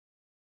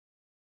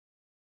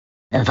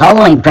The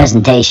following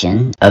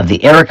presentation of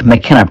the Eric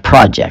McKenna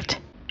Project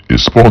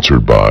is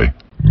sponsored by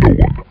no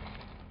one.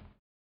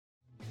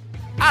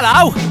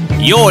 Hello,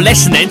 you're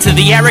listening to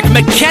the Eric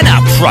McKenna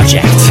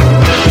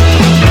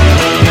Project.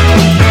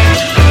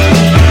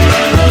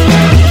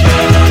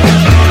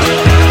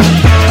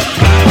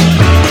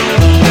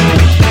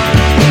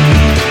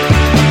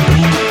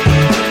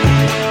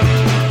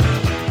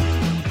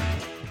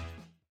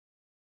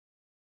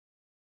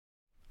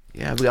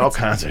 Yeah, we got all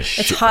kinds of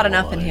shit. It's hot going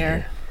enough on in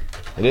here.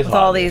 It is With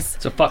hot all in these,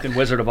 It's a fucking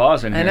Wizard of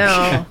Oz in here. I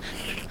know.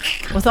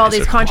 With all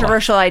these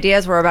controversial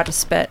ideas, we're about to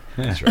spit.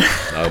 That's right.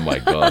 Oh my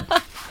god.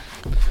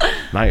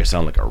 Now you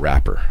sound like a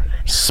rapper.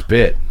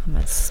 Spit. I'm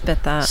gonna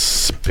spit that.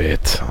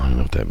 Spit. I don't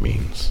know what that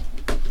means.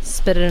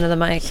 Spit it into the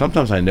mic.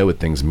 Sometimes I know what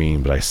things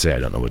mean, but I say I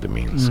don't know what it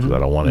means because I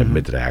don't want to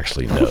admit that I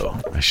actually know.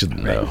 I should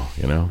know,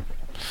 you know?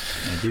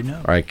 I do know.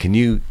 All right, can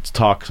you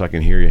talk so I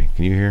can hear you?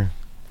 Can you hear?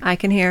 I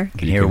can hear.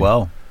 Can hear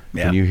well.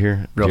 Yeah. Can you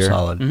hear? Real Jared?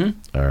 solid.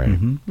 Mm-hmm. All right.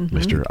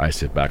 Mr. I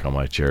sit back on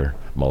my chair,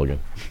 Mulligan.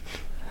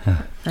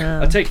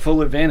 I take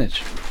full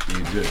advantage.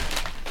 You do.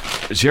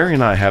 Jerry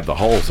and I have the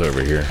holes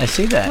over here. I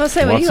see that. Let's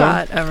say what Want you some?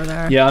 got over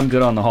there. Yeah, I'm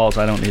good on the halls.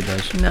 I don't need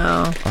those.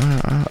 No.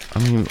 I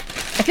mean,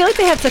 I feel like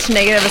they have such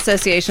negative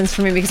associations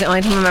for me because the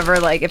only time I'm ever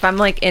like, if I'm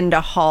like into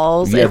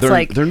halls, yeah, it's they're,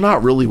 like, they're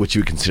not really what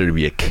you would consider to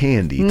be a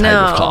candy type No.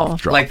 of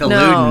cough drop. Like the no.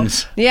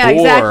 Ludens. Yeah, or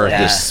exactly. the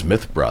Yeah.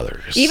 Smith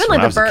Brothers. Even When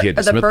like I was a kid,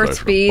 the Smith Burt's Brothers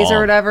were Bees or bomb.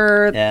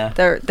 whatever.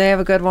 Yeah. They have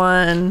a good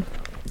one.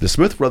 The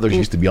Smith Brothers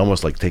used to be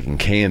almost like taking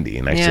candy,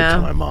 and I said Yeah.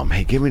 to my mom,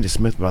 "Hey, give me the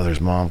Smith Brothers,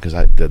 Mom, because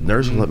the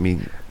nurse will let me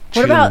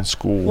chew them in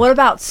school." What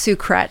about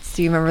Sucrettes?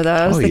 Do you remember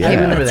those? Oh, They yeah. came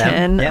in Remember a them.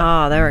 tin.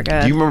 Yeah. Oh, they were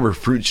good. Do you remember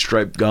fruit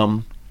stripe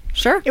gum?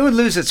 Sure. It would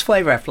lose its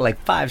flavor after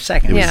like 5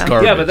 seconds. It Yeah. was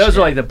garbage. Yeah, but those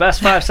are like the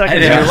best 5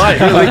 seconds Yeah. of your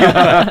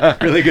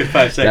life. Really good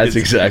 5 That's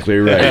exactly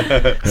right.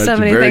 That's So a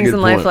many very things good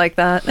in life point. like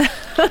that.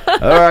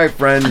 All right,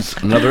 friends,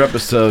 another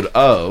episode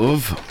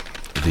of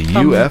the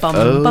Bum,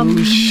 UFO bum,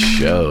 bum.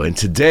 Show, and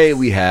today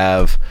we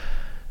have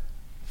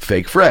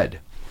Fake Fred,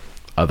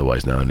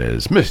 otherwise known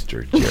as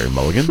Mr. Jerry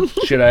Mulligan.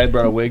 Should I have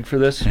brought a wig for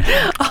this?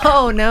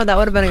 Oh no, that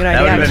would have been a good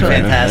That idea. would have been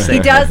Actually, fantastic. he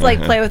does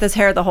like play with his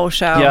hair the whole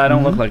show. Yeah, I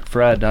don't look like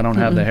Fred. I don't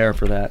have the hair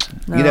for that.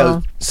 No. You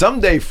know,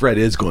 someday Fred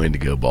is going to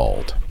go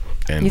bald.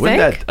 And You when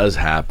think? that does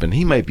happen,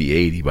 he might be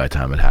 80 by the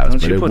time it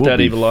happens. Don't you but it put will that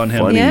be evil on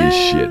him. Funny as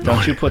Yeah. shit.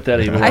 Don't you put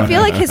that evil I on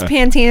feel him. like his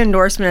Pantene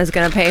endorsement is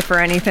going to pay for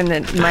anything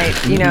that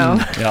might, you know.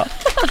 Yeah.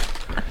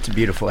 It's a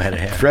beautiful head of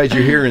hair. Fred,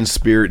 you're here in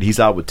spirit. He's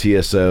out with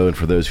TSO, and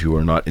for those who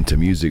are not into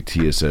music,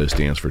 TSO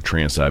stands for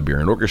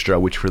Trans-Siberian Orchestra,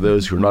 which for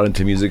those who are not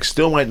into music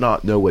still might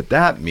not know what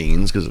that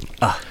means,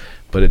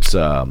 but it's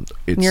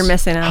You're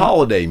missing out.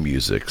 holiday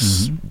music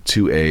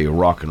to a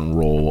rock and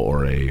roll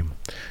or a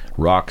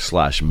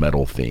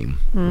rock/metal theme,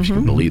 if you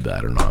can believe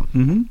that or not.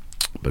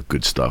 But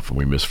good stuff, and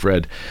we miss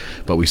Fred,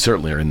 but we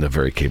certainly are in the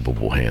very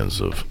capable hands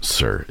of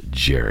Sir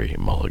Jerry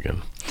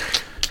Mulligan.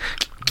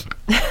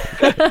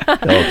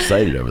 All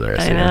excited over there.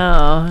 see.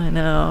 I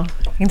know.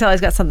 You can tell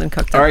he's got something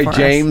cooked All up right, for us.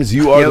 James,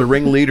 you are the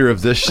ringleader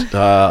of this this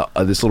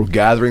little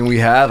gathering we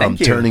have. Thank I'm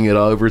you. turning it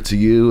over to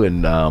you,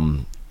 and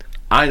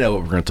I know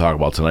what we're going to talk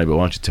about tonight, but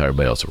why don't you tell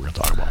everybody else what we're going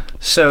to talk about?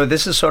 So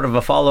this is sort of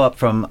a follow-up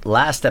from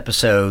last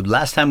episode.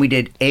 Last time we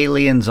did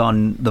Aliens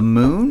on the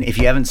Moon. If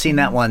you haven't seen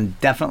that one,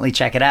 definitely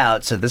check it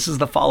out. So this is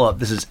the follow-up.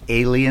 This is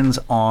Aliens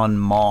on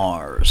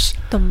Mars.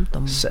 Dum,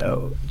 dum.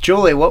 So,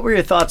 Julie, what were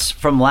your thoughts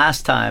from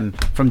last time?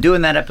 From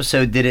doing that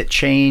episode, did it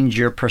change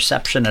your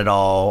perception at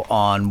all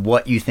on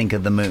what you think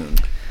of the moon?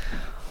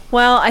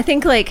 Well, I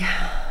think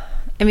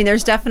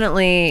there's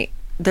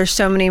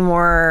so many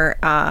more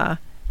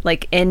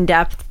like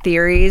in-depth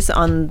theories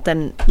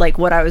than like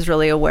what I was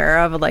really aware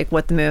of like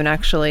what the moon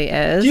actually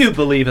is. Do you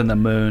believe in the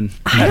moon?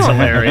 That's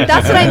hilarious.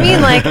 That's what I mean.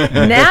 Like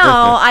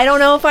now, I don't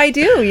know if I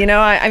do. You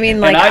know, I mean,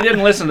 like and I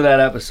didn't listen to that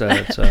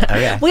episode, so. Oh,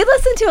 yeah. we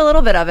listened to a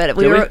little bit of it. Did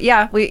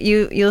we?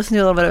 You listened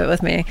to a little bit of it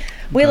with me.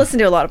 We listened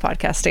to a lot of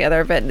podcasts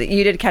together, but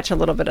you did catch a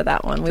little bit of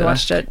that one. We Did I?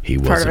 watched it. He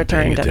part wasn't of it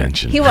during paying dinner.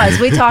 attention. He was.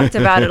 We talked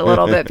about it a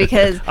little bit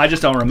because I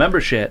just don't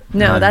remember shit.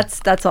 no,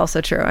 that's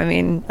also true. I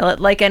mean,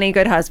 like any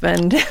good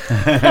husband,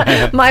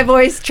 my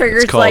voice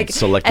triggers It's called like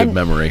selective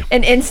memory.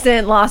 an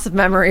instant loss of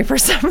memory for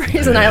some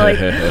reason. I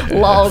like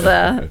lull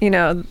the, you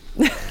know.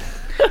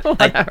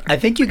 I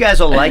think you guys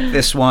will like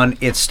this one.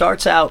 It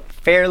starts out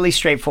fairly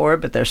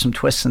straightforward, but there's some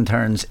twists and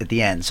turns at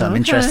the end. So I'm Okay.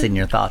 interested in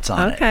your thoughts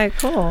on it. Okay,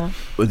 cool.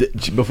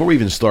 Before we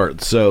even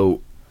start,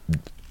 so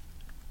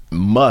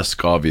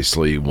Musk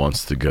obviously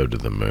wants to go to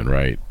the moon,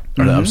 right?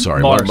 Or, I'm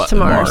sorry, Mars. To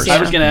Mars, I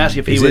was going to ask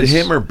if he Is was. it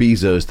him or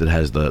Bezos that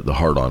has the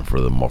heart on for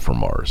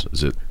Mars?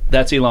 Is it?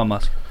 That's Elon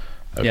Musk.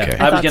 Okay. Yeah, I was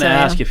thought going to so,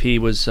 ask yeah. if he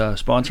was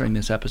sponsoring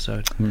this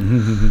episode.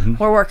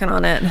 We're working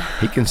on it.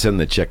 He can send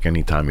the check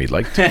anytime he'd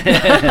like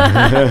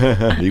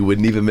to. He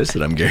wouldn't even miss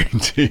it, I'm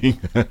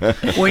guaranteeing.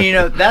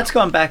 Well, that's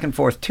gone back and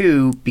forth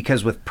too,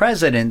 because with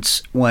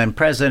presidents, when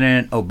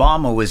President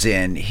Obama was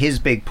in, his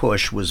big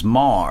push was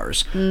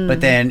Mars.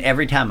 But then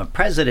every time a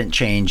president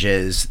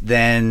changes,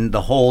 then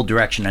the whole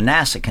direction of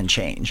NASA can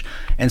change.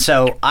 And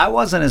so I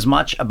wasn't as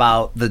much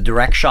about the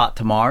direct shot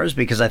to Mars,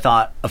 because I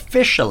thought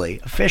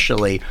officially,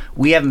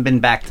 we haven't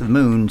been back to the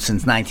moon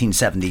since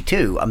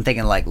 1972. I'm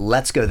thinking like,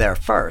 let's go there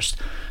first.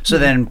 So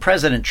then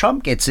President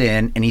Trump gets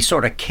in and he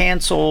sort of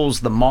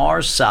cancels the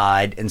Mars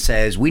side and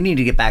says, we need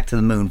to get back to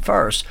the moon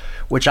first,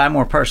 which I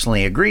more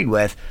personally agreed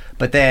with.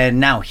 But then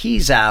now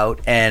he's out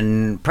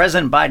and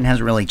President Biden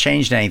hasn't really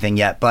changed anything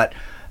yet. But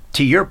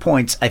to your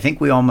points, I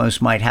think we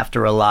almost might have to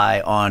rely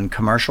on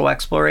commercial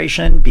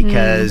exploration,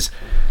 because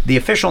the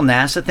official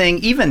NASA thing,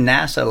 even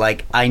NASA,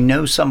 like I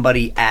know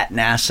somebody at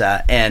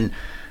NASA, and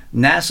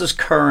NASA's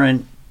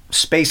current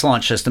space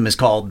launch system is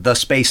called the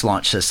Space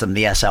Launch System,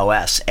 the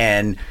SLS.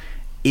 And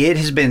it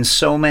has been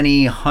so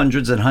many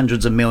hundreds and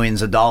hundreds of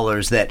millions of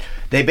dollars that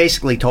they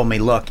basically told me,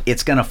 look,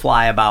 it's going to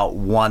fly about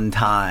one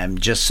time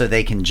just so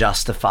they can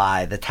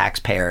justify the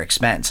taxpayer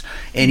expense.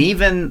 And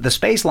even the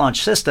Space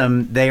Launch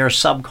System, they are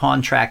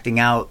subcontracting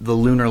out the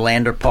lunar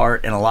lander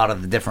part and a lot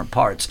of the different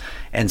parts.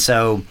 And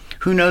so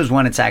who knows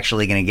when it's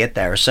actually going to get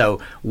there. So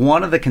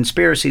one of the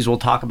conspiracies we'll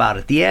talk about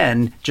at the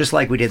end, just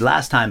like we did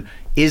last time,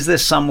 is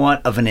this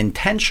somewhat of an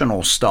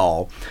intentional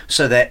stall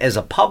so that as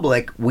a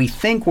public, we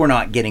think we're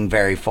not getting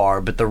very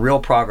far, but the real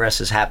progress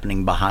is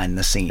happening behind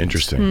the scenes.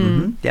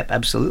 Interesting. Yep,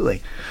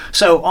 absolutely.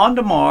 So on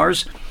to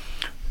Mars.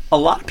 A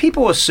lot of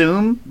people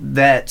assume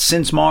that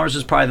since Mars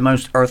is probably the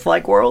most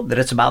Earth-like world, that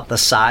it's about the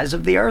size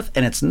of the Earth,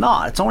 and it's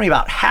not. It's only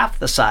about half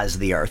the size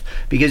of the Earth,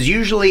 because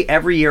usually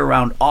every year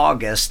around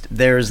August,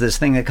 there's this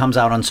thing that comes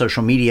out on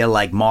social media,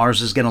 like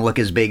Mars is going to look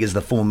as big as the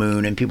full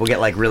moon, and people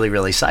get like really,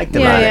 really psyched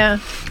about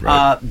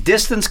it.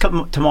 Distance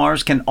to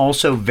Mars can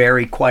also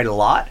vary quite a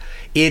lot.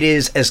 It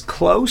is as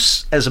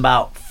close as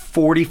about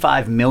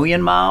 45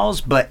 million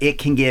miles, but it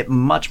can get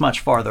much,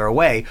 much farther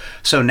away.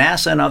 So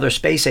NASA and other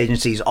space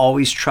agencies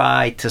always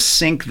try to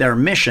sync their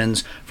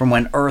missions from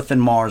when Earth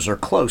and Mars are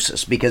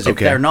closest, because if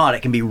they're not,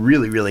 it can be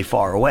really, really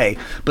far away.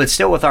 But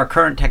still, with our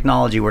current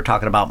technology, we're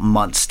talking about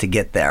months to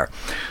get there.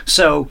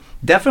 So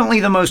definitely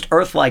the most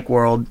Earth-like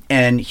world,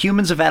 and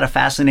humans have had a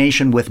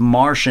fascination with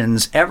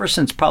Martians ever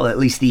since probably at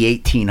least the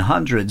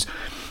 1800s.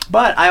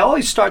 But I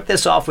always start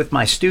this off with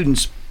my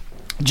students,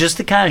 just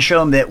to kind of show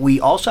them that we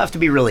also have to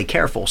be really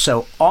careful.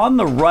 So on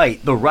the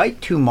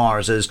right two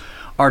Marses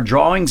are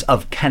drawings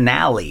of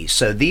canali.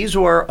 So these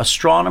were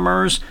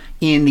astronomers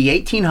in the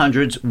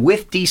 1800s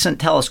with decent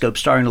telescopes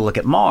starting to look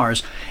at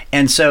Mars.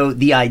 And so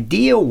the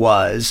idea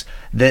was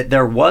that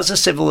there was a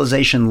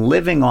civilization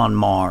living on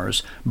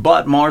Mars,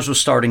 but Mars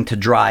was starting to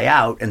dry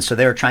out. And so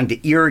they were trying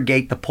to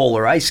irrigate the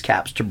polar ice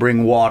caps to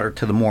bring water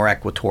to the more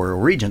equatorial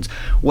regions.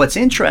 What's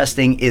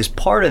interesting is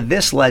part of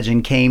this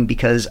legend came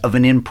because of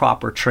an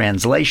improper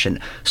translation.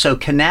 So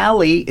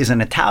canali is an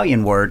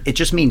Italian word. It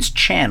just means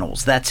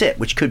channels. That's it,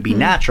 which could be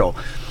natural.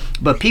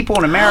 But people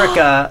in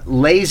America,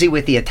 lazy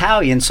with the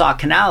Italian, saw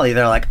canali.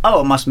 They're like,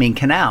 oh, it must mean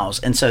canals.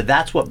 And so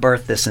that's what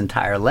birthed this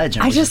entire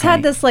legend. I just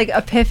had this like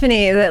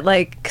epiphany that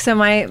like, so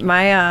my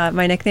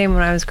nickname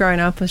when I was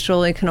growing up was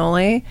Julie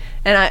Cannoli,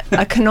 and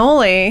a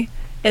cannoli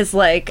is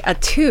like a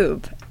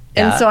tube.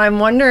 And so I'm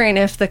wondering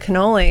if the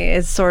cannoli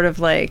is sort of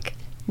like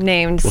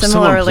named Will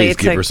similarly someone please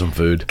to give her some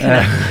food?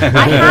 I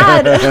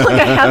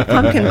have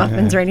pumpkin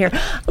muffins right here.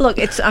 Look,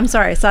 I'm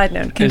sorry, side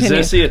note, continue.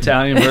 Is this the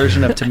Italian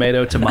version of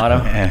tomato?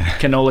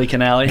 Cannoli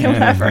canali?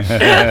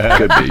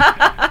 Could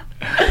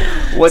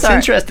be. What's Sorry.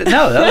 interesting?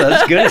 No,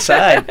 that's good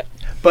aside.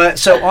 But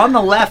so on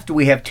the left,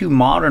 we have two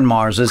modern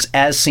Marses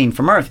as seen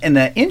from Earth. And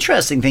the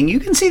interesting thing, you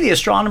can see the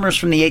astronomers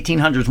from the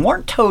 1800s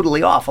weren't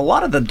totally off. A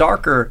lot of the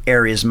darker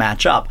areas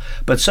match up,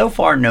 but so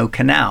far, no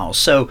canals.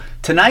 So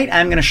tonight,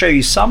 I'm going to show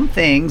you some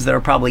things that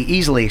are probably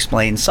easily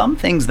explained, some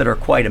things that are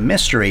quite a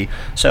mystery.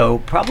 So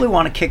probably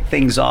want to kick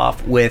things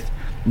off with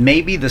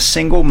maybe the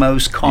single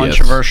most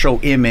controversial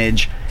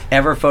image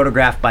ever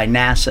photographed by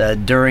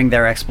NASA during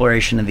their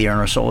exploration of the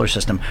inner solar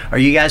system. Are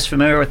you guys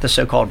familiar with the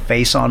so-called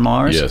face on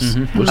Mars? Yes.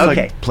 Looks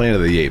like Planet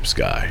of the Apes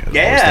guy.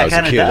 Yeah, it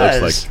kind of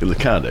does. Looks like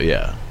kind of,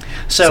 yeah.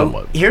 So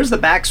Somewhat. here's the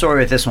backstory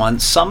with this one.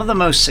 Some of the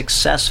most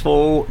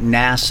successful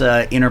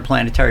NASA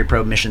interplanetary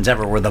probe missions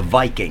ever were the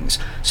Vikings.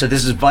 So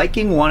this is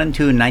Viking 1 and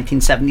 2 in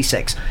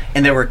 1976.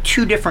 And there were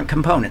two different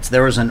components.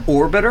 There was an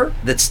orbiter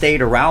that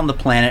stayed around the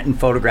planet and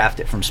photographed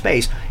it from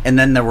space. And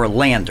then there were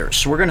landers.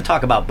 So we're going to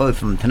talk about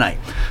both of them tonight.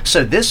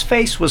 So this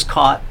face was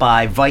caught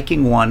by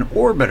Viking 1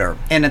 orbiter.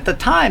 And at the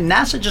time,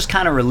 NASA just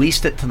kind of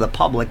released it to the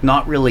public,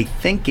 not really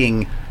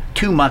thinking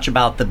too much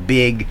about the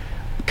big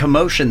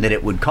commotion that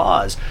it would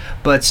cause.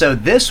 But so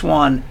this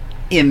one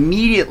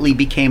immediately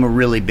became a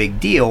really big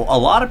deal. A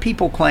lot of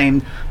people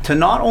claimed to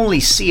not only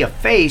see a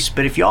face,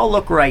 but if y'all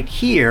look right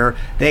here,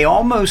 they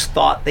almost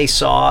thought they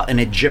saw an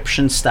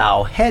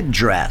Egyptian-style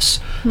headdress.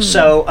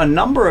 So a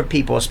number of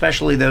people,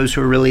 especially those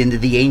who are really into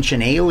the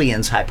ancient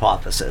aliens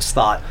hypothesis,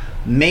 thought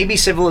maybe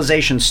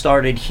civilization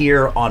started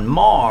here on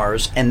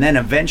Mars and then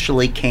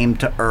eventually came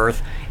to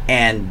Earth,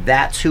 and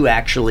that's who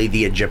actually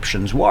the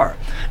Egyptians were.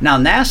 Now,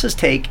 NASA's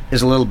take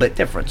is a little bit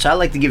different, so I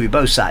like to give you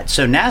both sides.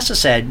 So NASA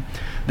said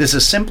this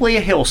is simply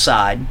a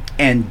hillside,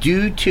 and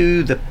due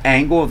to the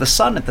angle of the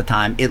sun at the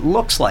time, it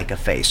looks like a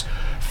face.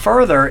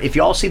 Further, if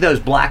you all see those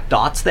black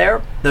dots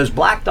there, those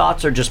black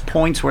dots are just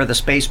points where the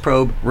space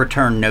probe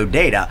returned no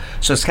data.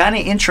 So it's kind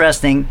of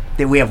interesting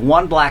that we have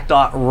one black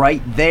dot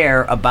right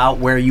there about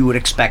where you would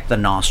expect the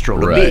nostril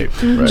to be.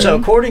 Right. So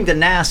according to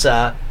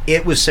NASA,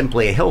 it was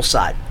simply a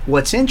hillside.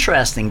 What's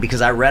interesting,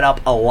 because I read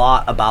up a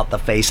lot about the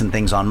face and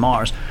things on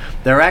Mars,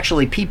 there are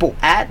actually people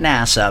at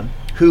NASA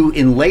who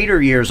in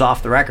later years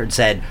off the record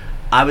said,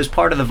 I was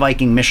part of the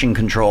Viking mission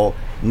control.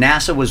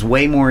 NASA was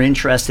way more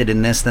interested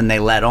in this than they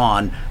let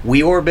on.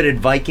 We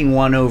orbited Viking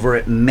 1 over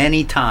it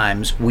many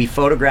times. We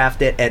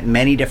photographed it at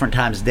many different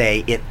times a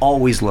day. It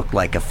always looked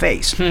like a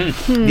face.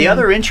 The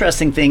other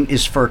interesting thing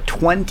is for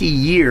 20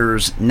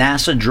 years,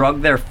 NASA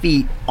dragged their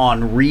feet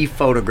on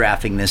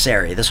re-photographing this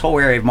area. This whole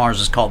area of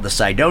Mars is called the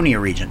Cydonia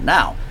region.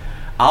 Now,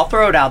 I'll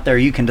throw it out there.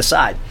 You can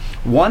decide.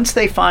 Once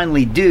they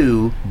finally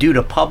do, due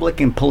to public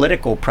and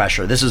political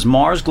pressure, this is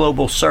Mars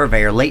Global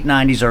Surveyor, late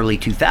 90s, early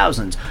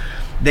 2000s,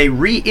 they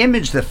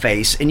re-image the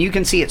face, and you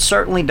can see it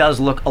certainly does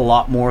look a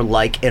lot more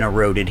like an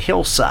eroded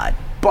hillside.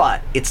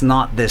 But it's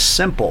not this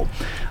simple.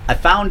 I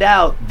found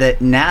out that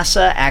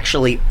NASA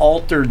actually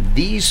altered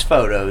these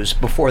photos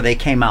before they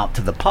came out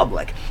to the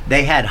public.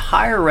 They had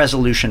higher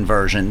resolution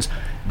versions.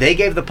 They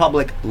gave the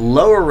public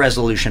lower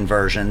resolution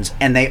versions,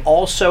 and they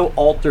also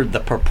altered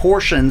the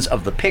proportions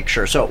of the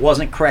picture so it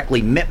wasn't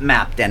correctly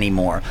mapped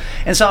anymore.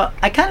 And so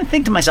I kind of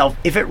think to myself,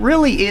 if it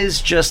really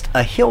is just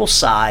a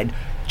hillside,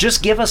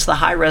 just give us the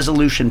high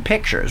resolution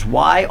pictures.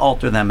 Why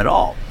alter them at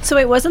all? So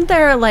wait, wasn't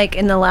there, like,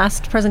 in the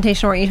last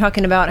presentation, weren't you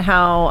talking about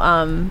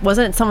how,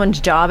 wasn't it someone's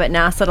job at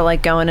NASA to,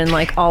 like, go in and,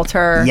 like,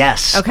 alter?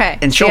 Yes. Okay.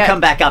 And she'll come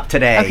back up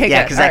today. Okay,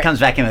 yeah, good. because All that right. comes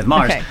back in with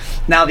Mars. Okay.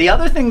 Now, the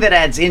other thing that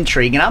adds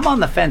intrigue, and I'm on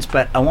the fence,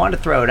 but I wanted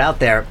to throw it out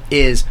there,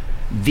 is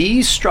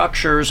these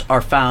structures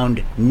are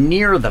found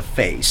near the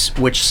face,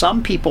 which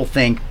some people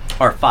think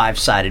are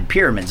five-sided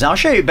pyramids. Now, I'll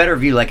show you a better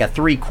view, like a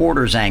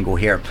 3/4 angle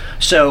here.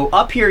 So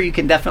up here, you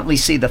can definitely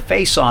see the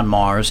face on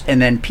Mars, and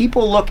then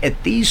people look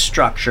at these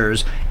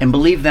structures and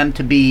believe them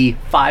to be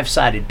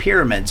five-sided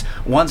pyramids,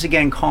 once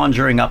again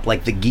conjuring up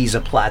like the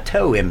Giza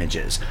Plateau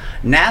images.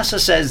 NASA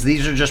says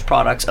these are just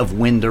products of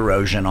wind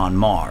erosion on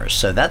Mars.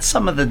 So that's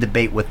some of the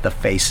debate with the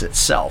face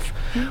itself.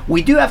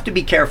 We do have to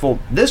be careful.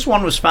 This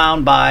one was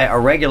found by a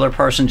regular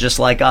person just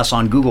like us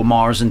on Google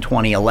Mars in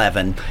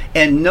 2011,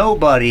 and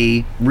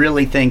nobody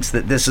really thinks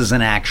that this is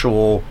an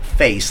actual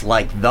face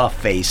like the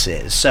face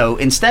is. So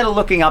instead of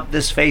looking up,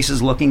 this face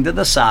is looking to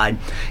the side,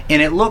 and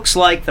it looks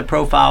like the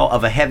profile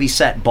of a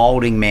heavy-set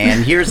balding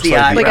man. Here's the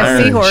eye. Like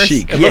a seahorse.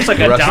 It looks like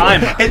a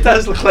dime. It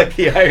does look like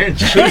the Iron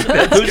Sheik.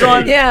 Who's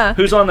on? Yeah.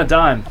 Who's on the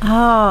dime?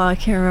 Oh, I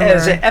can't remember.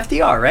 Is it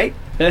FDR, right?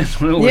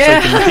 It looks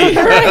Yeah. like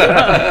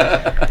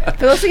the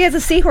But it looks like he has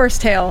a seahorse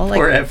tail, like,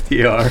 Or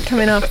FDR.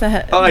 coming off the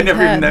head. Oh, I his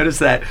never head. even noticed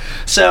that.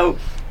 So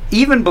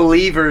even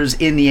believers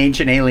in the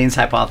ancient aliens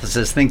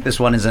hypothesis think this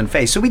one is in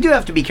face. So we do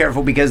have to be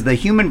careful because the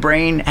human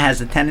brain has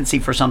a tendency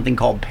for something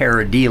called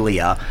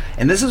pareidolia.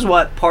 And this is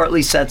what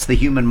partly sets the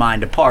human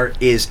mind apart,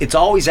 is it's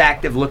always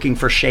active looking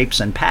for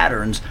shapes and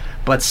patterns,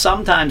 but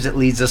sometimes it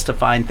leads us to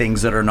find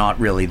things that are not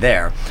really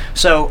there.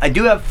 So I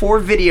do have 4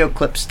 video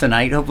clips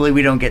tonight. Hopefully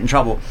we don't get in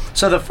trouble.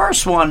 So the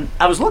first one,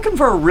 I was looking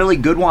for a really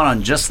good one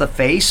on just the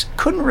face.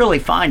 Couldn't really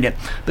find it.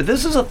 But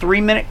this is a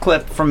 3-minute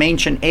clip from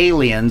Ancient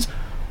Aliens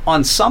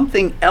on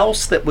something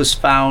else that was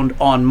found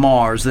on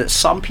Mars that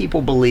some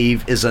people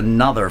believe is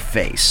another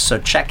face. So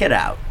check it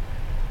out.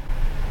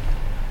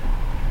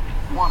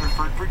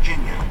 Waterford,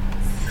 Virginia,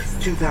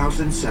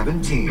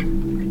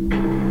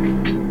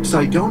 2017.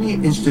 Cydonia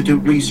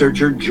Institute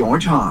researcher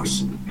George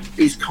Haas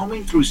is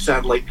combing through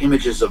satellite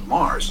images of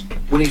Mars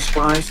when he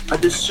spies a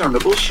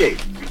discernible shape.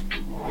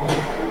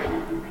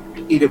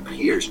 It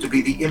appears to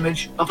be the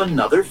image of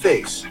another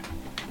face.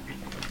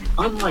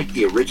 Unlike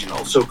the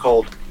original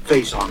so-called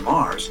face on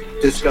Mars,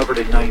 discovered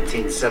in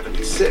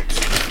 1976,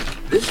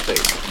 this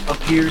face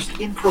appears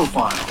in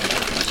profile,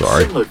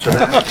 Sorry. similar to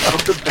that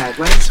of the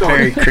Badlands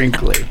Very Guardian.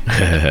 crinkly.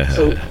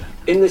 So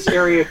in this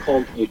area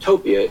called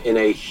Utopia, in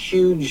a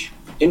huge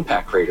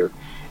impact crater,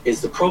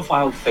 is the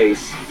profiled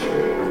face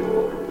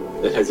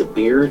that has a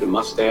beard, a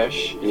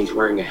mustache, and he's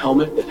wearing a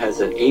helmet that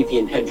has an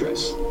avian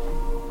headdress.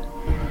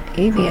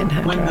 Avian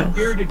When the headdress.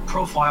 bearded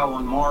profile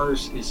on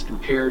Mars is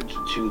compared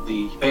to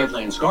the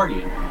Badlands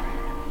Guardian,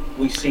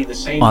 we see the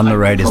same. On the type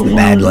of right is the profile.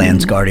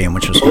 Badlands Guardian,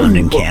 which was Both found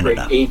in incorporate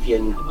Canada.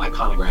 avian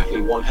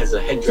iconography. One has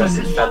a headdress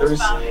and feathers.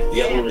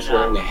 The other one is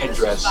wearing a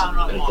headdress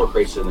that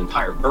incorporates an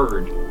entire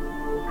bird.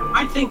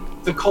 I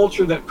think the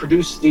culture that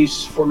produced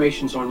these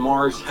formations on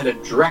Mars had a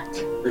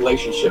direct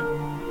relationship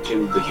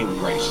to the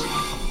human race.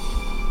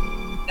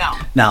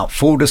 Now,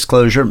 full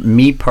disclosure,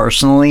 me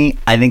personally,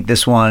 I think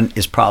this one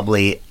is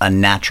probably a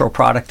natural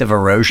product of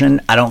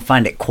erosion. I don't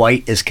find it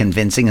quite as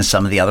convincing as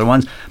some of the other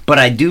ones, but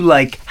I do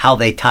like how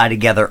they tie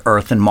together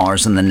Earth and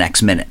Mars in the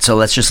next minute. So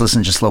let's just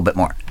listen just a little bit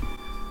more.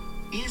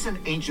 Is an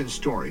ancient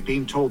story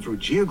being told through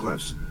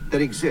geoglyphs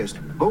that exist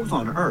both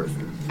on Earth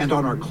and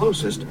on our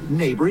closest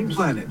neighboring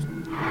planet?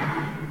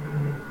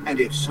 And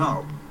if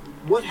so,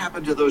 what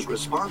happened to those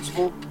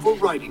responsible for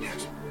writing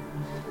it?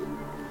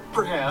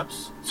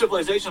 Perhaps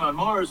civilization on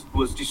Mars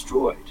was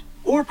destroyed.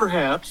 Or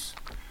perhaps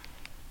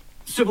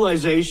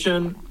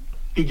civilization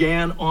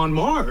began on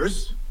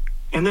Mars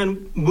and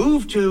then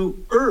moved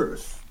to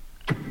Earth.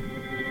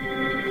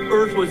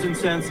 Earth was in a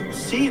sense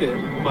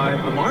seeded by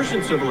a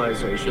Martian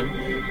civilization,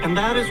 and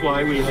that is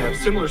why we have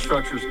similar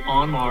structures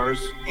on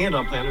Mars and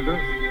on planet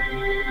Earth.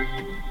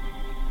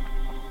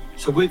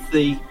 So with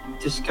the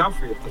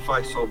discovery of the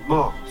face on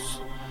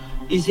Mars,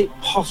 is it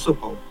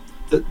possible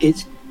that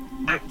it's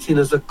acting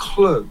as a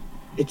clue?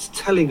 It's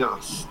telling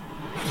us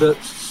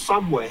that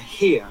somewhere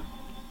here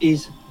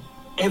is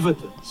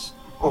evidence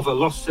of a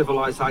lost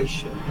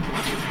civilization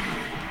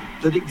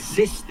that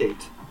existed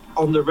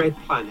on the red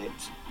planet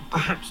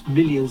perhaps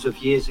millions of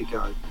years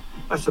ago.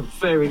 That's a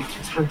very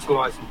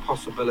tantalizing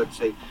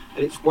possibility,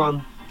 and it's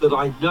one that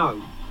I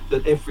know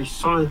that every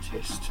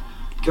scientist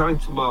going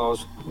to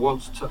Mars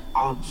wants to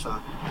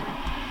answer.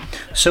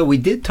 So we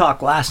did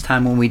talk last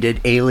time when we did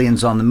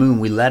Aliens on the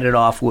Moon. We let it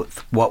off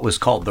with what was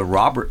called the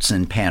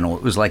Robertson Panel.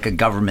 It was like a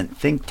government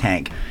think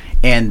tank.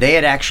 And they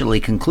had actually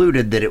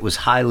concluded that it was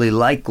highly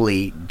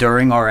likely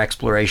during our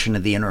exploration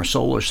of the inner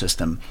solar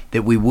system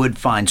that we would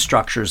find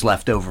structures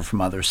left over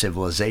from other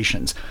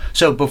civilizations.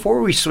 So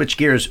before we switch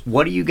gears,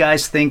 what do you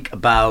guys think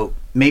about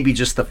maybe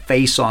just the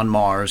face on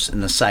Mars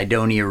and the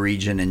Cydonia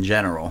region in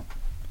general?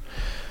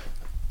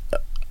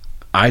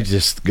 I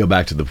just go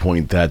back to the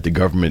point that the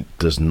government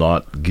does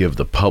not give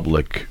the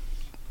public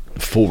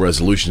full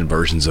resolution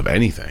versions of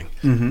anything.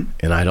 Mm-hmm.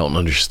 And I don't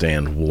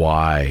understand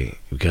why,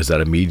 because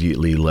that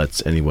immediately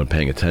lets anyone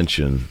paying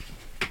attention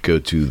go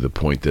to the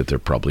point that they're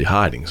probably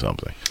hiding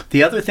something.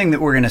 The other thing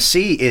that we're going to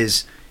see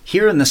is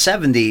here in the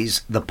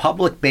 70s, the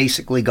public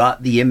basically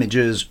got the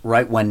images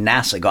right when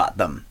NASA got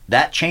them.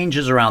 That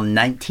changes around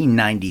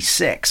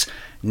 1996.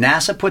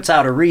 NASA puts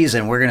out a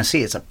reason, we're going to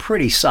see it's a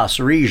pretty sus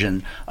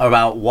reason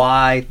about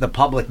why the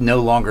public no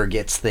longer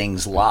gets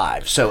things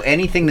live. So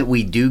anything that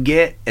we do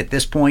get at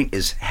this point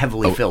is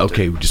heavily filtered.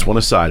 Okay, just one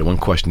aside, one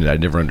question that I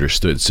never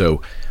understood.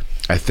 So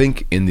I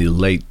think in the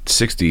late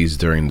 60s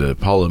during the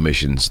Apollo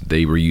missions,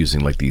 they were using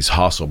like these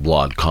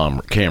Hasselblad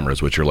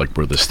cameras, which are like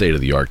were the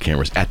state-of-the-art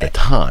cameras at the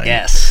time.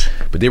 Yes.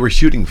 But they were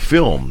shooting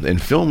film, and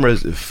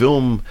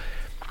film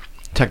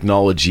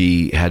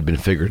technology had been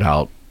figured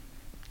out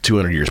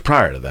 200 years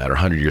prior to that or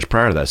 100 years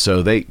prior to that.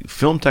 So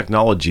film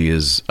technology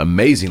is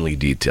amazingly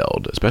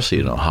detailed, especially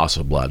in a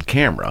Hasselblad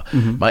camera.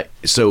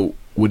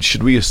 Mm-hmm.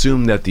 Should we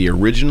assume that the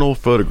original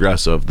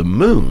photographs of the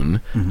moon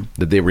mm-hmm.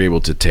 that they were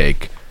able to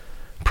take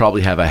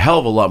probably have a hell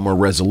of a lot more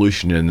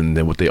resolution in them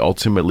than what they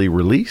ultimately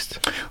released?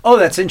 Oh,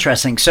 that's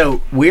interesting.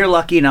 So we're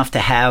lucky enough to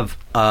have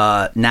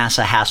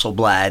NASA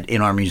Hasselblad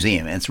in our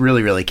museum. It's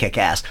really, really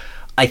kick-ass.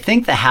 I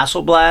think the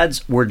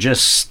Hasselblads were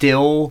just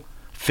still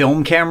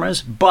film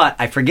cameras, but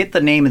I forget the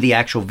name of the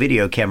actual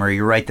video camera.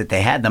 You're right that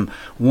they had them.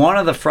 One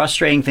of the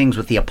frustrating things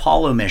with the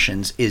Apollo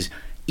missions is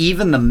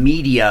even the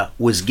media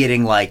was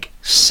getting like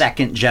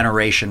second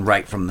generation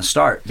right from the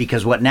start,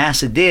 because what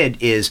NASA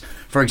did is,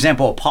 for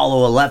example,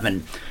 Apollo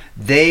 11,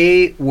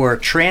 they were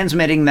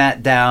transmitting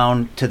that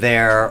down to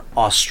their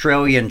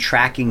Australian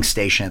tracking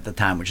station at the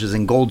time, which is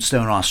in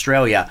Goldstone,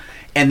 Australia,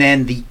 and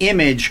then the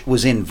image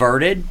was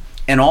inverted,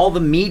 and all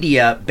the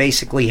media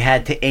basically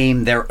had to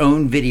aim their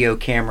own video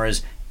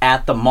cameras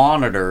at the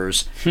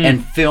monitors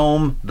and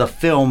film the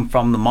film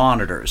from the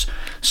monitors.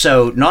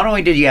 So not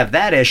only did you have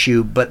that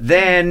issue, but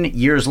then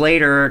years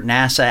later,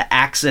 NASA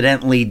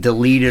accidentally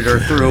deleted or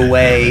threw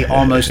away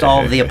almost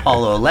all of the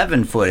Apollo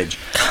 11 footage.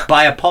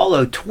 By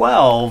Apollo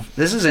 12,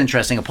 this is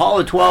interesting.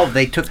 Apollo 12,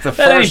 they took the that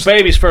first... ain't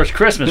baby's first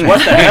Christmas. What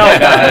the hell,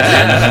 guys?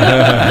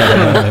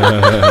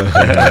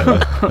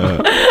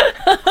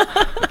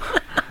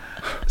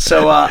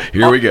 So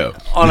here we go.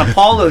 On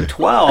Apollo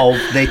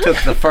 12, they took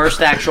the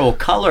first actual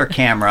color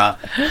camera,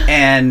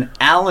 and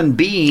Alan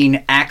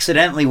Bean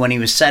accidentally, when he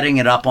was setting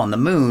it up on the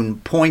moon,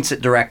 points it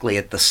directly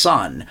at the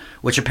sun,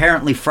 which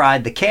apparently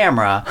fried the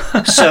camera.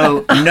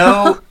 So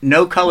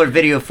no color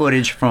video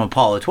footage from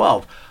Apollo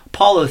 12.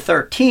 Apollo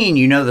 13,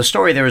 you know the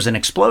story, there was an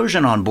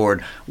explosion on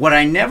board. What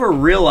I never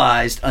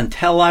realized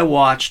until I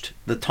watched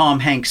the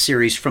Tom Hanks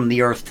series From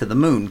the Earth to the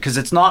Moon, because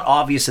it's not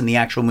obvious in the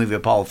actual movie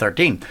Apollo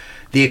 13,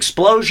 the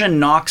explosion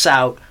knocks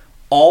out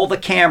all the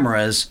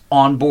cameras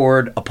on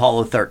board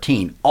Apollo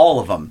 13, all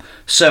of them.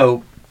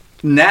 So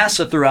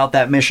NASA throughout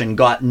that mission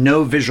got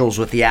no visuals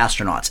with the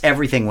astronauts.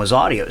 Everything was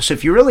audio. So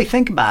if you really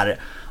think about it,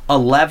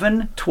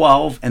 11,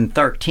 12, and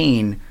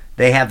 13,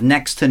 they have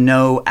next to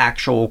no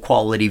actual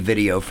quality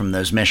video from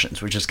those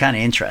missions, which is kind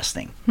of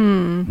interesting.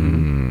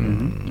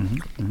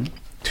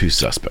 Too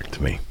suspect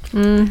to me.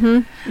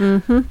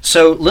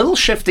 So, little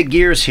shift of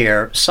gears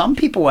here. Some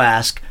people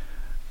ask,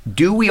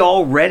 do we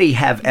already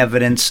have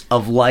evidence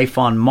of life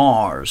on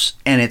Mars?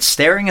 And it's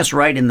staring us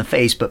right in the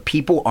face, but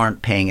people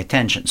aren't paying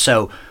attention.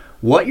 So,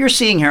 what you're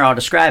seeing here, I'll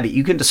describe it.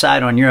 You can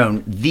decide on your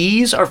own.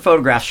 These are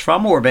photographs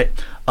from orbit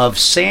of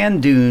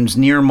sand dunes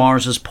near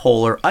Mars's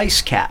polar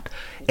ice cap.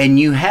 And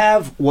you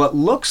have what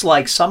looks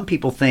like, some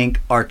people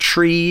think, are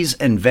trees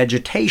and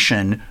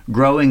vegetation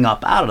growing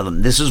up out of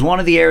them. This is one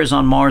of the areas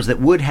on Mars that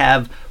would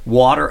have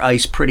water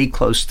ice pretty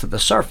close to the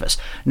surface.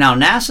 Now,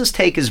 NASA's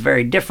take is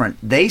very different.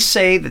 They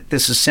say that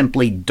this is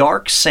simply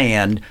dark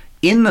sand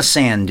in the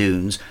sand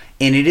dunes,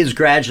 and it is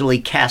gradually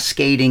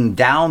cascading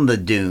down the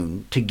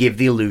dune to give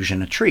the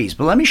illusion of trees.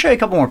 But let me show you a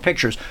couple more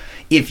pictures.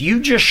 If you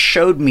just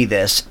showed me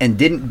this and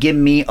didn't give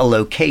me a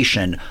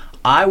location,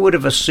 I would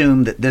have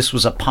assumed that this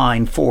was a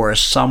pine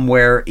forest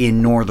somewhere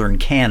in northern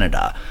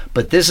Canada.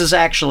 But this is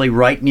actually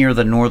right near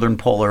the northern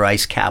polar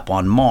ice cap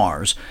on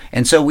Mars.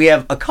 And so we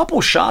have a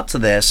couple shots of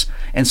this.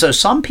 And so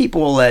some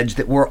people allege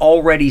that we're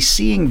already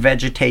seeing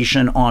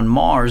vegetation on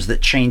Mars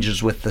that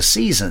changes with the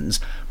seasons.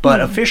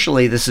 But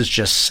officially, this is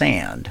just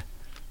sand.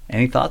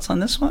 Any thoughts on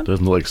this one?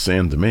 Doesn't look like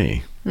sand to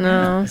me.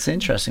 No. It's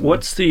interesting.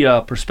 What's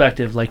the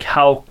perspective? Like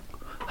how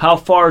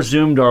far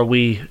zoomed are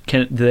we?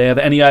 Do they have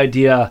any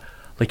idea?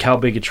 Like, how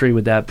big a tree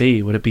would that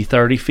be? Would it be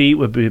 30 feet?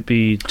 Would it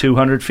be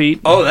 200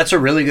 feet? Oh, that's a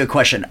really good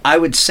question. I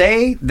would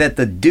say that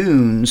the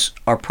dunes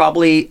are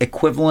probably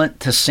equivalent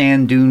to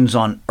sand dunes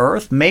on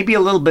Earth, maybe a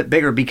little bit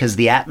bigger because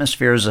the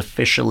atmosphere is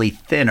officially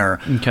thinner.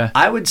 Okay.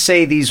 I would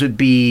say these would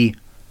be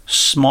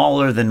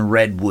smaller than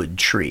redwood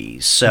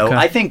trees. So Okay.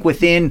 I think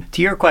within,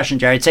 to your question,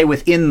 Jerry, I'd say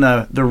within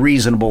the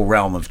reasonable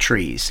realm of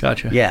trees.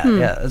 Gotcha. Yeah,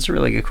 that's a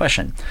really good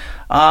question.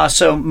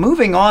 So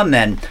moving on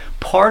then,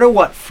 part of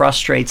what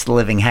frustrates the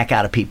living heck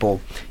out of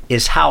people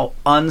is how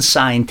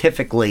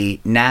unscientifically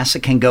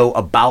NASA can go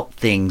about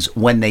things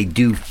when they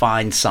do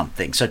find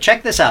something. So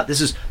check this out.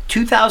 This is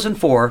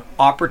 2004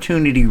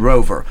 Opportunity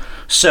rover.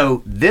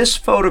 So this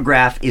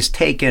photograph is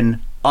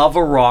taken of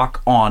a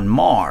rock on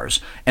Mars.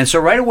 And so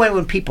right away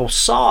when people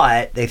saw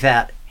it, they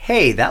thought,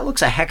 hey, that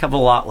looks a heck of a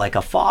lot like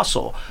a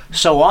fossil.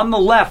 So on the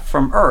left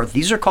from Earth,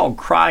 these are called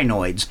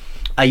crinoids.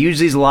 I use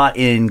these a lot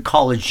in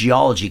college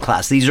geology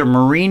class. These are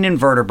marine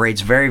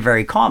invertebrates, very,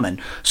 very common.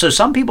 So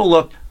some people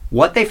looked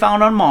what they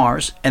found on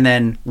Mars and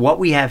then what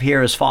we have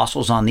here as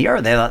fossils on the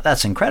Earth. They thought,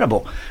 that's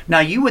incredible.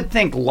 Now, you would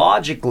think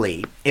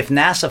logically, if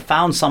NASA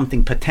found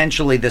something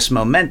potentially this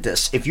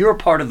momentous, if you're a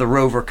part of the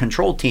rover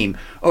control team,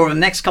 over the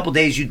next couple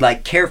days, you'd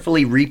like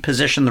carefully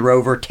reposition the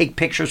rover, take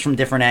pictures from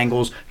different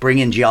angles, bring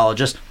in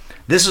geologists.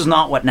 This is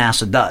not what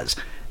NASA does.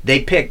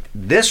 They picked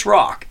this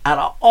rock out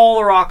of all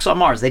the rocks on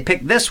Mars. They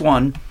picked this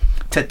one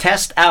to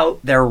test out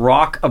their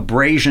rock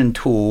abrasion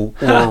tool,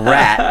 or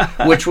RAT,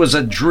 which was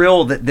a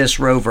drill that this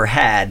rover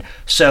had.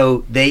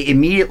 So they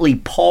immediately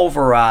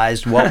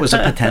pulverized what was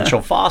a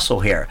potential fossil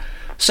here.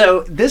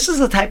 So this is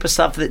the type of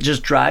stuff that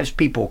just drives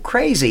people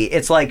crazy.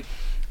 It's like,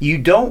 you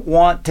don't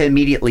want to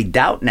immediately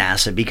doubt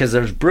NASA because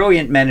there's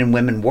brilliant men and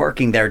women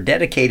working there,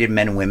 dedicated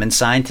men and women,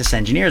 scientists,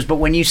 engineers. But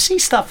when you see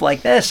stuff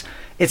like this,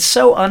 it's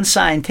so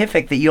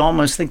unscientific that you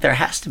almost think there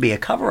has to be a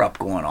cover-up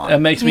going on. It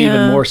makes me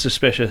even more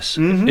suspicious.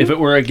 If it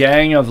were a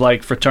gang of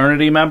like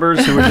fraternity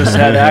members who were just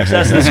had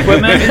access to this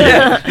equipment,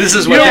 this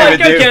is what you're they like,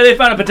 would do. okay, they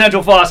found a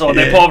potential fossil and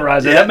they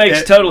pulverize it. That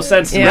makes total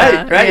sense to me.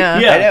 Right.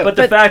 Yeah, but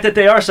the fact that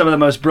they are some of the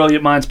most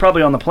brilliant minds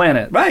probably on the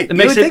planet, Right, it you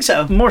makes would it think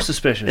so. more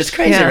suspicious. It's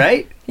crazy, Yeah.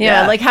 right?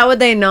 Yeah, like how would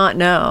they not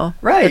know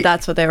Right. that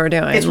that's what they were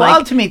doing? It's like,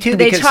 wild to me, too, Did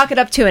they because- chalk it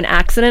up to an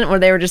accident where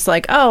they were just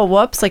like, oh,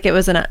 whoops, like it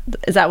was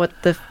is that what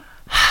the...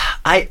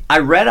 I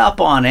read up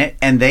on it,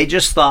 and they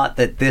just thought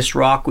that this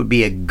rock would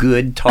be a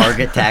good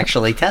target to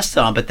actually test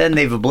on, but then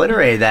they've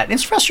obliterated that. And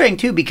it's frustrating,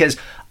 too, because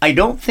I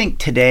don't think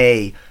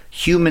today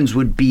humans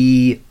would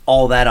be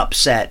all that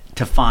upset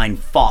to find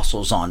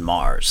fossils on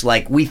Mars.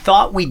 Like we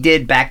thought we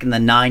did back in the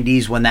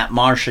 90s when that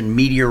Martian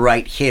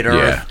meteorite hit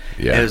Earth.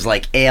 Yeah. It was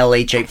like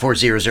ALH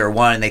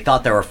 84001, and they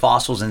thought there were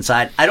fossils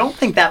inside. I don't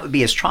think that would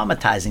be as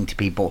traumatizing to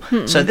people.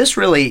 So this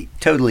really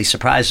totally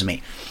surprises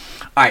me.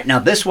 All right, now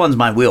this one's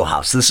my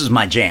wheelhouse. This is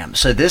my jam.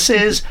 So this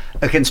is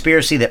a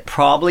conspiracy that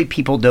probably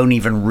people don't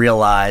even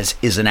realize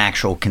is an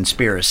actual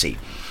conspiracy.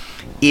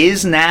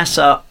 Is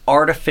NASA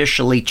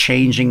artificially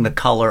changing the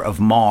color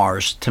of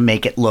Mars to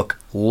make it look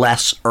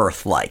less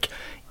Earth-like?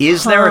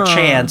 Is there a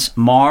chance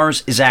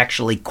Mars is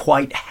actually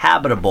quite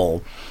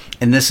habitable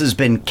and this has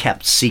been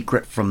kept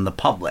secret from the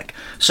public?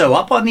 So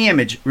up on the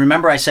image,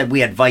 remember I said we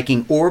had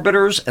Viking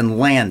orbiters and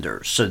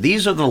landers. So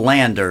these are the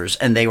landers,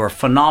 and they were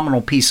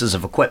phenomenal pieces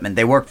of equipment.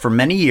 They worked for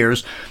many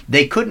years.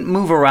 They couldn't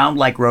move around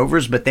like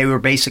rovers, but they were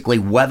basically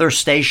weather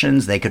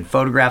stations. They could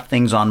photograph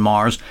things on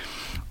Mars.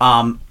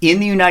 In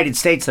the United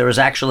States, there was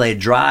actually a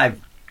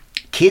drive.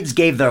 Kids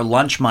gave their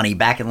lunch money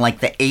back in like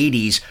the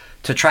 80s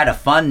to try to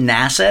fund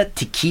NASA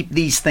to keep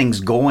these things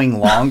going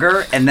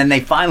longer, and then they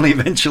finally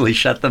eventually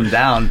shut them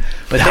down.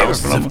 But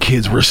thousands of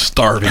kids were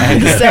starving.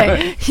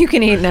 Say, you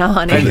can eat now,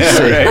 honey.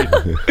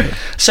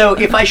 So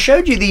if I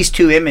showed you these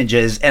two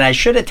images, and I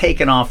should have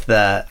taken off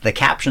the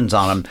captions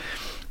on them,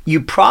 you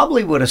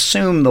probably would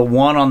assume the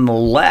one on the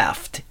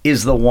left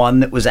is the one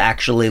that was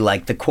actually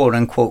like the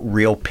quote-unquote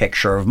real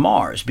picture of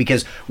Mars,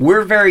 because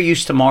we're very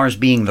used to Mars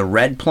being the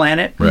red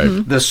planet.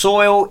 Right. The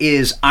soil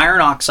is iron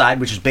oxide,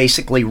 which is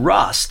basically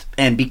rust,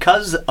 and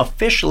because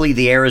officially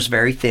the air is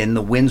very thin,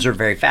 the winds are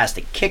very fast,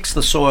 it kicks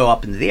the soil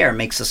up into the air and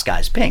makes the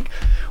skies pink.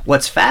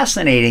 What's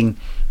fascinating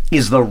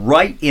is the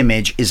right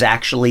image is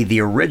actually the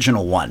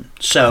original one.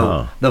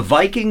 So the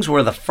Vikings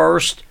were the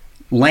first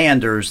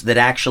landers that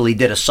actually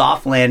did a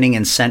soft landing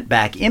and sent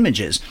back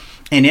images,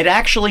 and it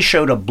actually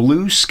showed a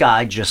blue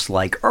sky just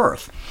like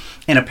Earth.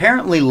 And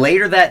apparently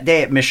later that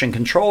day at Mission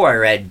Control, I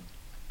read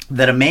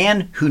that a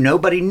man who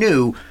nobody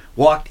knew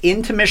walked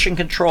into Mission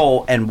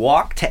Control and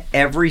walked to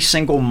every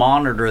single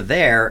monitor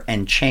there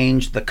and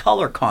changed the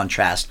color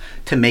contrast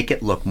to make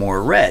it look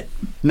more red.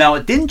 Now,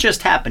 it didn't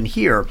just happen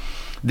here.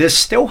 This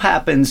still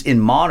happens in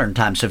modern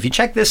times. So if you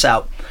check this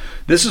out,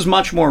 this is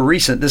much more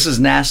recent. This is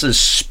NASA's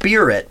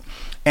Spirit.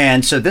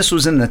 And so this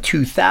was in the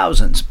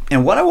 2000s.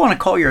 And what I want to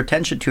call your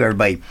attention to,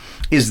 everybody,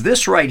 is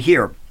this right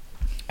here.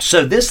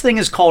 So this thing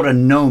is called a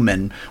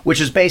gnomon,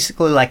 which is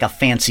basically like a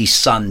fancy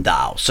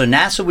sundial. So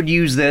NASA would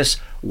use this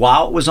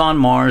while it was on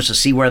Mars to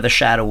see where the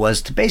shadow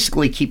was, to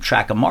basically keep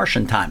track of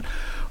Martian time.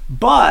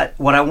 But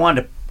what I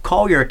wanted to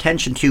call your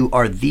attention to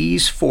are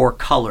these 4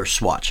 color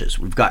swatches.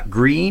 We've got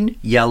green,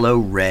 yellow,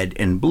 red,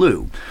 and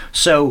blue.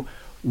 So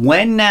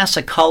when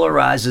NASA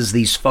colorizes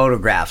these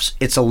photographs,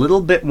 it's a little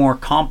bit more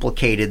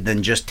complicated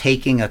than just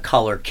taking a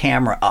color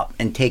camera up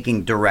and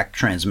taking direct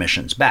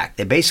transmissions back.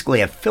 They basically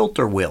have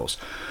filter wheels.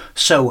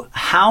 So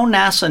how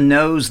NASA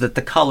knows that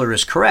the color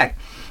is correct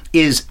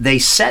is they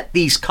set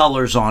these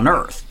colors on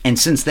Earth. And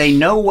since they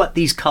know what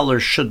these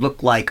colors should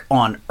look like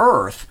on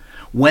Earth,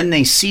 when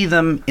they see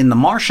them in the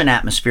Martian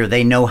atmosphere,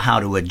 they know how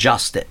to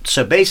adjust it.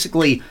 So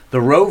basically, the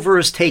rover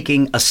is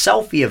taking a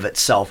selfie of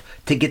itself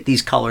to get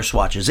these color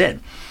swatches in.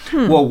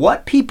 Well,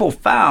 what people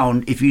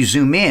found, if you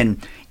zoom in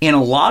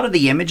a lot of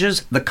the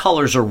images, the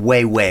colors are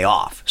way, way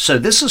off. So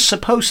this is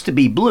supposed to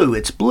be blue.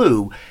 It's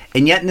blue.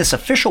 And yet in this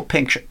official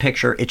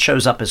picture, it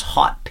shows up as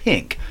hot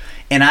pink.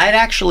 And I had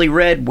actually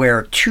read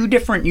where 2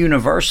 different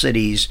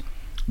universities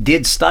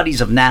did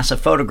studies of NASA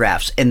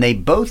photographs, and they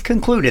both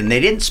concluded, and they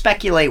didn't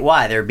speculate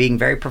why, they're being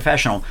very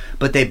professional,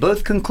 but they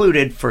both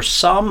concluded for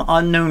some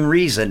unknown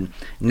reason,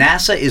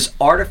 NASA is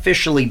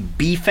artificially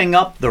beefing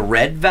up the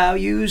red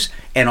values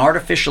and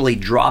artificially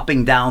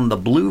dropping down the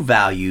blue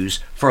values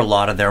for a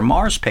lot of their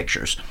Mars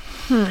pictures.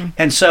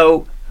 And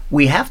so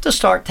we have to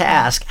start to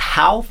ask,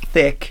 how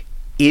thick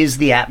is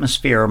the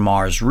atmosphere of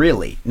Mars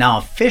really? Now,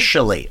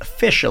 officially,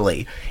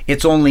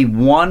 it's only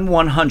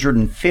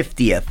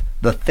 1/150th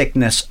the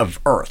thickness of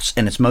Earth's,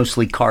 and it's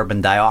mostly carbon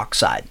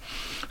dioxide.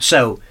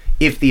 So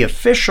if the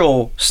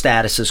official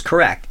status is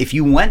correct, if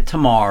you went to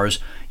Mars,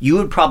 you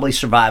would probably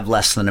survive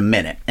less than a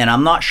minute. And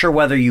I'm not sure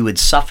whether you would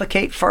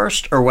suffocate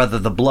first or whether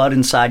the blood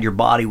inside your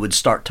body would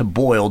start to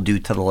boil due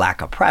to the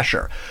lack of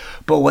pressure.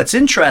 But what's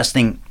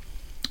interesting,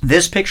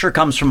 this picture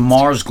comes from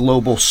Mars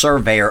Global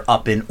Surveyor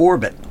up in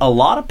orbit. A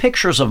lot of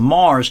pictures of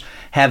Mars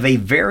have a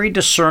very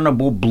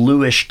discernible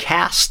bluish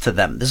cast to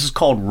them. This is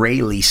called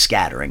Rayleigh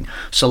scattering.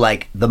 So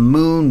like the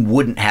moon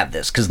wouldn't have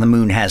this because the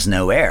moon has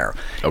no air.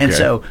 Okay. And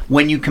so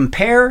when you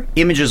compare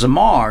images of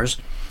Mars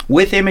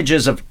with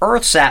images of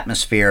Earth's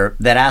atmosphere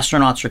that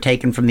astronauts are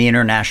taking from the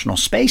International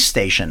Space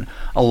Station,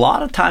 a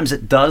lot of times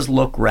it does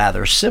look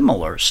rather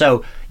similar.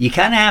 So you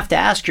kind of have to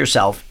ask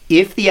yourself,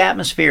 if the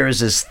atmosphere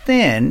is as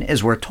thin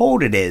as we're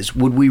told it is,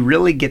 would we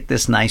really get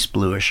this nice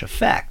bluish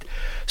effect?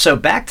 So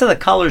back to the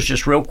colors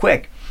just real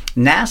quick.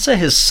 NASA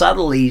has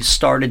subtly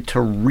started to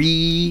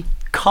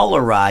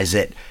recolorize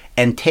it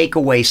and take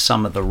away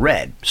some of the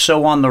red.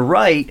 So on the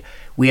right,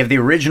 we have the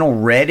original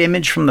red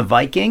image from the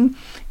Viking,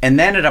 and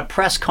then at a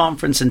press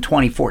conference in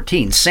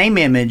 2014, same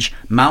image,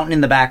 mountain in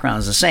the background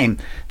is the same,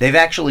 they've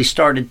actually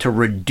started to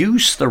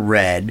reduce the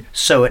red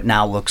so it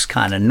now looks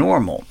kind of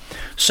normal.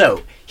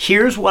 So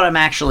here's what I'm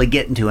actually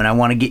getting to, and I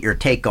want to get your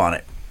take on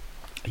it.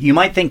 You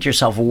might think to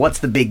yourself, well, what's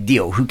the big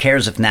deal? Who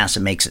cares if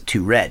NASA makes it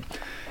too red?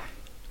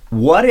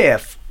 What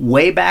if,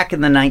 way back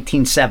in the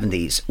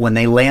 1970s, when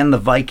they land the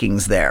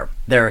Vikings there,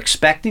 they're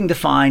expecting to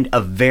find a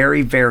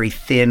very, very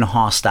thin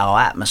hostile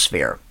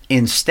atmosphere.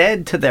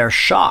 Instead, to their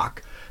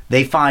shock,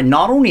 they find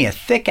not only a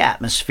thick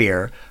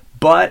atmosphere,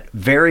 but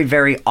very,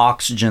 very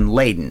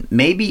oxygen-laden,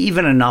 maybe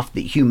even enough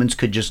that humans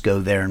could just go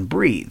there and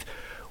breathe.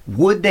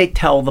 Would they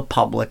tell the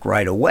public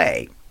right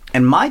away?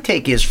 And my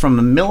take is, from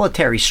a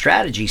military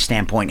strategy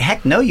standpoint,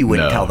 heck no, you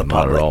wouldn't No, tell the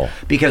not at public. all.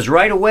 Because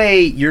right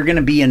away, you're going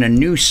to be in a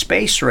new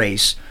space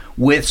race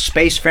with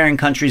spacefaring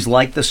countries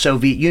like the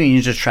Soviet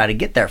Union to try to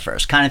get there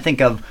first. Kind of think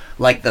of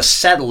like the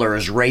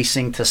settlers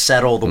racing to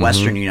settle the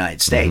Western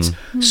United States.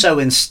 So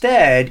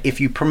instead,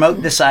 if you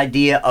promote this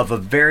idea of a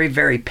very,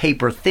 very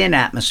paper-thin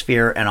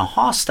atmosphere and a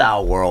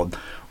hostile world,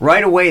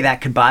 right away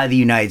that could buy the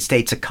United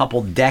States a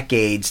couple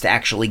decades to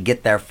actually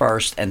get there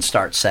first and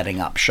start setting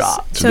up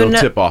shop. So they'll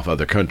tip off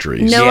other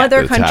countries. No Yeah.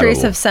 other It's countries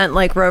habitable. have sent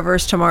like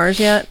rovers to Mars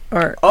yet,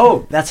 or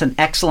Oh, that's an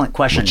excellent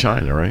question. Well,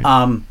 China,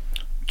 right?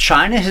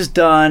 China has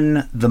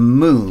done the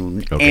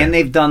moon, Okay. and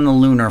they've done the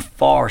lunar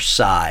far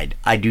side.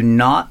 I do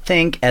not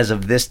think, as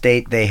of this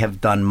date, they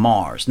have done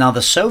Mars. Now,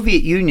 the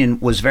Soviet Union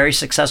was very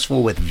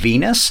successful with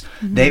Venus.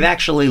 They've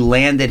actually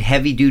landed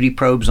heavy-duty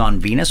probes on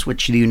Venus,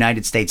 which the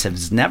United States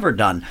has never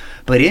done.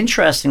 But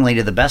interestingly,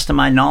 to the best of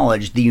my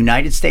knowledge, the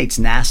United States,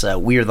 NASA,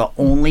 we are the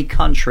only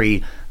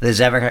country that has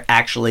ever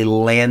actually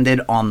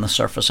landed on the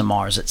surface of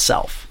Mars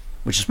itself,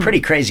 which is pretty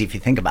crazy if you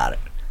think about it.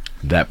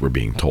 That we're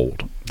being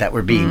told. That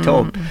we're being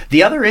told.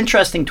 The other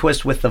interesting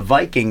twist with the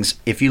Vikings,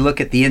 if you look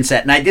at the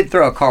inset, and I did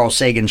throw a Carl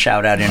Sagan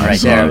shout out in I right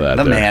saw there, that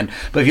the there. man.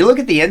 But if you look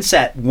at the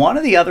inset, one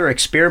of the other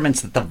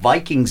experiments that the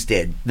Vikings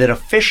did that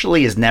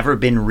officially has never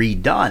been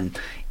redone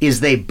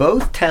is they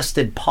both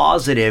tested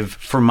positive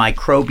for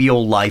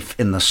microbial life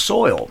in the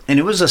soil. And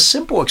it was a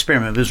simple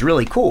experiment. It was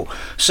really cool.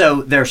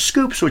 So their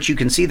scoops, which you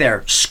can see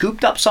there,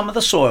 scooped up some of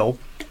the soil.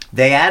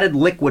 They added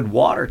liquid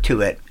water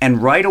to it,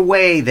 and right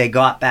away they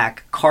got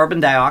back carbon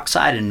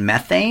dioxide and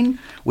methane,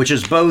 which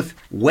is both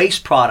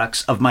waste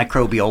products of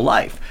microbial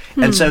life.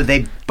 And so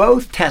they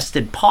both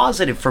tested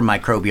positive for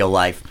microbial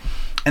life.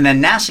 And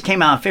then NASA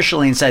came out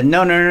officially and said,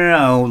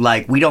 no,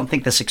 like, we don't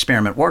think this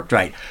experiment worked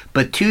right.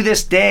 But to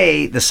this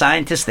day, the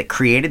scientist that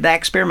created that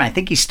experiment, I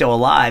think he's still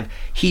alive,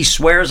 he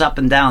swears up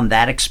and down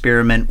that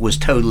experiment was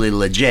totally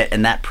legit,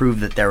 and that proved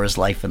that there was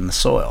life in the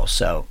soil.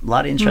 So a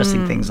lot of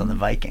interesting things on the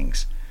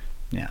Vikings.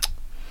 Yeah.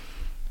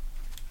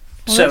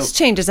 well, this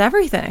changes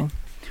everything.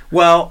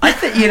 Well, I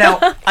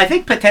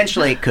think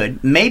potentially it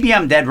could. Maybe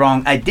I'm dead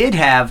wrong. I did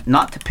have,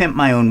 not to pimp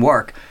my own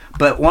work,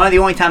 but one of the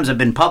only times I've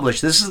been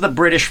published, this is the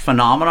British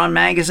Phenomenon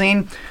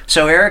magazine.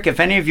 So, Eric, if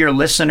any of your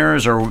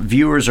listeners or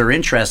viewers are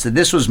interested,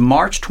 this was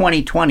March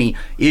 2020,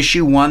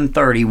 issue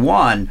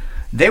 131.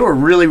 They were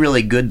really,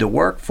 really good to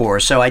work for.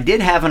 So I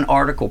did have an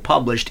article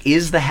published,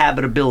 Is the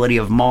Habitability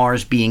of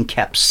Mars Being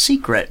Kept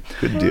Secret?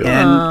 Good deal.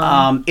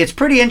 And it's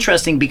pretty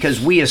interesting because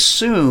we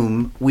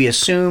assume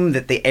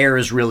that the air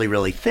is really,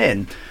 really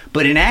thin.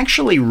 But in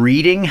actually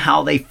reading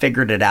how they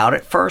figured it out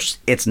at first,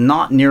 it's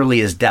not nearly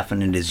as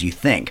definite as you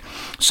think.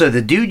 So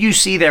the dude you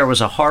see there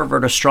was a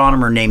Harvard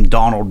astronomer named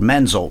Donald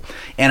Menzel.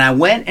 And I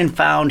went and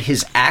found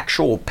his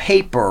actual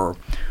paper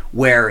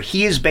where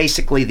he is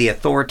basically the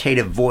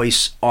authoritative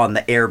voice on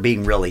the air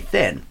being really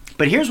thin.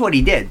 But here's what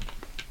he did.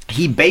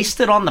 He based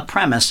it on the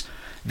premise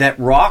that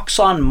rocks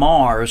on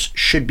Mars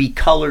should be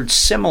colored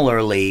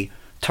similarly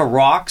to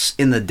rocks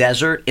in the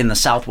desert in the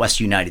southwest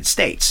United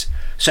States.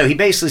 So he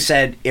basically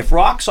said, if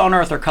rocks on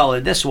Earth are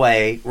colored this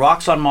way,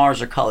 rocks on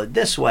Mars are colored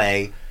this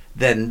way,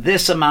 then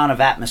this amount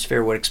of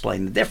atmosphere would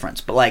explain the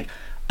difference. But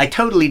I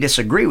totally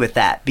disagree with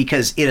that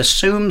because it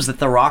assumes that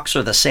the rocks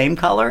are the same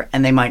color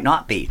and they might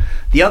not be.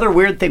 The other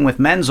weird thing with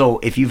Menzel,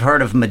 if you've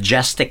heard of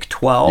Majestic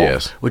 12,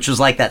 Yes. which was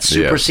like that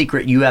super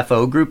secret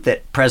UFO group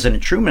that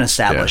President Truman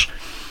established,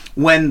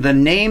 when the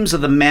names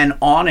of the men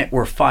on it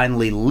were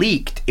finally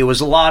leaked, it was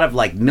a lot of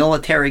like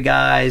military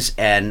guys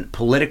and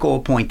political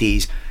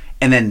appointees.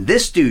 And then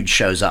this dude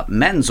shows up,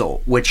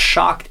 Menzel, which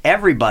shocked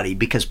everybody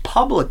because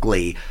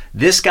publicly,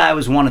 this guy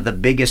was one of the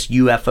biggest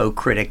UFO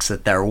critics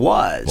that there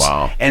was.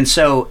 Wow. And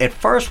so at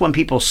first, when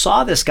people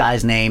saw this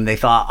guy's name, they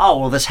thought, oh,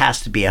 well, this has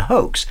to be a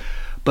hoax.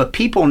 But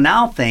people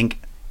now think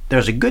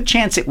there's a good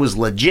chance it was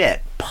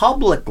legit.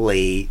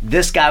 Publicly,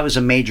 this guy was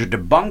a major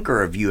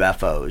debunker of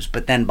UFOs,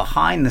 but then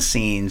behind the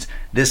scenes,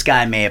 this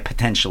guy may have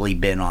potentially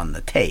been on the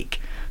take.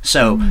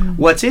 So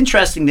what's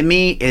interesting to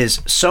me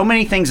is so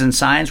many things in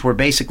science we're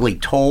basically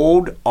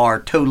told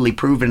are totally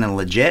proven and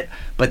legit,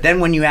 but then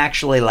when you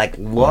actually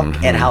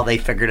look at how they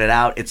figured it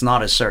out, it's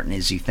not as certain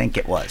as you think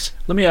it was.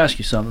 Let me ask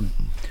you something.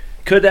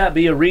 Could that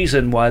be a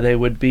reason why they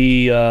would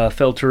be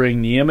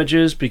filtering the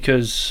images?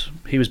 Because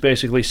he was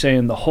basically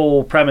saying the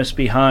whole premise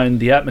behind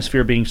the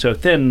atmosphere being so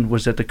thin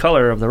was that the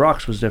color of the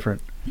rocks was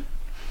different.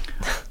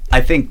 I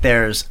think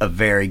there's a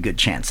very good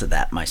chance of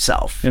that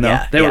myself.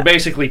 They were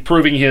basically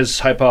proving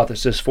his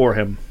hypothesis for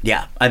him.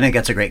 Yeah, I think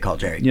that's a great call,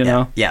 Jerry. You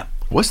know? Yeah.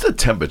 What's the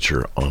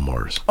temperature on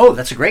Mars? Oh,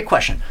 that's a great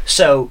question.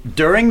 So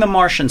during the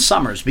Martian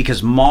summers,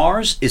 because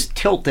Mars is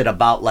tilted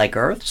about like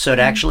Earth, so it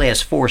actually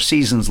has 4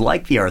 seasons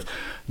like the Earth.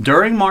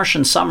 During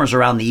Martian summers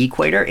around the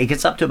equator, it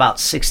gets up to about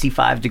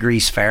 65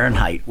 degrees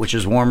Fahrenheit, which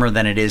is warmer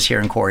than it is here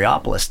in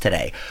Coriopolis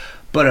today.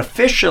 But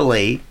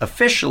officially,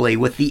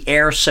 with the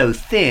air so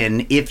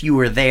thin, if you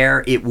were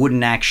there, it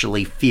wouldn't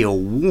actually feel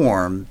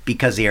warm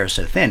because the air is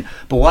so thin.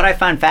 But what I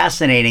find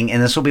fascinating,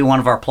 and this will be one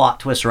of our plot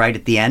twists right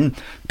at the end,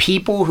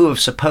 people who have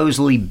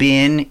supposedly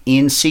been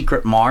in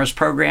secret Mars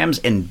programs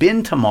and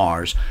been to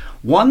Mars,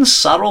 one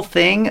subtle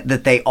thing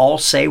that they all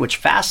say, which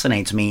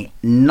fascinates me,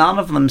 none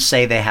of them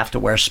say they have to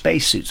wear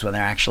spacesuits when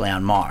they're actually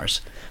on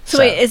Mars. So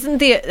wait, isn't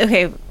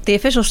the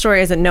official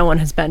story is that no one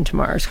has been to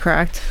Mars,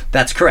 correct?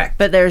 That's correct.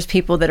 But there's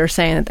people that are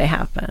saying that they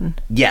have been.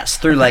 Yes,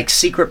 through like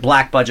secret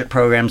black budget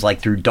programs, like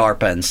through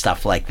DARPA and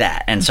stuff like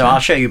that. And so I'll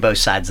show you both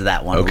sides of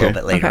that one a little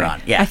bit later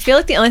on. Yeah, I feel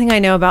like the only thing I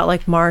know about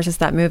like Mars is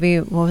that movie.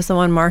 What was the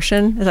one?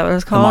 Martian? Is that what it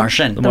was called? The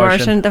Martian. The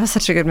Martian. That was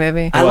such a good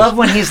movie. I love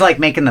when he's like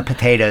making the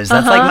potatoes.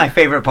 That's like my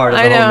favorite part of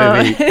the whole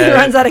movie. He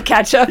runs out of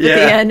ketchup at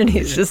the end, and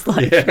he's just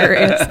like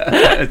furious.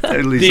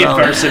 Totally the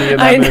adversity of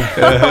that movie.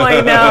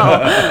 I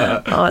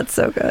know. Oh, it's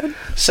so good.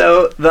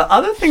 So the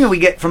other thing that we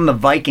get from the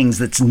Vikings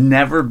that's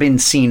never been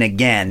seen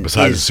again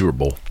Besides the is Super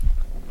Bowl.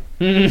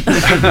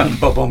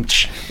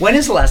 When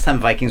is the last time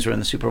Vikings were in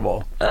the Super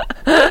Bowl?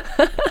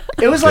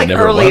 It was like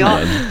never early won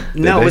on. then,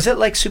 did No, they? was it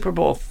like Super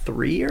Bowl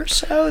 3 or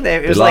so? It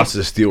They was like, lost to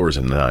the Steelers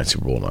in the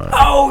Super Bowl 9.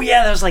 oh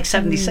yeah, that was like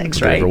 76,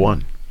 They right? never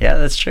won. Yeah,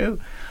 that's true.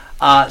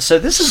 So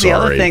this is the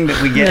other Sorry. thing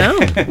that we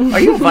get. Are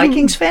you a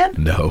Vikings fan?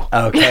 No.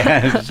 Okay,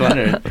 I was just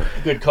wondering.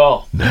 Good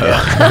call.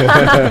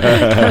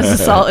 That was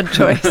a solid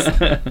choice.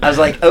 I was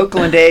like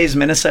Oakland A's,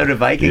 Minnesota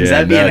Vikings.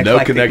 Yeah, That'd be an no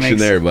eclectic connection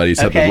mix. there, buddy.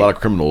 Except Okay. a lot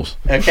of criminals.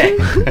 Okay.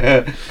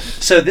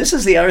 So this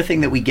is the other thing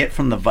that we get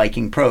from the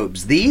Viking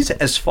probes. These,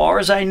 as far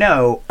as I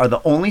know, are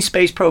the only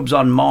space probes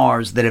on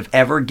Mars that have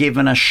ever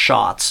given us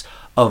shots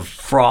of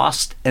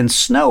frost and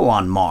snow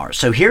on Mars.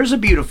 So here's a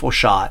beautiful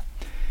shot.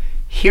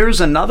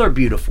 Here's another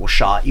beautiful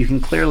shot. You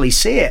can clearly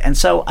see it. And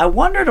so I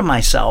wonder to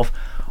myself,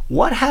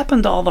 what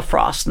happened to all the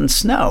frost and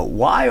snow?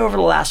 Why over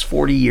the last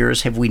 40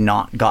 years have we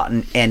not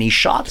gotten any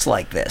shots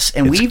like this?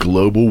 And It's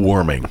global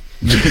warming.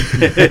 Just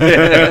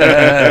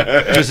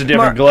a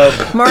different globe.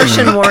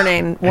 Martian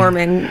warming.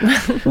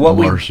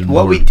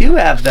 What we do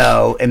have,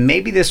 though, and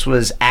maybe this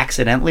was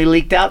accidentally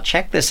leaked out.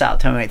 Check this out.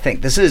 Tell me what you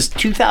think. This is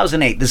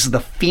 2008. This is the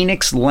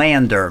Phoenix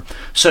lander.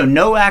 So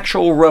no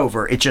actual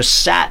rover. It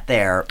just sat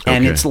there,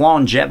 and its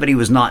longevity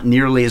was not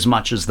nearly as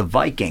much as the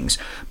Vikings.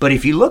 But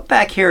if you look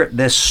back here at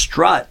this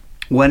strut,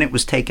 when it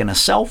was taking a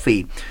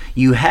selfie,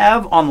 you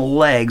have on the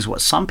legs what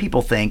some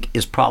people think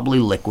is probably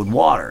liquid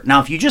water.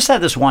 Now, if you just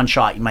had this one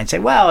shot, you might say,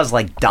 well, it was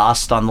like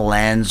dust on the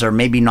lens, or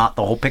maybe not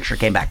the whole picture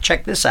came back.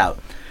 Check this out.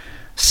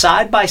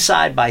 Side by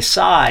side by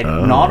side,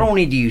 not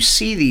only do you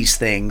see these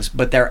things,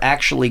 but they're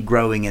actually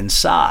growing in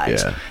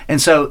size. Yeah.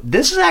 And so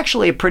this is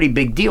actually a pretty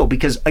big deal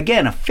because,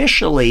 again,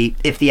 officially,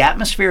 if the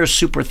atmosphere is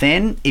super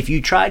thin, if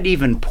you tried to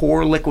even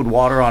pour liquid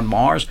water on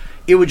Mars,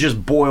 it would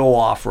just boil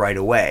off right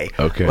away.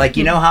 Okay. Like,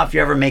 you know how if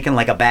you're ever making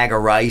like a bag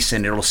of rice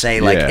and it'll say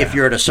like Yeah. if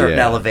you're at a certain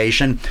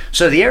elevation.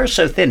 So the air is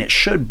so thin it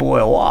should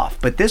boil off.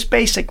 But this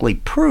basically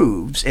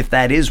proves, if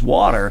that is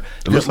water,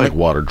 It looks like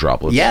water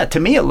droplets. yeah, to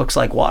me it looks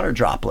like water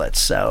droplets.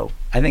 So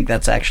I think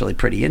that's actually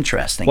pretty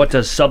interesting. What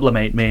does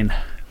sublimate mean?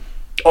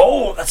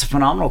 Oh, that's a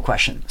phenomenal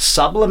question.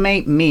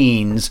 Sublimate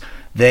means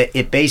that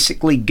it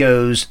basically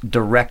goes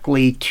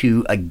directly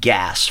to a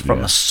gas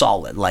from a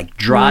solid, like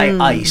dry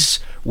ice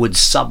would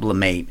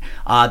sublimate.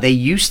 They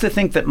used to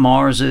think that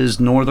Mars's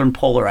northern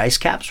polar ice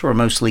caps were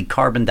mostly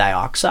carbon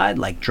dioxide,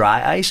 like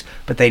dry ice,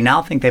 but they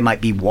now think they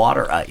might be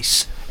water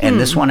ice. And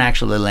this one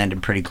actually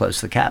landed pretty close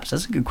to the caps.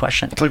 That's a good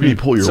question. It's like when you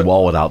pull your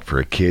wallet out for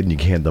a kid and you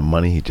hand them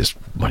money,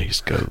 money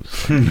just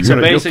goes.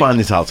 You'll basic- find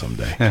this out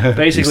someday.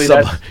 Basically,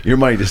 your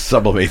money just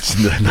sublimates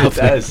into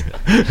nothing.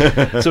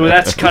 so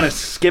that's kind of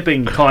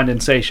skipping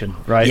condensation,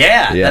 right?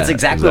 Yeah, Yeah, that's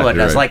exactly what it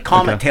does. right. Like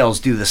comet tails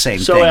do the same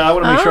So thing. I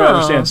want to make sure I Oh.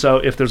 understand. So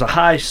if there's a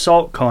high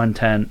salt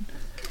content,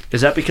 is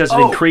that because it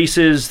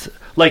increases,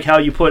 like how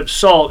you put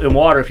salt in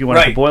water if you want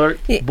it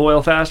to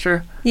boil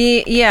faster?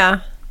 Yeah.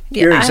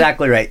 You're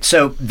exactly right.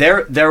 So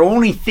their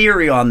only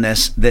theory on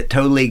this that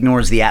totally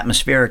ignores the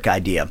atmospheric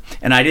idea,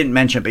 and I didn't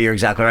mention it, but you're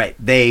exactly right.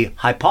 They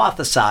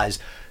hypothesize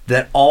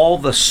that all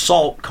the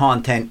salt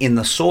content in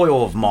the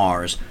soil of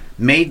Mars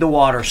made the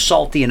water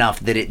salty enough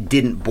that it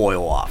didn't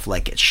boil off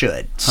like it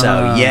should.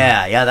 So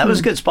yeah, that was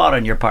a good spot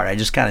on your part. I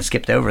just kind of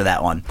skipped over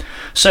that one.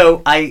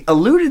 So I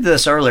alluded to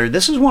this earlier.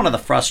 This is one of the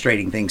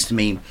frustrating things to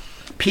me.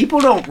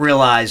 People don't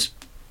realize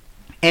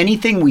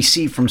anything we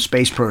see from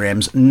space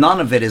programs,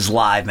 none of it is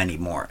live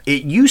anymore.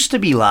 It used to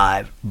be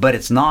live, but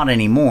it's not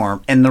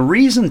anymore. And the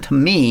reason to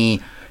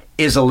me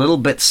is a little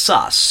bit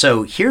sus.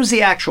 So here's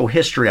the actual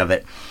history of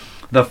it.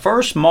 The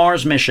first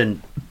Mars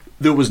mission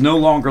that was no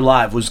longer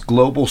live was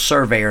Global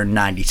Surveyor in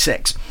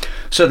 96.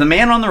 So the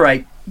man on the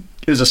right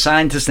is a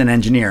scientist and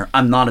engineer.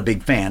 I'm not a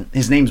big fan.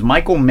 His name's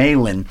Michael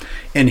Malin,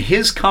 and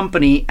his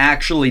company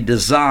actually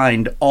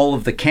designed all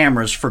of the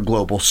cameras for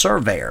Global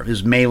Surveyor,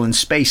 his Malin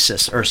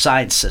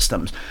Science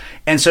Systems.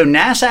 And so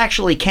NASA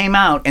actually came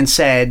out and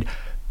said,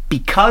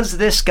 because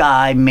this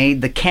guy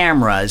made the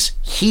cameras,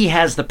 he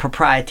has the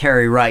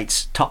proprietary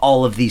rights to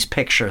all of these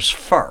pictures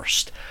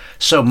first.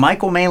 So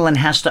Michael Malin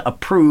has to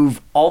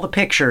approve all the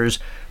pictures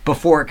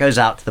before it goes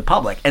out to the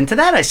public. And to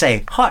that I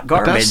say, hot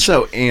But garbage. that's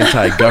so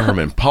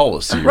anti-government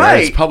policy,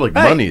 right? It's public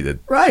money that...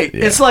 Right.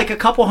 Yeah. It's like a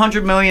couple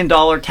 $100 million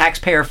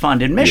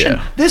taxpayer-funded mission.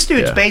 Yeah. This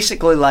dude's Yeah.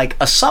 basically like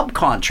a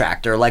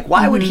subcontractor. Like,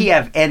 why would he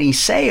have any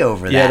say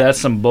over that? Yeah,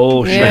 that's some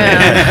bullshit.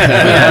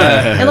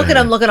 Yeah. And look at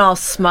him looking all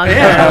smug.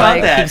 Yeah,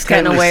 like that. he's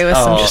getting away with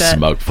some shit.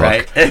 Smug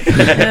fuck.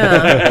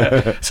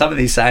 Right? Some of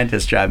these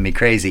scientists drive me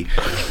crazy.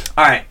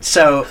 All right,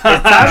 so it's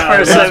time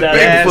for some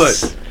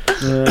Bigfoot.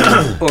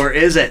 Or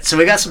is it? So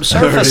we got some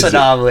surface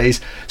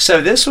anomalies.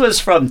 So this was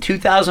from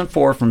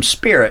 2004 from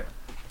Spirit.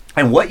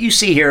 And what you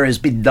see here is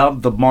been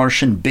dubbed the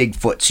Martian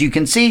Bigfoot. So you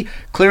can see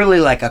clearly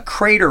like a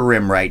crater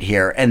rim right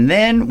here. And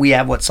then we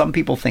have what some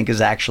people think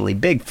is actually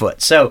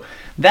Bigfoot. So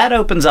that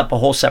opens up a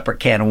whole separate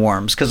can of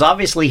worms. Because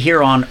obviously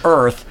here on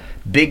Earth,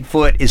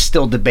 Bigfoot is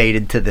still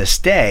debated to this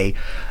day.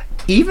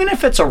 Even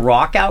if it's a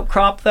rock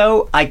outcrop,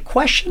 though, I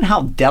question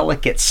how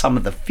delicate some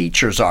of the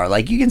features are.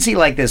 Like, you can see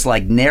like this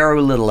like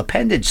narrow little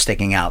appendage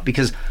sticking out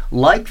because,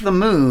 like the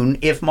moon,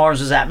 if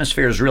Mars's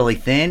atmosphere is really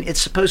thin,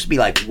 it's supposed to be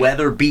like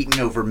weather beaten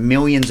over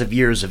millions of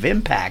years of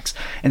impacts.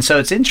 And so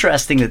it's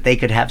interesting that they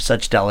could have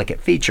such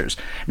delicate features.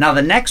 Now,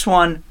 the next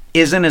one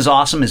isn't as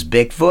awesome as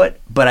Bigfoot,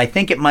 but I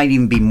think it might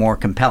even be more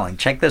compelling.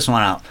 Check this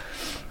one out.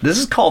 This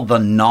is called the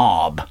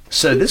Knob.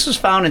 So this was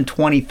found in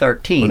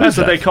 2013. That's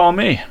what they call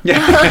me.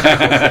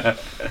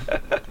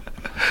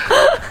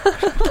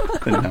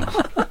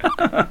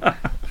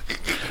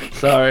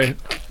 Sorry.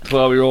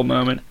 12-year-old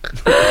moment.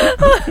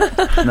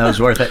 That was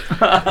worth it.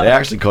 They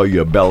actually call you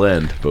a bell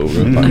end, but we're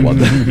going to talk about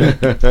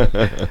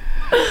that.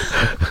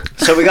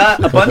 So we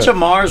got a bunch of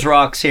Mars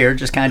rocks here,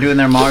 just kind of doing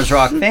their Mars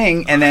rock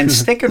thing, and then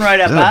sticking right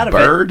up out of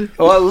bird? it.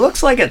 Well, it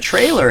looks like a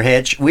trailer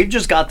hitch. We've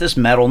just got this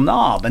metal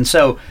knob. And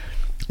so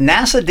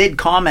NASA did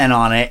comment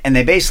on it, and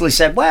they basically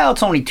said, well,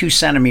 it's only 2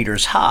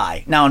 centimeters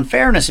high. Now, in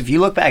fairness, if you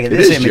look back at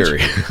this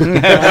image...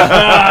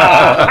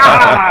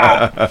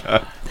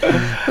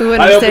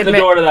 I opened the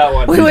door to that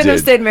one. We wouldn't have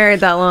stayed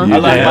married that long.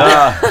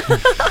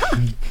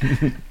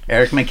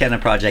 Eric McKenna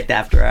Project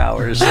After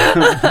Hours.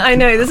 I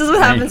know. This is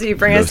what happens when you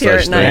bring us here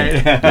at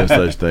night. No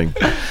such thing.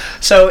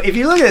 So if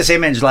you look at this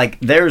image, like,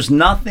 there's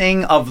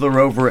nothing of the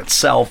rover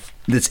itself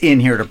that's in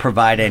here to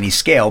provide any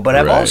scale. But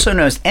I've also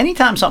noticed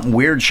anytime something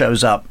weird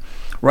shows up,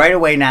 right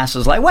away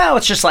NASA's like, well,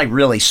 it's just like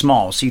really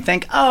small. So you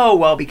think, oh,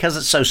 well, because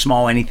it's so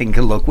small, anything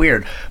could look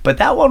weird. But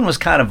that one was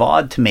kind of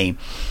odd to me.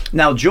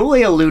 Now,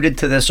 Julie alluded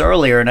to this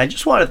earlier, and I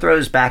just want to throw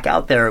this back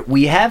out there.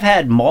 We have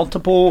had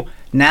multiple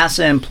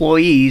NASA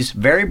employees,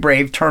 very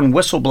brave, turn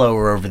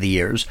whistleblower over the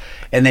years,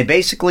 and they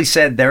basically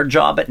said their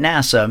job at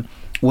NASA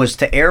was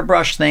to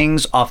airbrush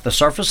things off the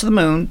surface of the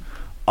moon,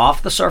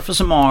 off the surface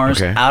of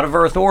Mars, out of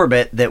Earth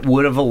orbit that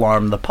would have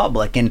alarmed the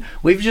public. And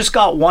we've just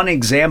got one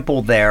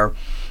example there,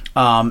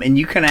 and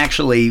you can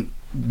actually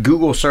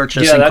Google search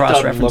this and cross-reference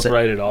it. Yeah, that doesn't look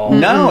right at all.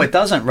 No, it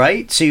doesn't,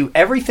 right? So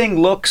everything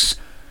looks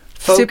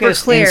super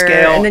focused clear, in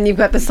scale. and then you've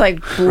got this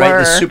like blur. Right,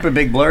 this super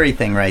big blurry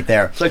thing right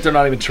there. It's like they're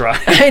not even trying.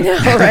 I know,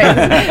 right?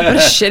 What a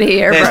shitty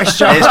airbrush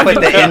job. They just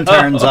put the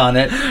interns on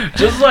it.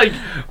 Just like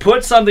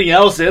put something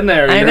else in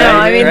there. I know.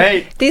 I mean,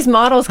 right. these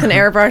models can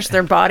airbrush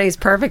their bodies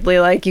perfectly.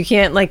 Like, you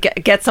can't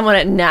like get someone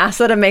at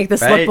NASA to make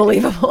this look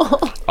believable.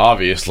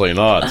 Obviously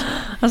not.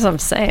 That's what I'm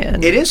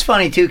saying. It is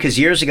funny too, because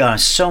years ago I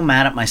was so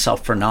mad at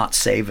myself for not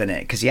saving it.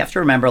 Because you have to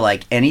remember,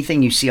 like,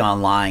 anything you see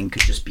online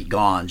could just be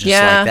gone, just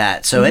like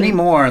that. So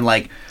anymore,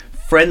 like,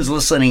 friends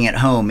listening at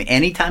home,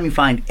 anytime you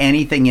find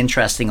anything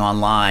interesting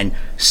online,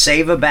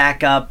 save a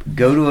backup,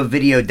 go to a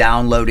video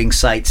downloading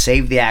site,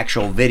 save the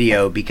actual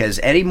video, because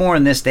anymore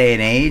in this day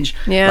and age,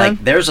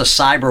 like, there's a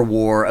cyber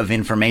war of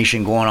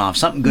information going on. If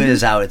something good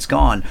is out, it's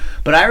gone.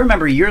 But I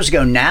remember years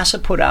ago,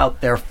 NASA put out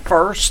their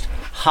first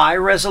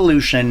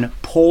high-resolution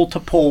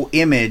pole-to-pole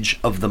image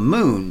of the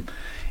moon.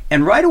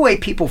 And right away,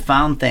 people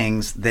found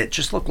things that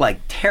just looked like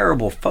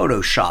terrible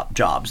Photoshop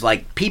jobs.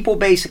 Like, people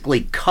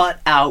basically cut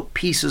out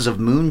pieces of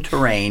moon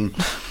terrain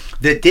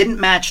that didn't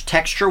match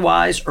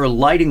texture-wise or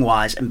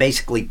lighting-wise and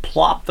basically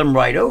plopped them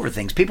right over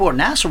things. People at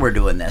NASA were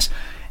doing this.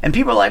 And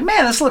people are like,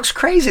 man, this looks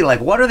crazy. Like,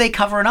 what are they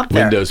covering up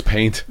there? Windows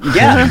Paint.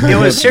 Yeah, it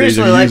was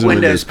seriously like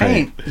Windows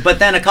Paint. But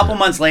then a couple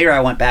months later, I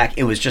went back.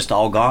 It was just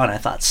all gone. I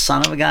thought,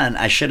 son of a gun,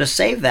 I should have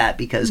saved that,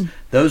 because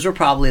those were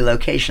probably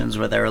locations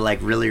where there were like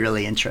really,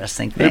 really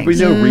interesting things. There'd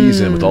be no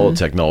reason with all the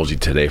technology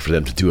today for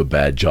them to do a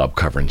bad job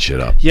covering shit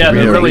up. Yeah,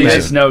 there really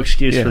is no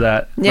excuse for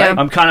that. Yeah.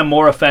 I'm kind of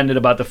more offended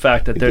about the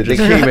fact that they're They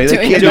just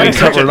can't even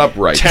cover it up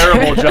right.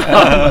 terrible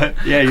job.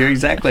 Yeah, you're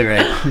exactly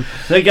right.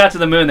 They got to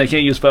the moon. They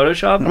can't use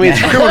Photoshop. I mean,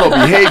 it's criminal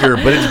behavior,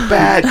 but it's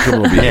bad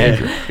criminal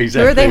behavior.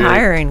 Who are they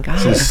hiring? God.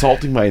 It's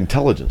insulting my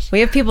intelligence.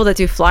 We have people that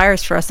do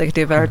flyers for us that could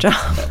do a better job.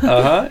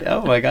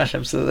 Oh my gosh,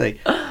 absolutely.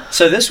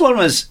 So this one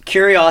was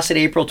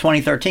Curiosity, April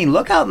 2013.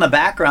 Look out in the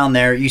background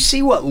there. You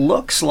see what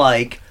looks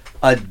like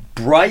a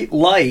bright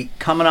light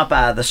coming up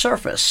out of the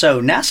surface. So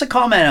NASA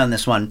commented on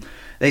this one.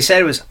 They said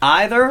it was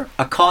either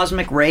a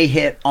cosmic ray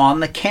hit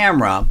on the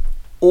camera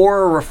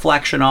or a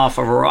reflection off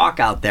of a rock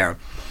out there.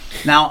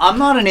 Now, I'm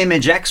not an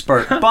image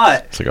expert,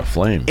 but It's like a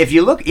flame. if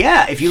you look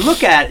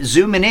at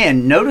zooming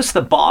in, notice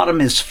the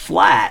bottom is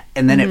flat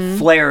and then it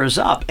flares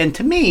up. And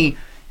to me,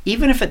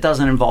 even if it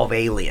doesn't involve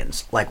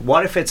aliens, like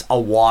what if it's a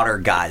water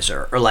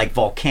geyser or like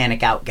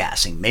volcanic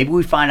outgassing? Maybe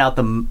we find out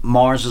the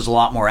Mars is a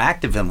lot more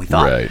active than we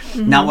thought. Right.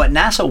 Now, what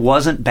NASA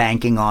wasn't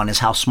banking on is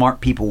how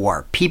smart people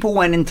were. People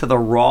went into the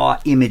raw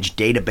image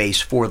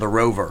database for the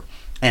rover,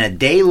 and a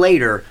day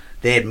later,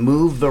 they had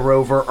moved the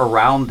rover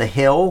around the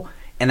hill,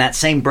 and that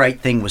same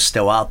bright thing was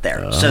still out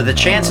there. So the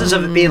chances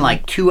of it being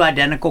like two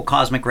identical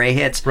cosmic ray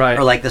hits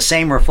or like the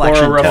same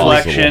reflection. Or a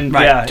reflection,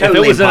 Right, yeah.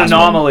 totally if it was an impossible.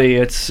 anomaly,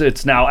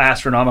 it's now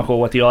astronomical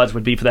what the odds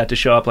would be for that to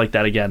show up like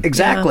that again.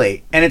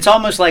 Exactly. And it's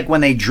almost like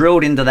when they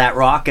drilled into that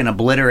rock and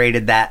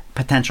obliterated that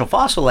potential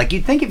fossil. Like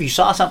you'd think if you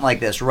saw something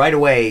like this right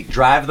away,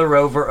 drive the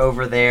rover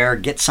over there,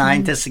 get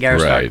scientists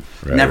together. Right,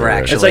 Never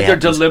actually It's like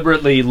happens. they're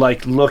deliberately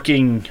like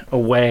looking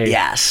away.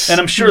 Yes. And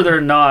I'm sure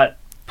they're not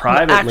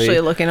privately Actually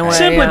looking away,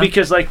 simply yeah.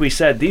 because, like we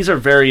said, these are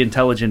very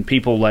intelligent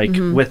people, like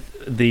with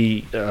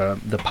the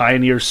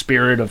pioneer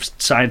spirit of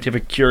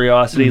scientific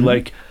curiosity.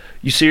 Like,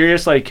 you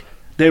serious? Like,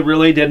 they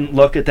really didn't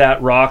look at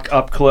that rock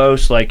up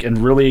close, like, and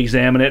really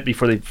examine it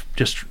before they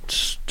just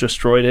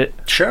destroyed it.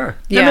 Sure.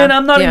 And then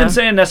I'm not even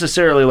saying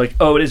necessarily like,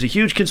 oh, it is a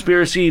huge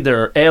conspiracy. There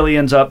are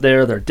aliens up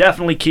there. They're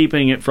definitely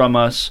keeping it from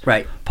us.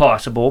 Right.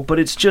 Possible, but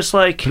it's just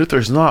like. But if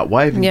there's not,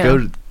 why even Yeah.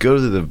 go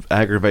to the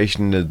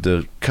aggravation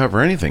to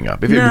cover anything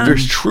up? If No.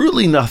 there's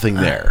truly nothing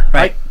there,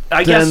 Right.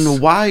 I then guess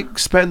why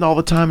spend all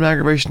the time and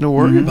aggravation to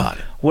worry about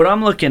it? what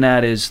I'm looking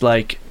at is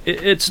like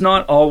it's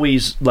not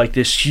always like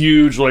this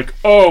huge like,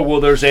 oh well,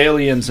 there's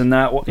aliens and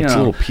that you It's know.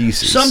 little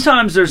pieces.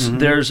 Sometimes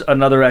there's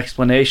another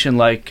explanation,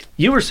 like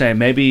you were saying,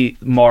 maybe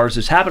Mars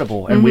is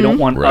habitable and we don't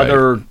want Right.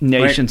 other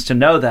nations to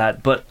know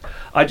that. But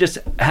I just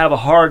have a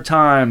hard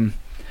time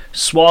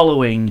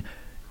swallowing.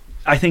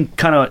 I think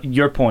kind of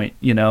your point,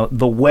 you know,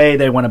 the way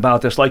they went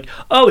about this, like,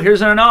 oh,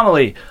 here's an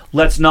anomaly.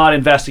 Let's not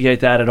investigate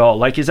that at all.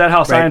 Like, is that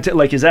how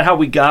like, is that how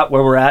we got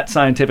where we're at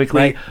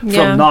scientifically from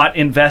Yeah. not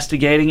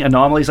investigating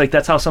anomalies? Like,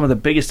 that's how some of the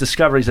biggest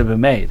discoveries have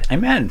been made.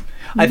 Amen.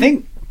 I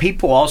think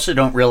people also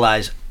don't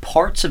realize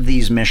parts of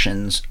these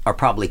missions are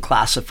probably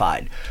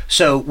classified.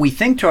 So we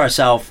think to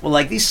ourselves, well,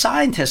 like these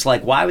scientists,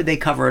 like, why would they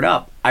cover it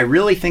up? I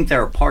really think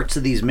there are parts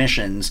of these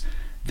missions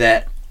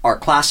that are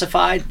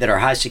classified, that are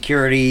high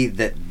security,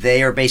 that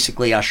they are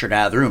basically ushered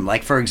out of the room.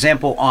 Like, for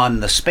example, on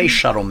the space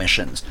shuttle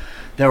missions,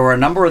 there were a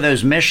number of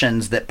those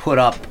missions that put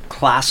up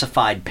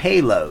classified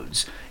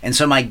payloads. And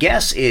so my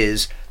guess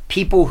is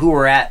people who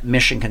were at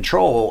mission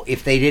control,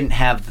 if they didn't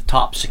have the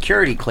top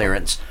security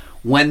clearance,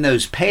 when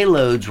those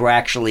payloads were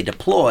actually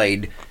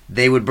deployed,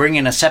 they would bring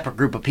in a separate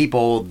group of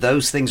people,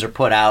 those things are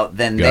put out,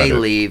 then Got they it.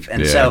 leave.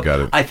 And Yeah, so got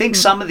it. I think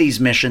some of these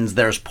missions,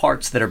 there's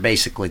parts that are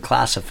basically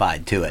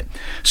classified to it.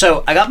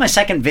 So I got my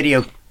second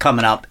video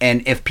coming up,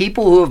 and if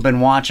people who have been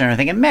watching are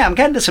thinking, man, I'm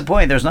kind of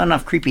disappointed there's not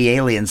enough creepy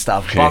alien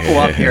stuff, buckle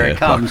up, here it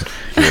comes.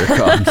 Here it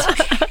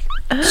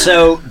comes.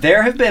 So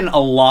there have been a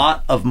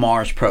lot of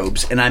Mars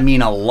probes, and I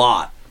mean a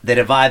lot, that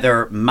have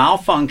either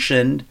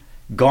malfunctioned,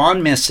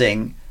 gone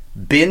missing,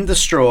 been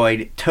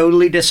destroyed,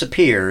 totally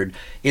disappeared.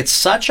 It's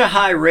such a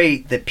high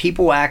rate that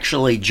people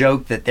actually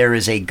joke that there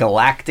is a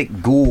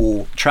galactic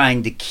ghoul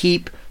trying to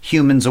keep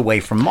humans away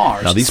from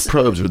Mars. Now, these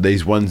probes, are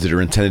these ones that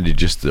are intended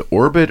just to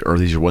orbit, or are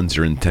these ones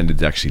that are intended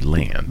to actually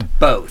land?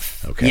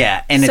 Both. Okay.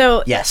 Yeah. And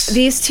So yes.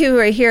 these two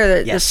right here,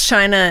 Yes. this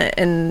China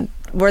and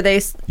were they?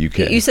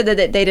 UK. You said that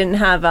they didn't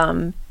have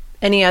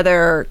any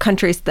other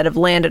countries that have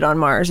landed on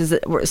Mars. Is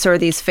it? So are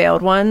these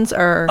failed ones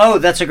or? Oh,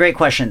 that's a great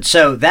question.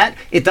 So that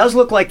it does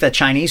look like the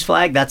Chinese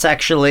flag. That's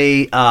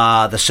actually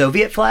the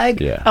Soviet flag.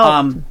 Yeah.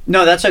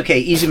 No, that's okay.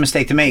 Easy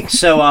mistake to make.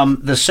 So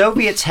the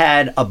Soviets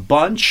had a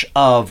bunch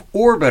of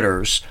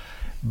orbiters,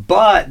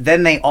 but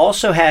then they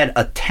also had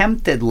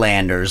attempted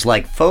landers.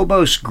 Like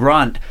Phobos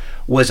Grunt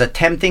was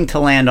attempting to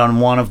land on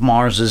one of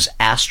Mars's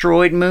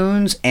asteroid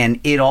moons, and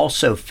it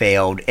also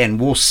failed. And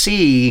we'll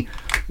see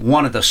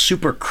one of the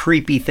super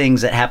creepy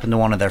things that happened to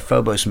one of their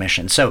Phobos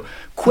missions. So,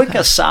 quick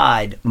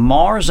aside,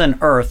 Mars and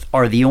Earth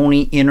are the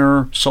only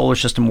inner solar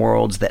system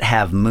worlds that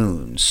have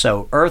moons.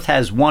 So, Earth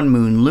has one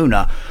moon,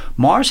 Luna.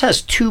 Mars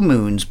has two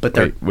moons, but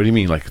they're... Wait, what do you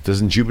mean? Like,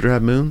 doesn't Jupiter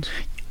have moons?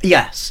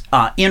 Yes,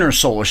 inner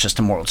solar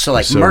system worlds. So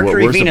like So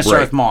Mercury, where's the Venus,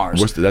 break? Earth,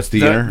 Mars. That's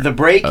the inner? The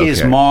break is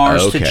Okay.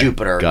 Mars to Okay.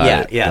 Jupiter. Got yeah,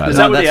 it. yeah. Got it. Is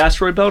No, that where the that's-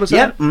 asteroid belt is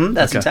Yep, at?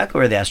 that's Okay. exactly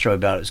where the asteroid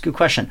belt is. Good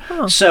question.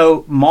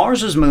 So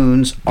Mars's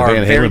moons are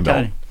Van very Halen belt.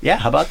 tiny. Yeah,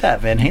 how about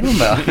that, Van Halen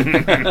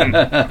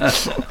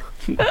belt?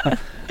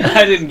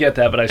 I didn't get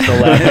that, but I still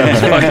laughed. It was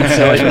fucking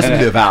silly. It's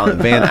the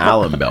Van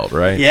Allen belt,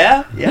 right?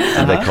 yeah,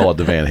 yeah. They call it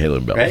the Van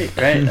Halen belt. Right.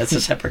 That's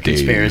a separate Dave.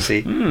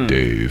 conspiracy.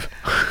 Dave.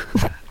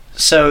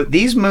 So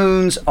these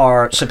moons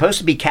are supposed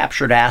to be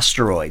captured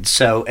asteroids.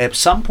 So at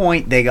some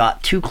point they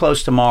got too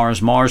close to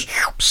Mars. Mars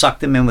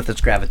sucked them in with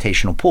its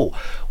gravitational pull.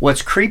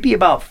 What's creepy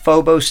about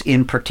Phobos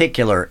in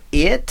particular,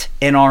 it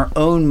and our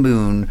own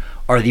moon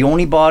are the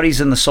only bodies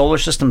in the solar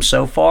system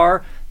so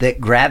far that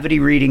gravity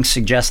readings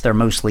suggest they're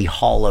mostly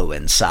hollow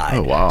inside.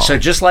 Oh, wow. So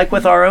just like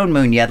with our own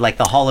moon, you had like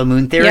the hollow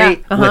moon theory, Yeah,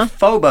 with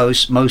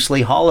Phobos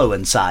mostly hollow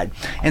inside.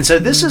 And so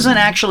this isn't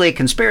actually a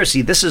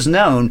conspiracy. This is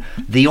known.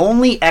 The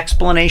only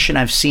explanation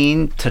I've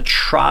seen to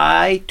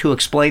try to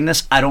explain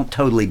this, I don't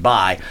totally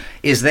buy,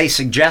 is they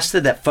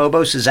suggested that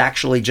Phobos is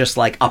actually just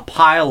like a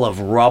pile of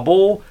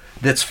rubble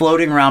that's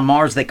floating around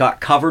Mars that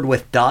got covered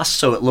with dust,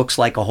 so it looks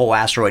like a whole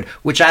asteroid,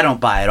 which I don't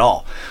buy at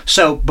all.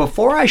 So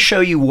before I show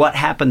you what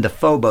happened to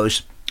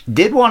Phobos,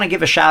 did want to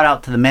give a shout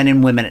out to the men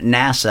and women at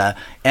NASA,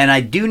 and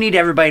I do need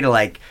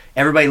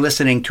everybody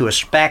listening to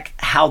respect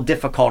how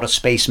difficult a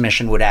space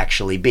mission would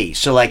actually be.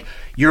 So like,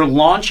 you're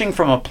launching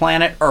from a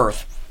planet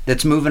Earth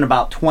that's moving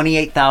about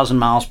 28,000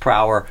 miles per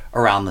hour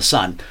around the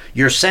sun.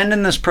 You're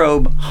sending this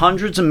probe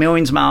hundreds of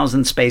millions of miles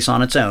in space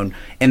on its own,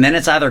 and then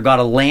it's either got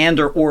to land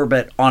or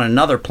orbit on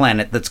another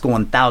planet that's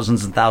going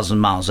thousands and thousands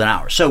of miles an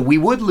hour. So we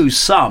would lose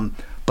some,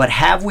 but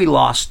have we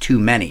lost too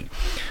many?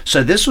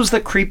 So this was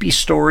the creepy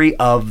story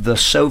of the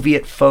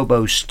Soviet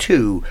Phobos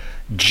 2.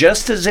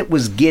 Just as it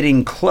was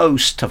getting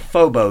close to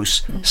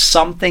Phobos,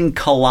 something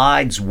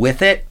collides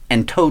with it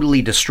and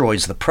totally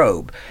destroys the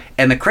probe.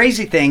 And the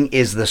crazy thing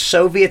is the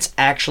Soviets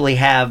actually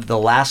have the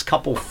last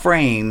couple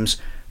frames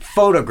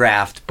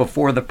photographed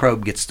before the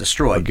probe gets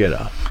destroyed. Get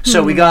up.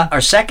 So we got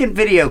our second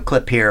video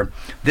clip here.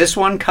 This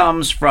one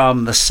comes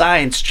from the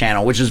Science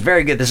Channel, which is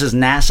very good. This is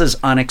NASA's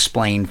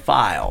Unexplained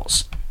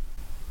Files.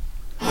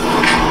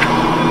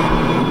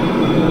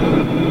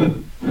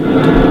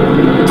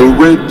 The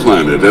red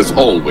planet has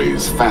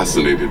always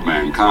fascinated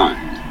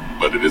mankind,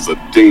 but it is a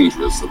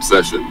dangerous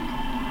obsession.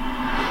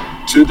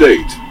 To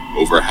date,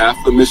 over half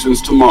the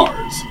missions to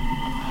Mars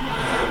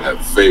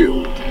have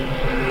failed.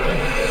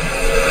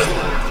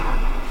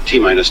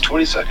 T-minus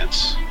 20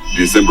 seconds.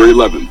 December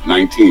 11th,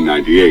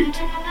 1998.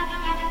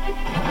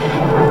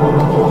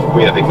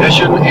 We have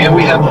ignition and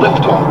we have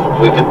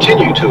liftoff. We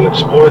continue to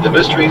explore the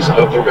mysteries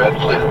of the red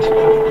planet.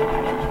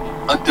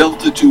 A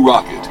Delta II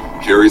rocket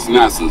carries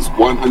NASA's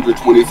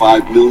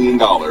 $125 million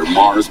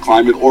Mars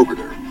Climate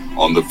Orbiter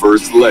on the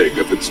first leg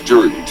of its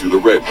journey to the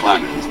red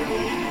planet.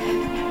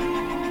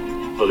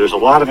 So there's a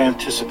lot of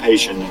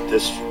anticipation that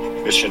this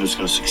mission is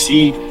going to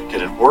succeed,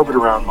 get an orbit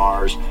around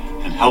Mars,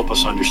 and help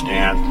us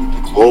understand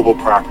the global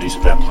properties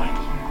of that planet.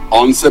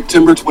 On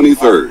September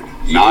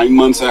 23rd, 9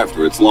 months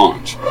after its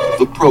launch,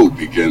 the probe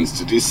begins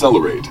to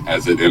decelerate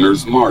as it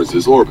enters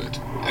Mars's orbit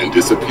and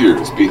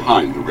disappears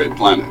behind the red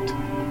planet.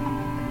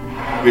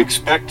 We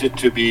expect it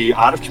to be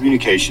out of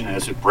communication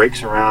as it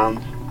breaks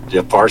around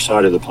the far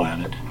side of the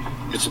planet.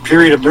 It's a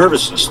period of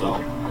nervousness, though.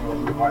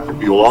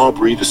 We will all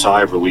breathe a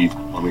sigh of relief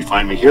when we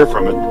finally hear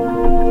from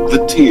it.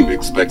 The team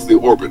expects the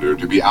orbiter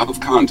to be out of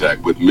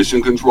contact with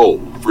mission control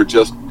for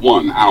just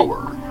 1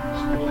 hour.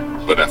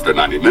 But after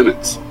 90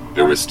 minutes,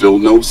 there is still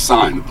no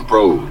sign of the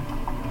probe.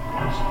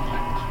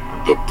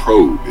 The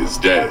probe is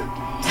dead.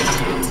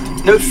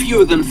 No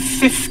fewer than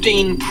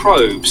 15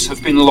 probes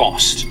have been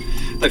lost.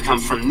 They've come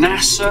from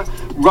NASA,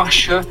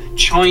 Russia,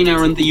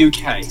 China, and the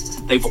UK.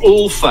 They've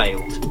all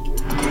failed.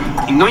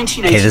 In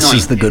 1989, this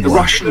is the good one.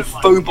 Russian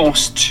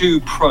Phobos 2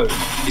 probe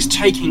is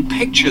taking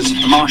pictures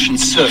of the Martian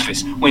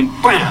surface when,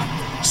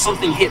 bam,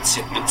 something hits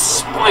it and it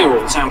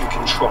spirals out of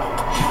control.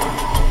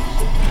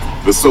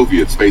 The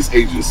Soviet Space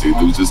Agency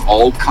loses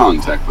all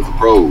contact with the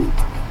probe,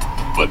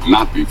 but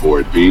not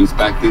before it beams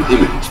back the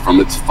image from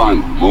its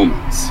final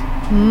moments.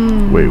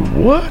 Wait,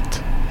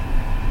 what?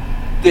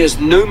 There's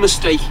no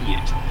mistaking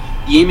it.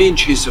 The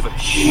image is of a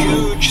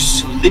huge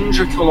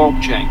cylindrical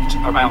object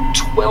about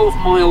 12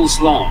 miles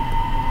long.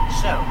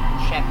 So,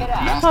 check it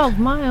out. 12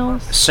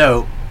 miles.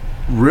 So,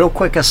 real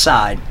quick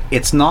aside,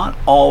 it's not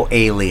all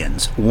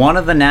aliens. One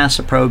of the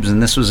NASA probes,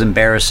 and this was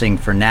embarrassing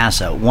for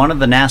NASA, one of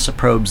the NASA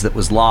probes that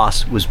was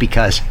lost was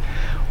because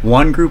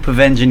one group of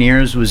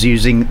engineers was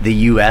using the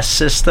US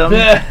system.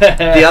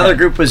 The other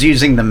group was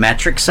using the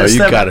metric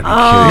system. Oh, you gotta be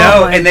kidding.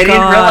 No, and they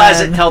didn't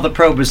realize it until the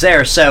probe was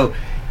there. So,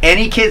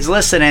 any kids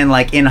listening,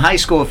 like in high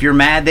school, if you're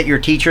mad that your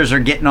teachers are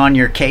getting on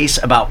your case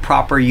about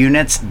proper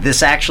units,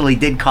 this actually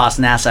did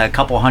cost NASA a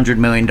couple $100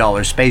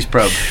 million space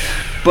probe.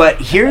 But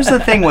here's the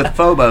thing with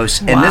Phobos,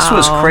 and this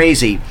was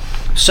crazy.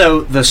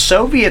 So the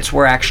Soviets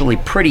were actually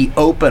pretty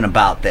open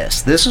about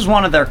this. This is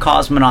one of their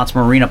cosmonauts,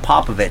 Marina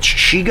Popovich.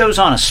 She goes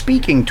on a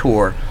speaking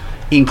tour,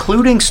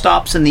 including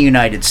stops in the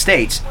United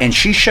States, and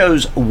she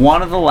shows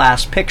one of the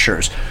last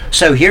pictures.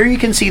 So here you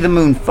can see the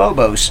moon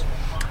Phobos.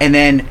 And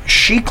then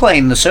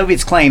the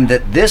Soviets claimed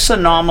that this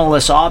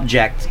anomalous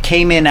object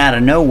came in out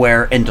of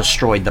nowhere and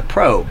destroyed the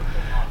probe.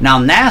 Now,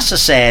 NASA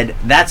said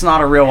that's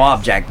not a real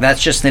object,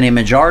 that's just an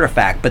image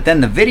artifact. But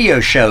then the video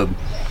showed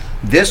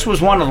this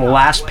was one of the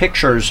last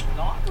pictures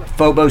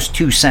Phobos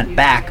 2 sent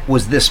back,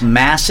 was this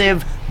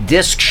massive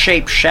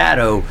disc-shaped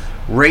shadow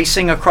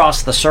racing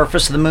across the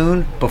surface of the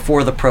moon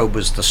before the probe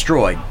was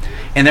destroyed.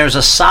 And there's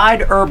a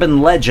side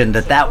urban legend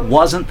that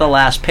wasn't the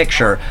last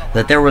picture,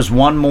 that there was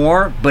one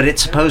more, but it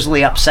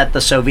supposedly upset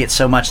the Soviets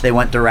so much they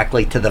went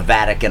directly to the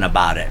Vatican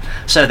about it.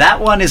 So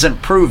that one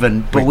isn't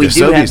proven, but we the do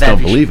Soviets have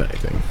that. don't believe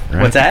anything.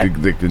 Right? What's that?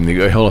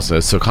 Hold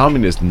on. So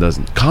communism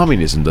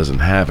doesn't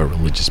have a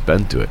religious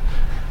bent to it.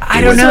 I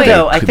don't know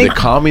though. I think the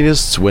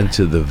communists went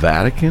to the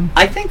Vatican.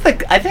 I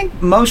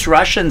think most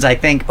Russians,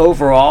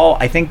 overall,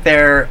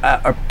 they're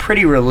are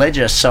pretty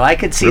religious. So I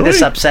could see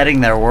this upsetting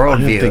their worldview.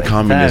 I didn't think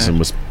communism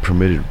was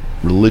permitted.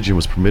 Religion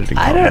was permitted in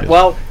communism.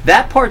 Well,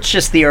 that part's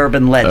just the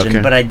urban legend,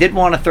 Okay. but I did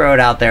want to throw it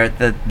out there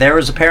that there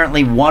was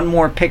apparently one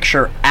more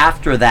picture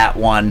after that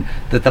one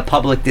that the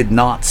public did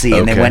not see,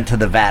 and they Okay. went to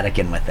the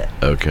Vatican with it.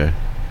 Okay.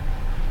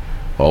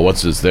 Well,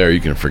 once it's there, you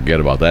can forget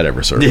about that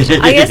ever service.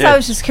 I guess I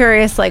was just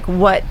curious, like,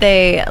 what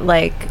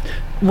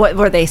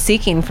were they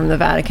seeking from the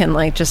Vatican?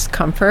 Like, just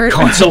comfort?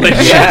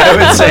 Consolation. Yeah, I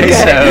would say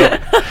so.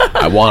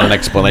 I want an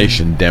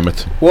explanation, damn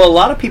it. Well, a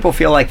lot of people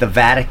feel like the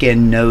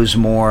Vatican knows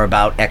more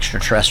about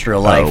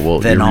extraterrestrial life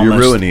than you're almost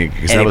ruining it,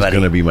 because that was anybody.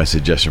 going to be my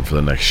suggestion for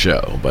the next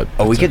show. But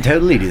we could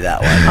totally do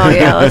that one. Oh,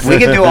 yeah. We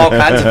could do all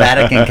kinds of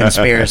Vatican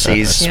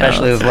conspiracies,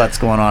 especially with what's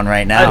going on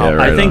right now.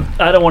 I think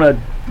I don't want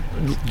to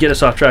get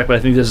us off track, but I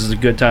think this is a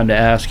good time to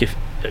ask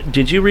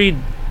did you read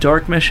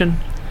Dark Mission?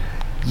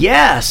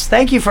 Yes,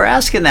 thank you for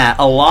asking that.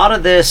 A lot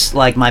of this,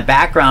 like my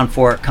background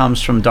for it,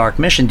 comes from Dark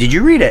Mission. Did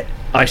you read it?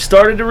 I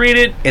started to read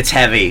it. It's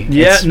heavy.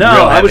 Yeah, It's no,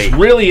 real I was heavy.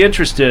 really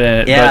interested in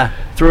it. Yeah.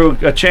 But through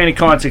a chain of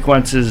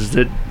consequences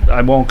that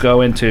I won't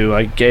go into,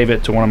 I gave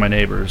it to one of my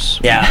neighbors.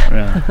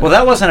 Yeah. Well,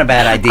 that wasn't a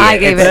bad idea. I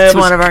gave it to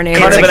one of our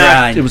neighbors. Kind of It's a an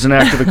grind. it was an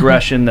act of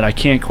aggression that I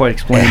can't quite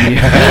explain to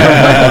you.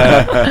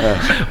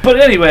 But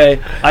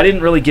anyway, I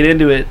didn't really get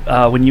into it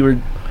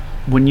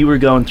when you were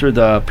going through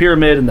the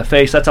pyramid and the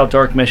face. That's how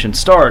Dark Mission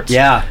starts.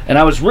 Yeah. And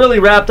I was really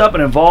wrapped up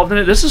and involved in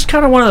it. This is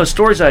kind of one of those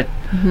stories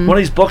one of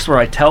these books where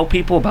I tell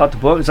people about the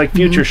book. It's like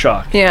Future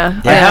Shock. Yeah.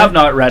 I have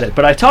not read it,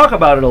 but I talk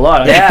about it a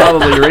lot. I should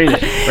probably read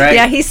it. Right?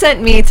 Yeah, he sent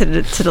me to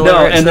deliver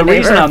No, it to and the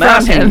reason neighbor I'm from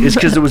asking him. is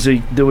because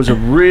there was a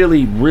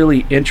really,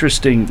 really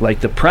interesting, like,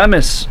 the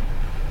premise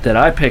that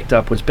I picked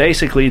up was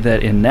basically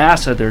that in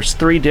NASA there's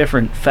 3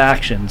 different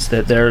factions.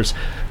 That there's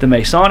the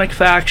Masonic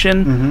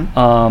faction.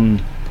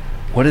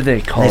 What do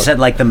they call They it? said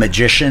like the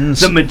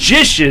magicians. The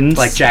magicians,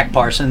 like Jack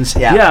Parsons.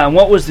 Yeah. Yeah, and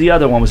what was the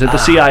other one? Was it the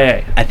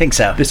CIA? I think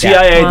so. The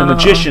CIA, the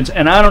magicians,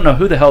 and I don't know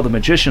who the hell the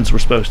magicians were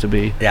supposed to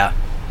be. Yeah.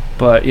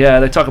 But yeah,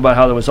 they talk about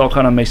how there was all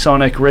kind of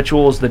Masonic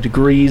rituals, the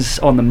degrees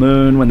on the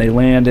moon when they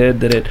landed,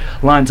 that it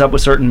lines up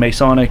with certain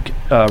Masonic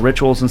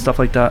rituals and stuff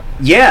like that.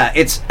 Yeah,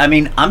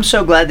 I'm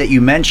so glad that you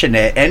mentioned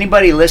it.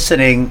 Anybody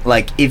listening,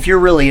 like, if you're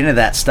really into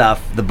that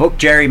stuff, the book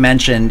Jerry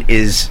mentioned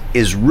is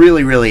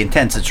really, really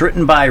intense. It's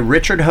written by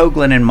Richard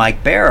Hoagland and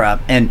Mike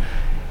Barra, and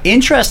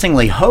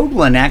interestingly,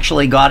 Hoagland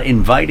actually got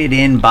invited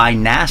in by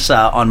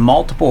NASA on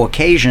multiple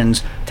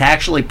occasions to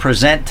actually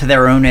present to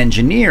their own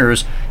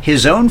engineers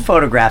his own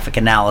photographic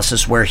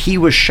analysis, where he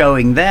was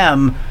showing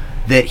them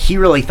that he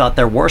really thought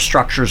there were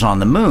structures on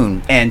the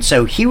moon. And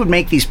so he would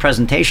make these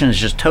presentations,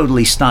 just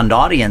totally stunned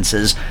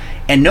audiences,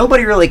 and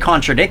nobody really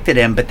contradicted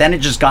him, but then it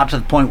just got to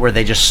the point where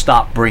they just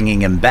stopped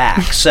bringing him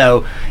back.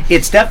 So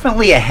it's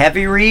definitely a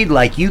heavy read.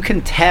 Like, you can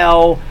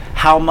tell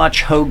how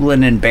much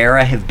Hoagland and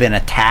Barra have been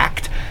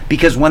attacked,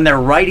 because when they're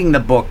writing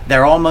the book,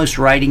 they're almost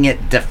writing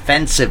it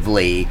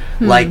defensively,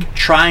 like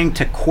trying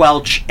to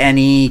quelch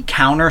any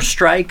counter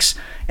strikes.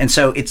 And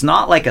so it's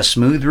not like a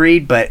smooth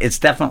read, but it's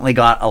definitely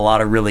got a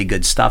lot of really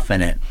good stuff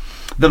in it.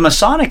 The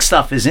Masonic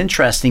stuff is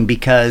interesting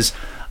because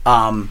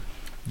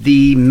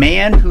the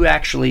man who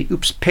actually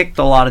picked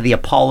a lot of the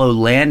Apollo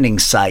landing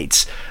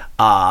sites,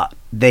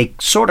 they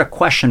sort of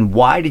questioned,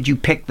 why did you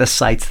pick the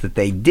sites that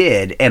they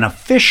did? And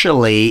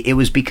officially, it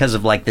was because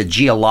of like the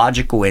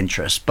geological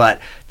interest. But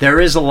there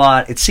is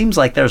it seems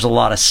like there's a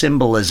lot of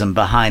symbolism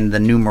behind the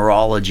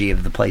numerology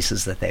of the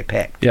places that they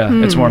picked. Yeah,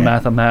 it's more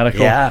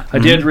mathematical. Yeah. I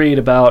did read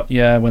about,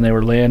 when they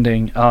were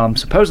landing,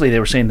 supposedly they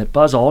were saying that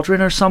Buzz Aldrin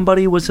or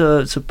somebody was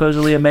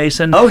supposedly a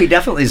Mason. Oh, he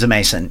definitely is a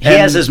Mason. He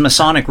has his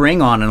Masonic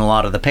ring on in a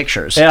lot of the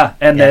pictures. Yeah,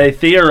 and they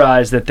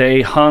theorized that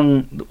they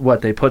hung,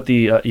 they put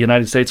the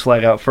United States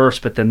flag out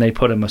first, but then they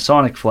put a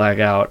Masonic flag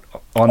out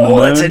on the moon. Oh,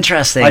 that's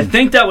interesting. I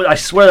think I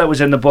swear that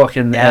was in the book,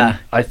 and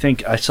I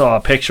think I saw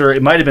a picture.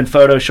 It might have been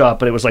Photoshop,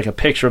 but it was like a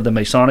picture of the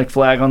Masonic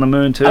flag on the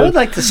moon too. I would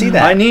like to see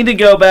that. I need to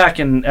go back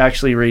and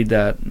actually read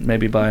that.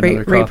 Maybe buy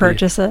another copy.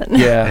 Repurchase it.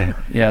 Yeah.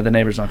 The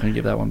neighbor's not going to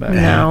give that one back.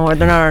 No,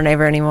 they're not our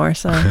neighbor anymore.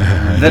 So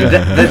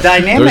the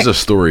dynamic. There's a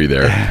story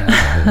there.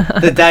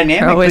 The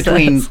dynamic Always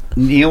between is.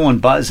 Neil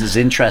and Buzz is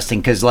interesting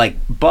because, like,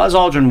 Buzz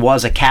Aldrin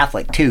was a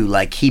Catholic too.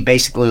 Like, he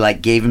basically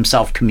like gave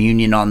himself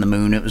communion on the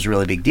moon. It was a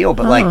really big deal.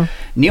 But like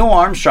Neil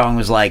Armstrong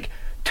was like,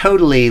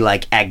 totally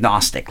like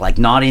agnostic, like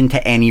not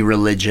into any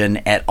religion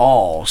at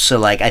all. So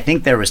like I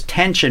think there was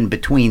tension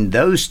between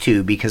those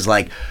two because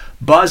like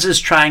Buzz is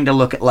trying to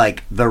look at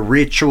like the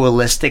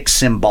ritualistic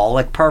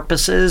symbolic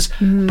purposes,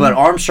 but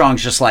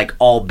Armstrong's just like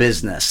all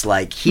business.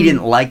 Like he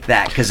didn't like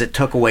that because it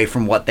took away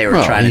from what they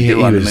were trying to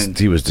do on the moon.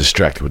 He was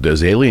distracted with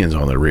those aliens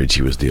on the ridge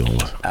he was dealing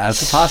with.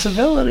 That's a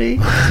possibility.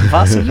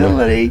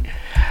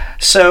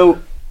 So,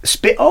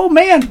 oh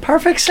man,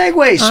 perfect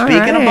segue.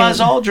 Speaking of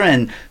Buzz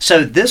Aldrin,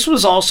 so this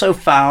was also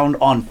found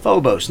on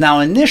Phobos.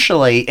 Now,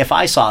 initially, if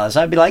I saw this,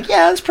 I'd be like,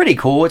 yeah, that's pretty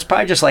cool. It's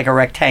probably just like a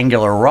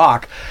rectangular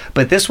rock.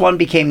 But this one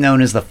became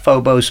known as the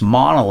Phobos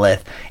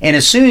monolith. And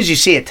as soon as you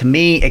see it, to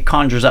me, it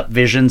conjures up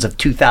visions of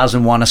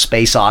 2001: A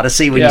Space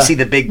Odyssey when you see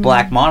the big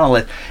black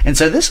monolith. And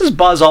so this is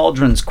Buzz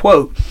Aldrin's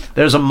quote.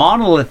 There's a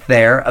monolith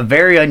there, a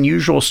very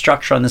unusual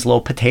structure on this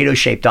little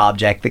potato-shaped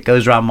object that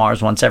goes around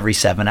Mars once every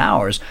 7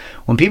 hours.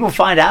 When people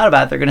find out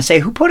about it, they're going to say,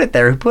 who put it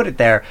there? Who put it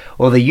there?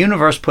 Well, the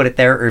universe put it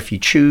there, or if you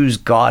choose,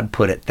 God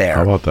put it there.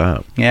 How about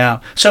that?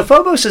 Yeah. So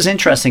Phobos is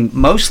interesting.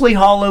 Mostly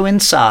hollow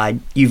inside.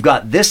 You've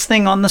got this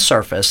thing on the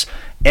surface.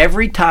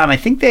 Every time, I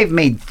think they've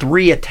made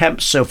 3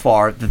 attempts so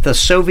far that the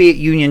Soviet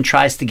Union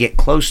tries to get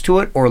close to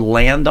it or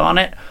land on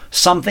it,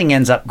 something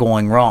ends up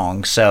going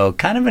wrong. So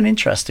kind of an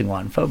interesting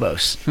one,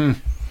 Phobos.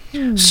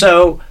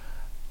 So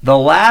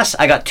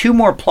I got 2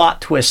 more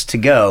plot twists to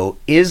go.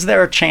 Is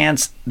there a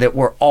chance that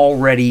we're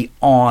already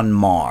on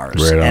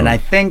Mars? Right on. And I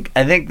think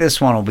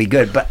this one will be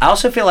good. But I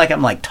also feel like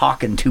I'm like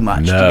talking too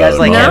much. No, Do you guys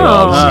like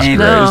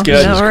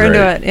we're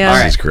into it. Yeah. All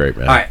right. This is great,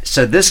 man. All right,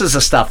 so this is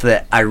the stuff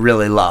that I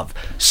really love.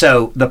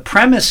 So the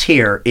premise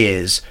here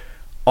is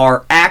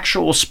our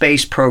actual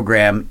space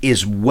program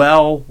is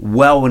well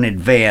in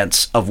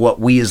advance of what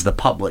we as the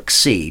public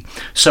see.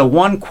 So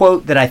one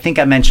quote that I think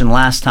I mentioned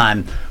last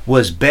time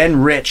was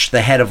Ben Rich,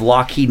 the head of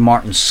Lockheed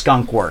Martin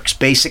Skunk Works,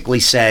 basically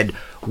said,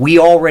 we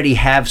already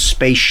have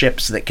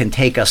spaceships that can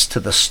take us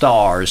to the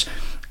stars.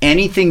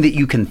 Anything that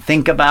you can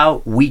think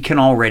about, we can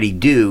already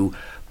do.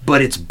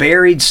 But it's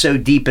buried so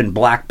deep in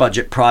black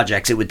budget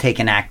projects, it would take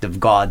an act of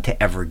God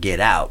to ever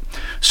get out.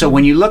 So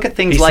when you look at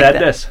things like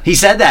that, he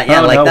said that, yeah,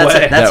 like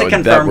that's a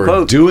confirmed we're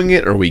quote. Doing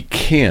it, or we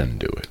can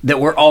do it. That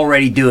we're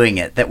already doing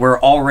it, that we're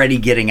already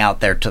getting out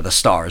there to the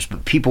stars,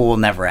 but people will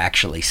never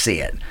actually see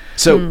it.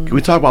 So can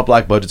we talk about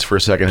black budgets for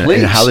a second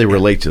and how they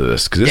relate to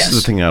this? Because this is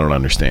the thing I don't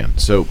understand.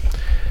 So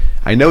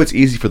I know it's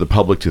easy for the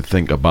public to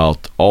think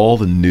about all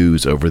the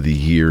news over the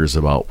years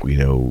about,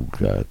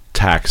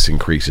 tax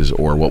increases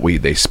or what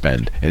they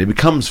spend, and it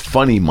becomes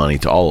funny money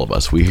to all of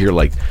us. We hear,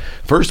 like,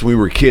 first when we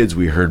were kids,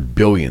 we heard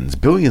billions.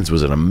 Billions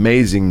was an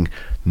amazing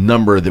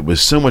number that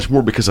was so much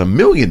more because a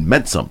million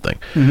meant something.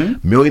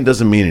 Million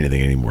doesn't mean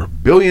anything anymore.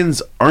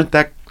 Billions aren't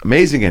that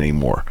amazing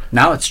anymore.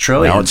 Now it's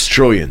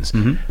trillions.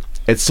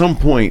 At some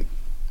point,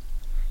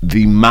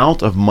 the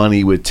amount of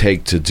money it would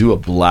take to do a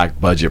black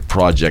budget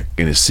project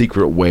in a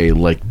secret way,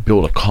 like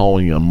build a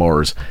colony on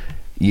Mars,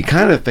 you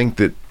kind of think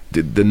that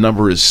the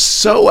number is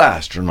so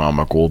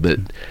astronomical that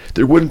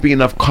there wouldn't be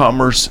enough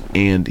commerce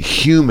and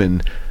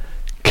human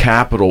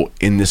capital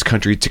in this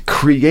country to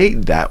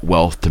create that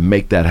wealth to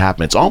make that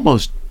happen. It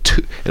almost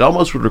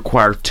would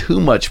require too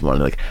much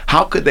money. Like,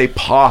 how could they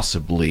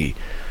possibly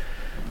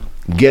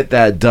get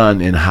that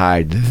done and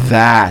hide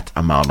that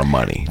amount of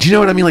money? Do you know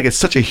what I mean? Like, it's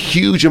such a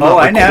huge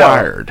amount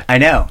required. I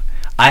know.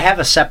 I have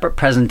a separate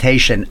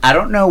presentation. I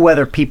don't know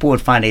whether people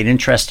would find it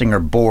interesting or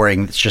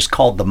boring. It's just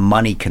called The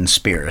Money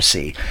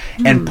Conspiracy.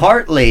 And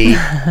partly,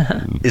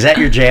 is that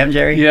your jam,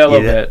 Jerry? Yeah, a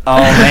little bit.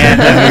 Oh, man,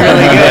 that's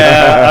really good.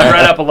 Yeah, I've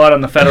read up a lot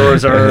on the Federal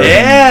Reserve.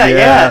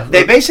 Yeah.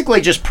 They basically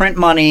just print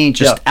money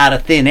out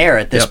of thin air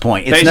at this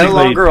point. It's no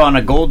longer on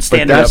a gold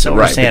standard or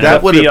silver standard.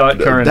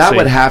 That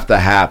would have to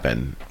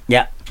happen.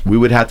 Yeah. We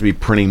would have to be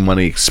printing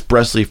money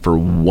expressly for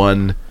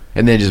one,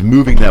 and then just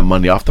moving that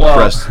money off the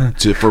press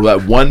for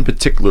that one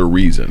particular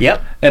reason.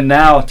 Yep. And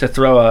now, to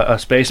throw a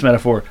space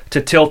metaphor, to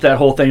tilt that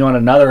whole thing on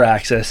another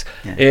axis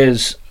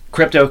is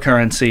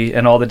cryptocurrency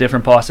and all the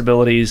different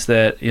possibilities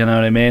that, you know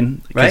what I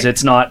mean? Because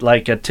it's not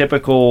like a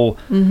typical,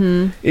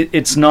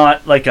 it's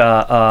not like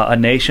a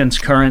nation's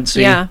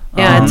currency. Yeah,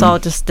 it's all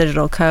just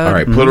digital code. All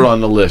right, put it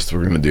on the list.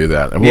 We're going to do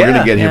that. And we're going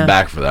to get him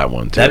back for that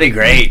one, too. That'd be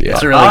great. Yeah.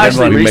 That's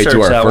a really good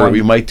one.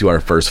 We might do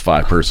our first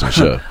 5-person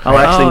show. I'll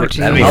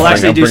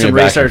actually do some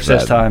research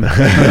this time.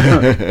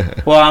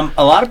 Well,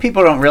 a lot of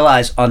people don't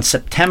realize on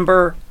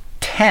September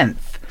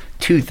 10th,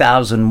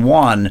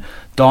 2001,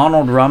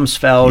 Donald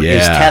Rumsfeld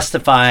is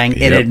testifying.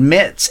 It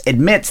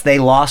admits they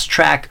lost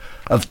track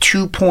of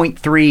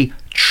 $2.3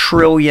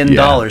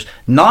 trillion,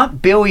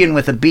 not billion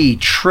with a B, $1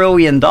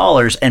 trillion,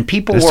 and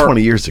people were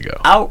 20 years ago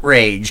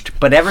outraged.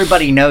 But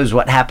everybody knows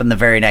what happened the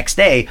very next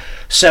day.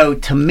 So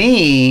to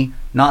me,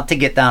 not to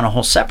get down a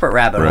whole separate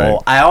rabbit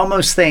hole, I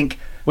almost think.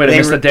 Wait, I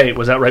missed the date.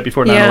 Was that right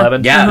before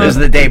 9/11? Yeah, it was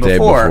the day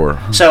before.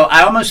 So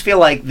I almost feel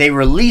like they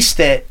released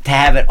it to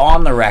have it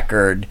on the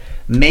record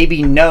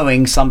maybe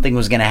knowing something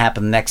was going to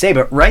happen the next day.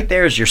 But right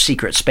there is your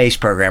secret space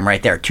program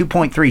right there.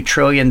 $2.3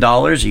 trillion.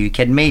 Are you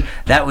kidding me?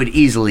 That would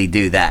easily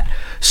do that.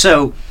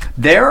 So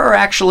there are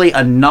actually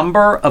a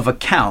number of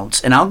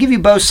accounts, and I'll give you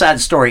both sides of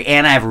the story,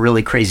 and I have a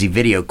really crazy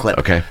video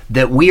clip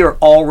that we are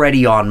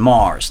already on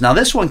Mars. Now,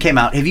 this one came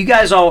out.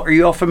 Are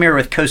you all familiar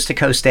with Coast to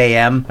Coast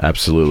AM?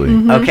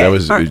 Absolutely. Okay. That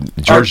was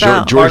George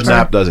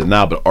Knapp does it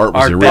now, but Art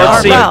was Art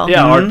original. Bell.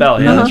 Yeah, Art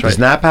Bell. Yeah, that's right. Does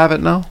Knapp have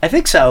it now? I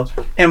think so.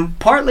 And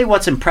partly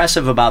what's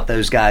impressive about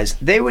those guys,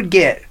 they would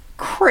get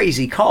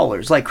crazy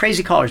callers,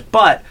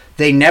 but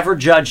they never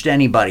judged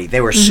anybody.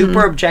 They were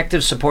super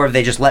objective, supportive.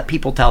 They just let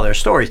people tell their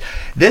stories.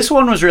 This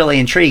one was really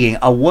intriguing.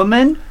 A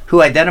woman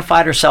who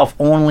identified herself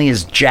only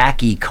as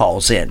Jackie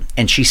calls in,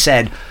 and she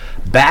said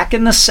back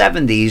in the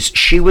 70s,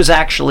 she was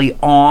actually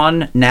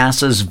on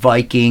NASA's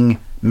Viking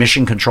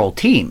mission control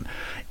team.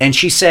 And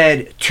she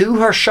said, to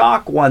her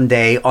shock one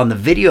day on the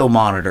video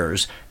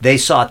monitors, they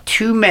saw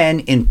two men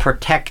in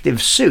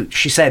protective suits.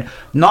 She said,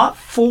 not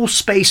full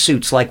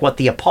spacesuits like what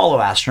the Apollo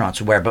astronauts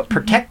would wear, but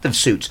protective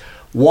suits,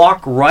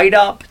 walk right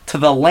up to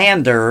the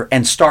lander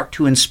and start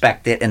to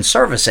inspect it and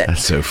service it.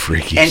 That's so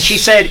freaky. And she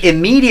said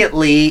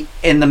immediately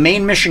in the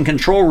main mission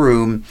control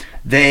room,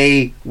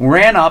 they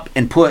ran up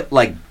and put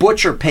like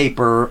butcher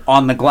paper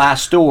on the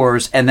glass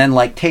doors and then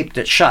like taped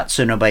it shut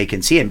so nobody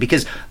can see it.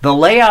 Because the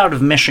layout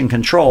of mission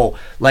control,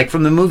 like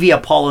from the movie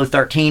Apollo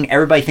 13,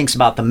 everybody thinks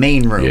about the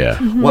main room. Yeah.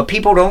 What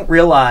people don't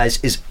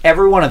realize is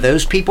every one of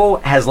those people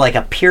has like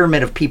a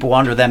pyramid of people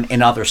under them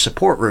in other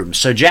support rooms.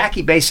 So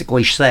Jackie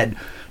basically said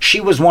she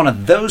was one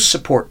of those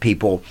support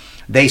people.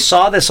 They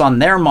saw this on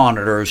their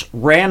monitors,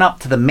 ran up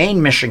to the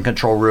main mission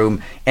control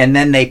room, and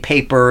then they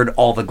papered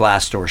all the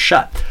glass doors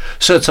shut.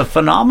 So it's a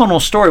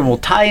phenomenal story, and we'll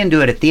tie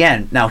into it at the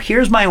end. Now,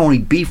 here's my only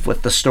beef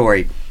with the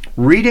story.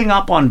 Reading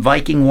up on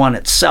Viking 1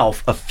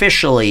 itself,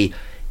 officially,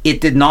 it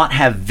did not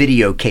have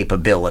video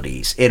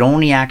capabilities. It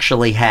only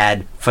actually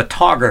had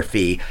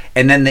photography,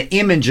 and then the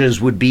images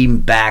would beam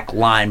back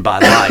line by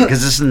line,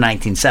 because this is the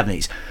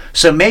 1970s.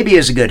 So maybe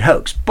it's a good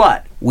hoax,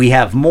 but we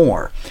have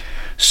more.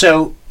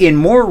 So in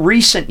more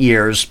recent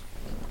years,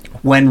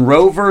 when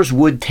rovers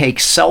would take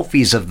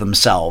selfies of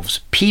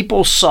themselves,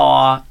 people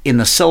saw in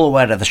the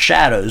silhouette of the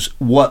shadows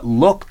what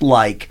looked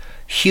like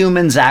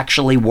humans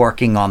actually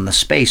working on the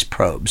space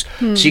probes.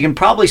 So you can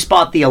probably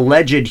spot the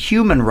alleged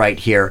human right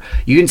here.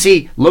 You can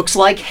see, looks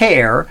like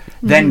hair,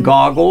 then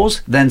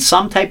goggles, then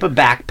some type of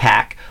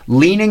backpack,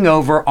 leaning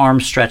over,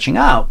 arms stretching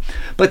out.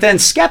 But then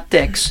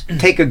skeptics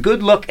take a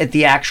good look at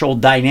the actual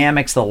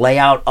dynamics, the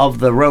layout of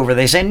the rover.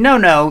 They say,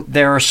 no,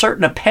 there are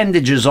certain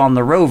appendages on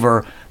the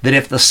rover that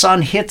if the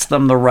sun hits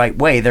them the right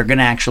way, they're going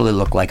to actually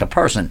look like a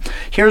person.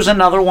 Here's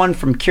another one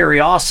from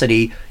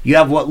Curiosity. You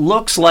have what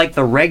looks like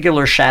the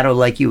regular shadow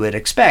like you would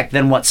expect,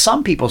 then what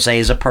some people say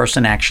is a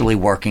person actually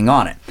working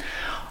on it.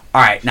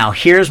 All right, now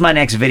here's my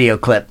next video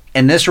clip,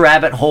 and this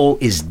rabbit hole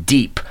is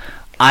deep.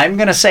 I'm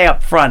going to say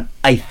up front,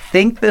 I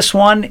think this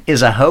one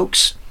is a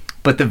hoax,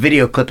 but the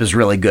video clip is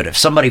really good. If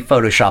somebody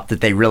photoshopped it,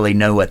 they really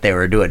know what they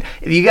were doing.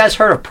 Have you guys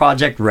heard of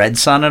Project Red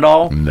Sun at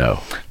all? No.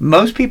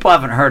 Most people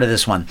haven't heard of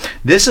this one.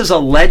 This is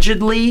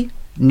allegedly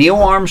Neil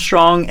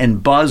Armstrong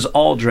and Buzz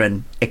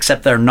Aldrin,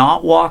 except they're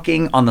not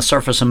walking on the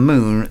surface of the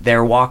moon,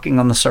 they're walking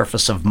on the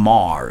surface of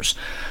Mars.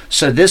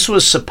 So this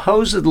was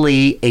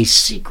supposedly a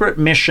secret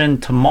mission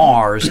to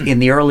Mars in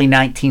the early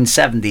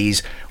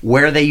 1970s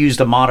where they used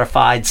a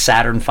modified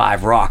Saturn V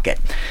rocket.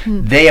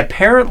 They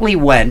apparently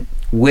went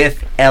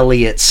with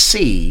Elliot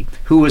C.,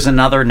 who was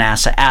another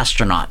NASA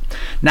astronaut.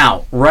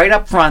 Now, right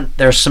up front,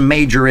 there's some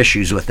major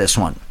issues with this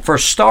one. For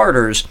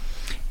starters,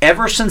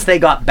 ever since they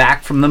got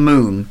back from the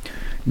moon,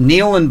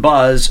 Neil and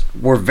Buzz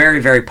were very,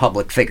 very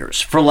public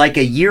figures. For like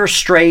a year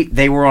straight,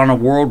 they were on a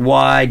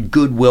worldwide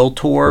goodwill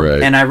tour.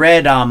 Right. And I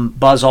read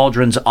Buzz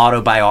Aldrin's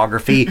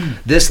autobiography.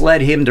 This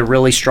led him to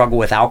really struggle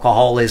with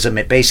alcoholism.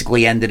 It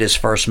basically ended his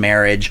first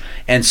marriage.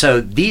 And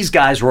so these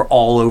guys were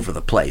all over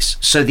the place.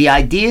 So the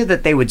idea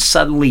that they would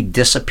suddenly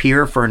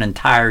disappear for an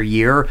entire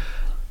year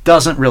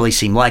doesn't really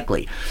seem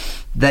likely.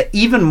 The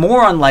even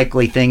more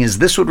unlikely thing is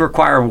this would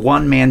require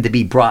one man to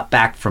be brought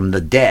back from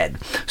the dead.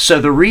 So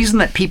the reason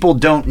that people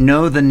don't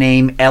know the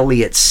name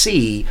Elliot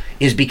C.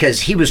 is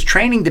because he was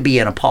training to be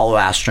an Apollo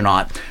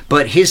astronaut,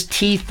 but his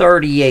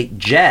T-38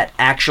 jet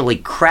actually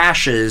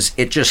crashes.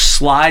 It just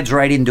slides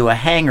right into a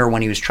hangar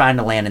when he was trying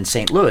to land in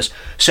St. Louis.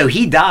 So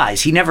he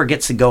dies. He never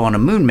gets to go on a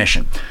moon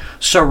mission.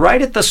 So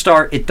right at the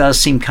start, it does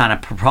seem kind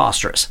of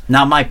preposterous.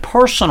 Now, my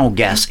personal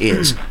guess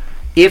is,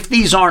 if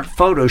these aren't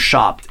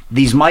photoshopped,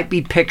 these might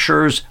be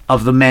pictures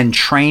of the men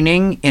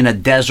training in a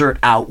desert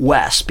out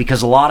west,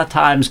 because a lot of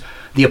times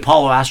the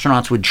Apollo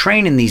astronauts would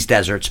train in these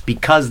deserts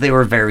because they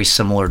were very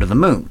similar to the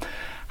moon.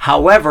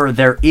 However,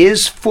 there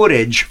is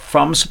footage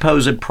from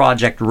supposed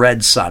Project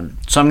Red Sun.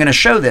 So I'm going to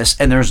show this,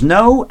 and there's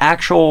no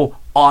actual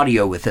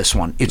audio with this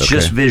one. It's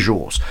just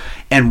visuals.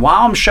 And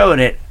while I'm showing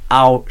it,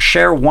 I'll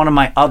share one of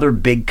my other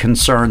big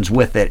concerns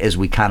with it as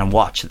we kind of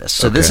watch this.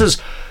 So this is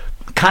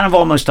kind of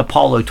almost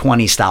Apollo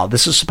 20 style.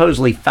 This is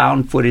supposedly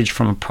found footage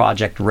from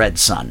Project Red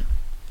Sun.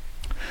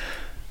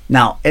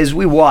 Now, as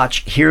we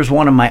watch, here's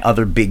one of my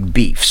other big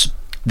beefs.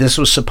 This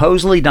was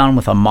supposedly done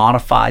with a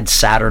modified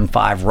Saturn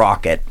V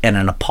rocket and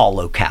an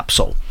Apollo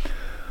capsule.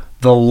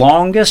 The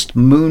longest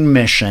moon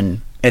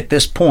mission at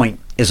this point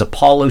is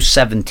Apollo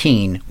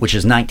 17, which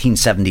is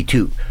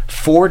 1972.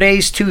 4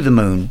 days to the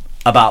moon,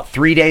 about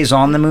 3 days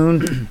on the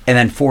moon, and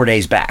then 4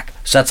 days back.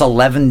 So that's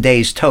 11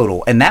 days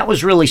total. And that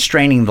was really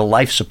straining the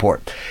life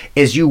support.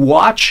 As you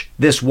watch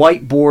this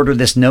whiteboard or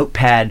this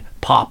notepad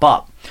pop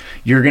up,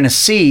 you're going to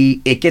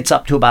see it gets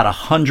up to about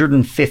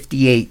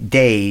 158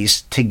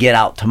 days to get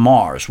out to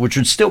Mars, which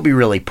would still be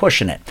really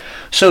pushing it.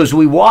 So as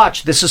we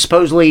watch, this is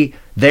supposedly,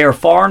 they are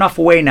far enough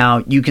away now,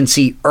 you can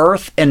see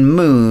Earth and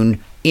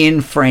Moon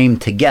in frame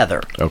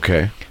together.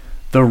 Okay.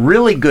 The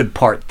really good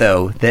part,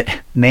 though,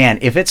 that, man,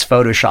 if it's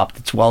Photoshopped,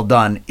 it's well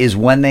done, is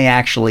when they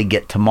actually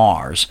get to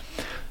Mars.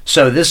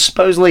 So this is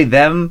supposedly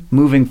them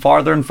moving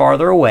farther and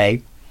farther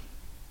away.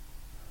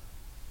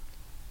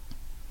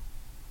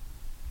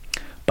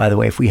 By the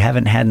way, if we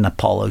haven't had an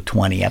Apollo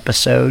 20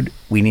 episode,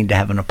 we need to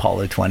have an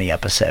Apollo 20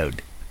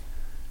 episode.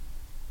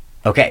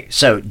 Okay,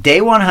 so day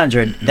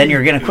 100, then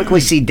you're going to quickly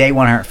see day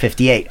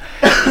 158.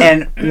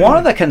 And one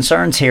of the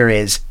concerns here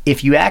is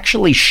if you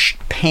actually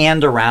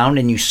panned around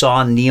and you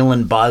saw Neil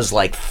and Buzz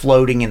like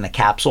floating in the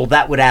capsule,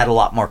 that would add a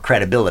lot more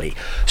credibility.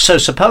 So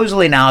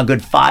supposedly now, a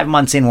good 5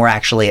 months in, we're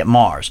actually at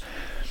Mars.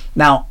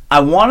 Now,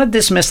 I want to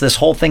dismiss this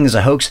whole thing as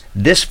a hoax.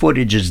 This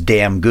footage is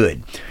damn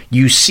good.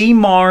 You see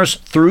Mars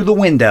through the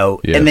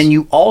window, Yes. and then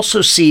you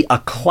also see a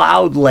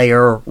cloud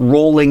layer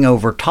rolling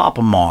over top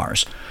of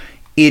Mars.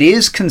 It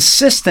is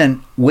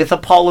consistent with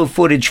Apollo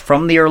footage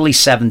from the early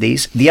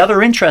 70s. The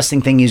other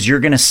interesting thing is you're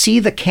going to see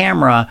the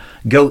camera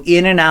go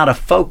in and out of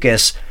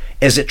focus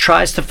as it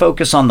tries to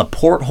focus on the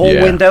porthole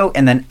window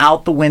and then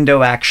out the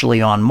window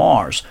actually on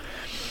Mars.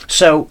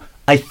 So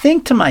I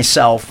think to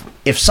myself,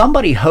 if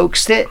somebody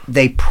hoaxed it,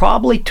 they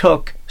probably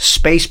took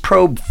space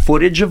probe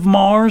footage of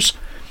Mars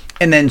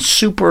and then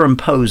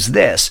superimposed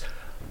this.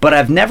 But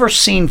I've never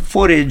seen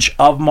footage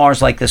of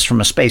Mars like this from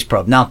a space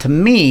probe. Now, to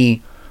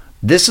me,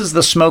 this is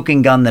the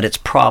smoking gun that it's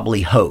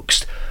probably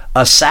hoaxed.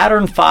 A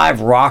Saturn V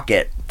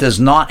rocket does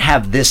not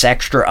have this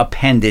extra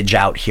appendage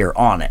out here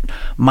on it.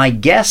 My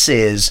guess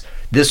is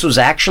this was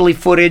actually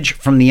footage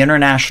from the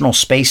International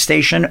Space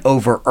Station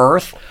over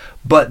Earth,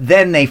 but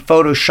then they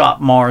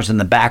photoshopped Mars in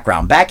the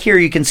background. Back here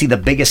you can see the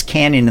biggest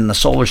canyon in the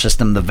solar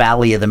system, the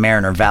Valley of the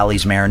Mariner,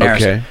 Valles Marineris.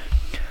 Okay.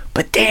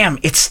 But damn,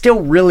 it's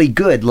still really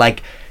good.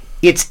 Like,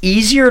 it's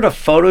easier to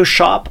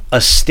Photoshop a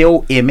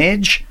still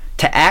image.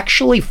 To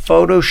actually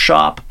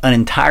Photoshop an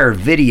entire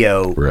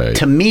video,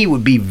 to me,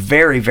 would be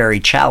very, very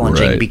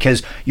challenging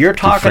because you're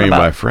talking frame about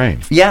by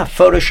frame. Yeah,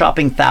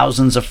 Photoshopping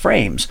thousands of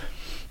frames.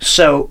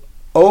 So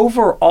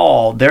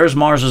overall, there's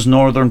Mars's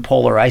northern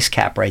polar ice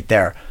cap right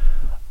there.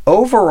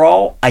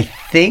 Overall, I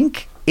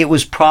think it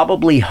was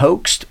probably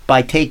hoaxed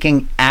by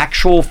taking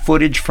actual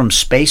footage from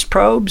space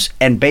probes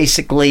and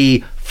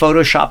basically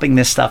Photoshopping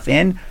this stuff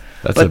in.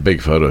 That's a big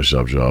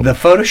Photoshop job. The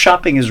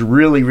Photoshopping is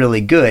really,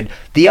 really good.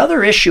 The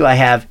other issue I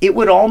have, it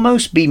would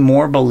almost be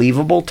more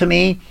believable to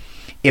me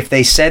if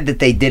they said that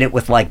they did it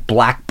with like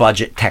black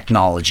budget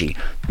technology.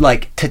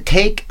 Like to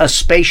take a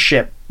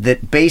spaceship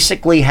that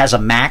basically has a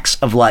max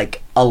of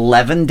like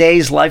 11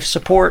 days life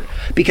support.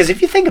 Because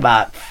if you think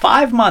about it,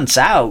 5 months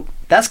out,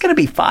 that's going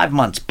to be 5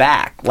 months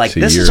back. Like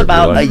this is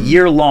about a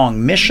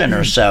year-long mission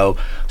or so.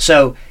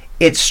 So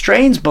it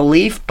strains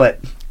belief, but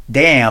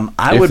damn,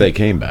 if they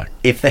came back.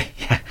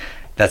 Yeah,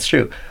 that's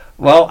true.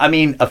 Well, I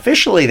mean,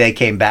 officially they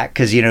came back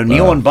because, you know,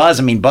 Neil and Buzz,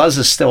 I mean, Buzz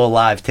is still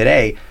alive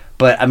today.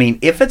 But, I mean,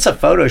 if it's a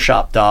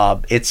Photoshop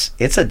job, it's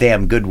a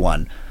damn good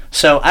one.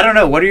 So, I don't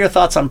know. What are your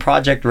thoughts on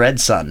Project Red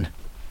Sun?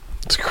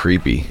 It's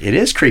creepy. It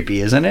is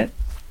creepy, isn't it?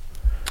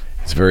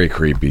 It's very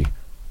creepy.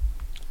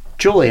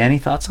 Julie, any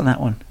thoughts on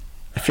that one?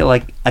 I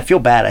feel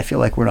bad. I feel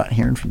like we're not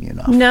hearing from you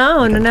enough. No,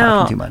 like I'm no.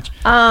 talking too much.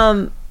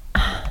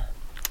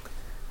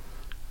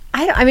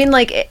 I mean,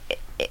 like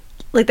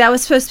that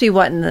was supposed to be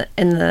what in the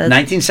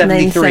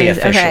 1973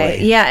 officially.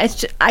 Okay, yeah.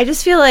 I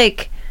just feel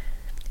like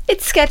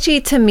it's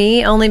sketchy to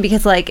me only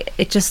because like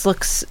it just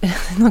looks so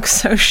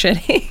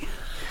shitty.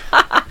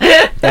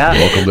 Yeah.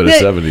 Welcome to the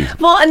 70s.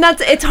 Well, and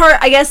it's hard,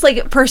 I guess,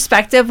 like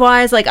perspective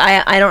wise. Like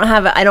I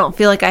don't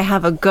feel like I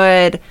have a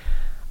good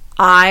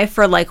eye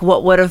for like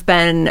what would have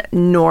been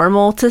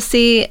normal to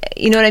see.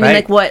 You know what I mean?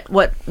 Right. Like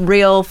what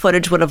real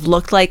footage would have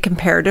looked like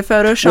compared to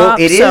Photoshop.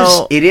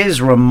 Well, it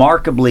is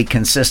remarkably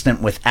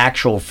consistent with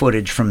actual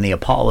footage from the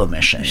Apollo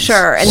missions.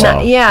 Sure, and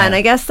and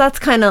I guess that's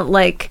kind of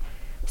like,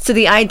 so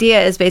the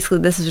idea is basically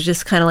this is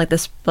just kind of like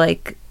this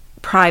like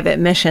private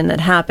mission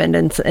that happened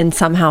and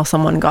somehow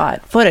someone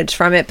got footage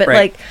from it, but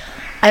like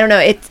I don't know,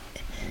 it's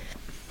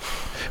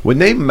when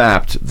they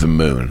mapped the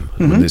moon.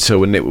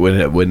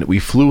 When we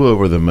flew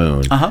over the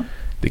moon,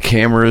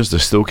 the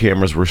still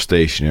cameras were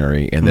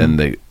stationary, and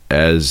then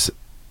as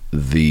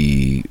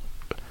the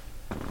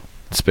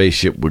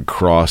spaceship would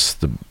cross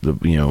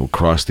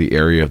cross the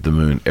area of the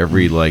moon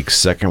every like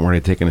second? Were they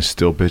taking a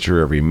still picture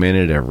every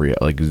minute?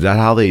 Is that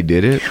how they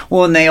did it?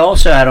 Well, and they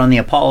also had on the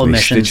Apollo They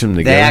missions, stitch 'em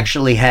they together?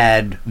 actually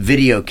had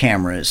video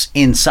cameras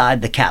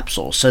inside the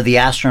capsule. So the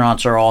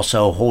astronauts are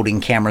also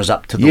holding cameras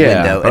up to the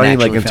window. But I mean,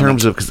 like actually in filming.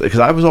 terms of because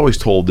I was always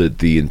told that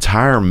the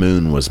entire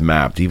moon was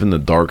mapped, even the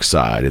dark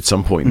side, at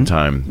some point in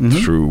time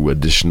through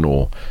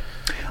additional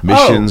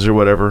missions or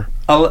whatever.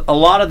 A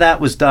lot of that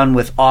was done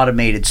with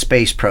automated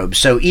space probes.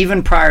 So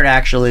even prior to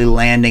actually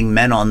landing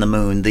men on the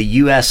moon, the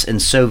U.S.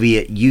 and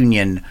Soviet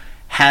Union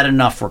had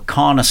enough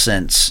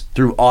reconnaissance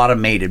through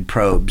automated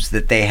probes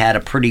that they had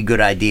a pretty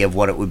good idea of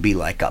what it would be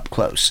like up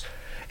close.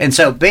 And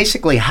so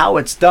basically how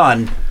it's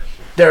done,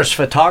 there's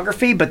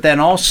photography, but then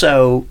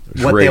also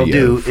what they'll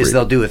do is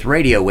they'll do with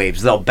radio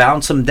waves. They'll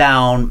bounce them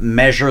down,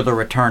 measure the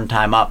return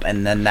time up,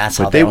 and then that's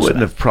how But they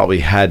wouldn't have probably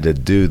had to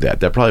do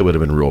that. That probably would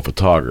have been real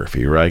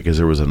photography, right? Because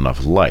there was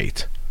enough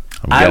light.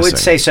 I would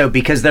say so,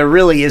 because there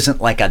really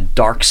isn't like a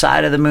dark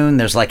side of the moon.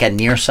 There's like a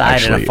near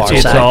side and a far side.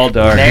 It's all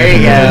dark. There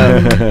you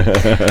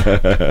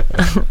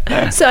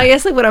go. So I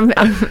guess like what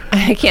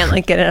I can't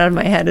like get it out of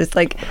my head is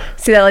like,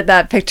 see that like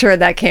that picture of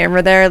that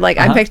camera there? Like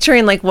I'm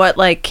picturing like what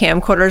like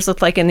camcorders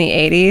looked like in the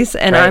 80s,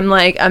 and I'm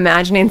like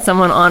imagining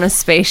someone on a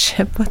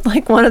spaceship with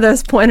like one of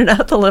those pointed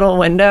out the little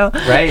window.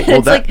 Right.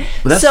 Well,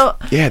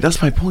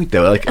 that's my point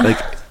though. Like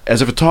as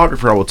a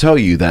photographer, I will tell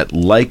you that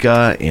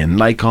Leica and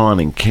Nikon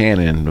and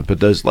Canon, but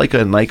those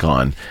Leica and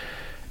Nikon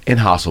and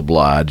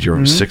Hasselblad, your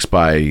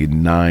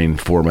 6x9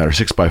 format or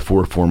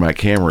 6x4 format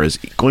cameras,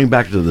 going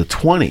back to the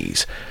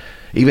 20s.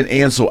 Even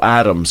Ansel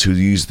Adams, who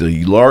used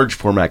the large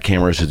format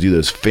cameras to do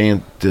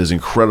those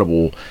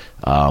incredible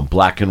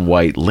black and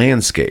white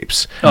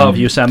landscapes of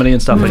Yosemite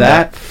and stuff like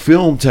that. That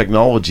film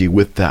technology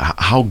with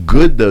how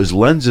good those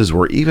lenses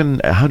were, even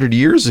 100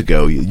 years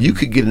ago, you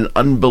could get an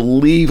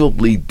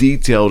unbelievably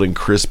detailed and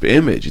crisp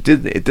image.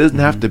 It doesn't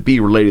have to be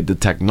related to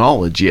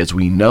technology as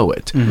we know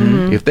it.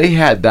 If they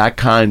had that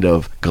kind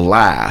of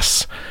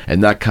glass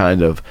and that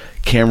kind of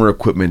camera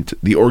equipment,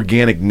 the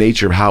organic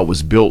nature of how it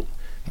was built,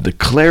 the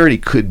clarity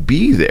could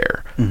be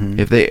there.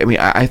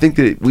 I think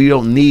that we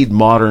don't need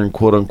modern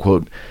quote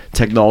unquote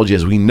technology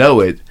as we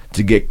know it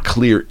to get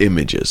clear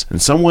images.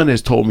 And someone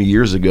has told me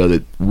years ago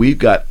that we've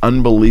got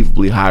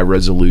unbelievably high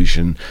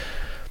resolution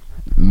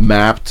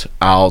mapped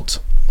out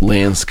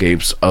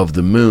landscapes of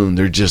the moon.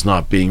 They're just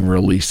not being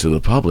released to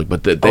the public,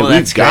 but we've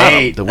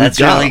got them.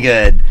 That's really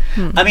good.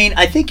 I mean,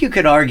 I think you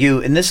could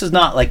argue, and this is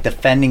not like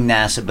defending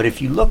NASA, but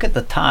if you look at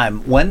the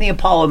time when the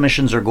Apollo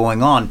missions are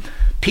going on,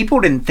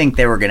 people didn't think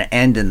they were going to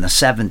end in the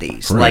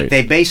 70s. Right. Like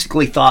they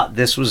basically thought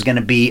this was going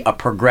to be a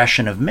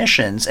progression of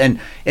missions. And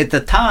at the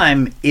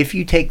time, if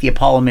you take the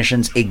Apollo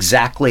missions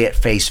exactly at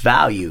face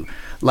value,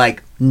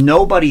 like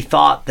nobody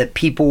thought that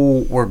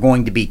people were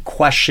going to be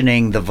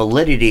questioning the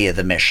validity of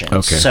the missions.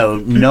 Okay. So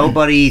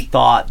nobody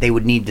thought they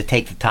would need to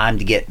take the time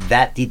to get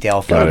that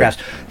detailed photographs.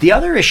 The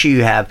other issue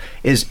you have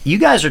is you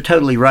guys are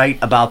totally right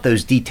about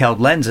those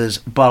detailed lenses,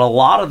 but a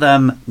lot of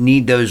them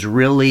need those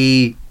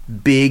really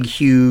big,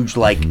 huge,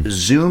 like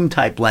zoom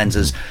type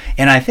lenses.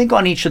 And I think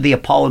on each of the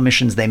Apollo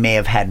missions, they may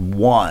have had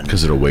one.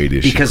 Because of the weight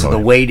issue. Because of the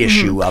weight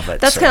issue of it.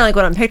 That's kind of like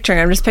what I'm picturing.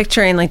 I'm just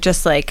picturing like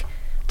just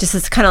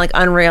this kind of like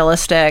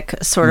unrealistic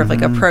sort of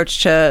like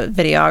approach to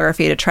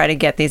videography to try to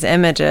get these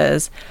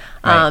images.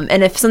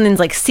 And if something's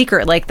like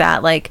secret like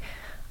that, like,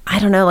 I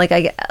don't know, like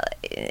I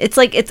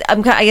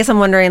guess I'm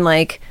wondering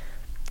like,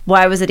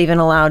 why was it even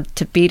allowed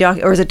to be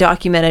or is it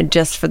documented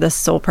just for the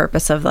sole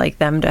purpose of like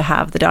them to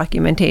have the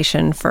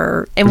documentation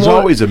for? And there's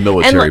always a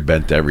military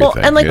bent to everything.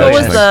 Well, and like, what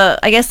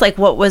was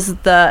what was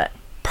the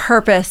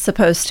purpose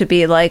supposed to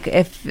be? Like,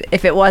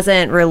 if it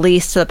wasn't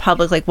released to the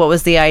public, like, what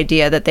was the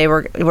idea that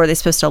were they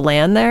supposed to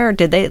land there?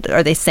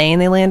 Are they saying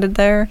they landed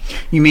there?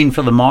 You mean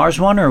for the Mars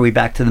one, or are we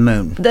back to the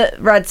moon? The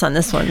Red Sun,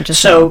 this one.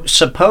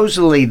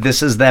 Supposedly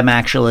this is them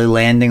actually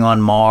landing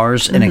on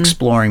Mars and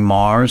exploring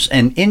Mars.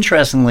 And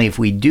interestingly, if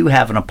we do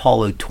have an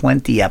Apollo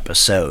 20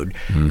 episode,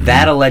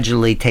 that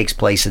allegedly takes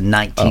place in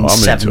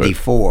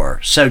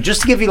 1974. So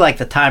just to give you like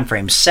the time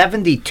frame,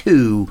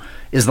 72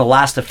 is the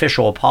last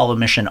official Apollo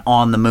mission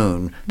on the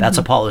moon. That's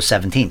Apollo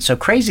 17. So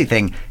crazy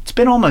thing, it's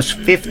been almost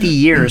 50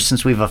 years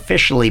since we've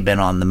officially been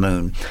on the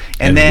moon.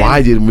 And then,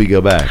 why didn't we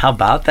go back? How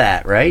about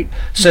that, right?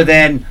 So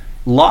then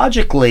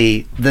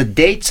logically, the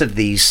dates of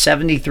these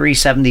 73,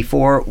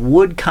 74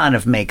 would kind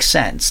of make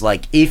sense.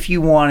 Like if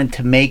you wanted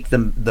to make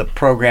the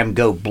program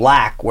go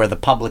black where the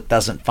public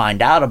doesn't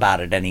find out about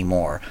it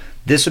anymore,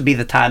 this would be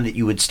the time that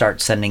you would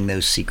start sending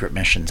those secret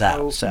missions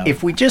out. So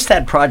if we just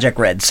had Project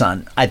Red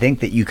Sun, I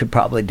think that you could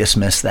probably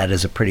dismiss that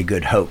as a pretty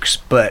good hoax.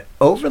 But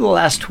over the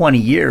last 20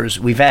 years,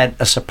 we've had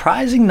a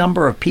surprising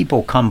number of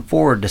people come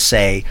forward to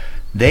say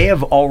they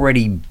have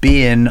already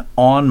been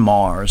on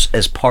Mars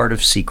as part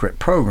of secret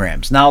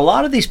programs. Now, a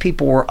lot of these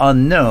people were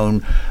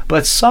unknown,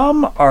 but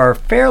some are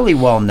fairly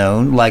well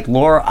known, like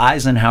Laura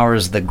Eisenhower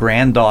is the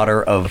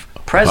granddaughter of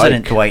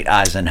President Dwight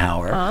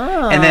Eisenhower.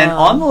 And then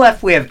on the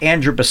left, we have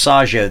Andrew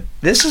Basiago.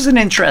 This is an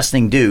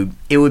interesting dude.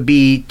 It would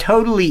be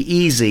totally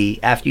easy,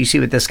 after you see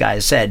what this guy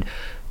has said,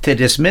 to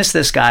dismiss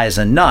this guy as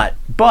a nut,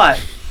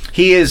 but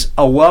he is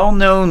a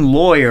well-known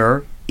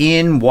lawyer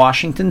in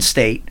Washington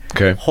State,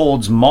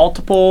 holds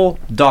multiple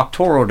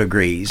doctoral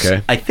degrees.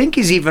 I think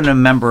he's even a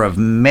member of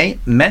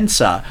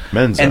Mensa.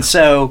 And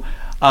so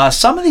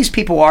some of these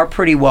people are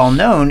pretty well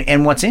known,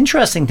 and what's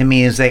interesting to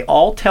me is they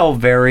all tell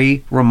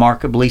very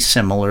remarkably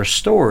similar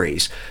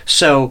stories.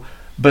 So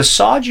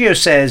Basiago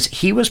says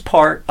he was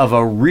part of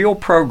a real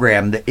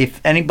program that, if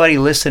anybody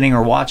listening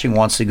or watching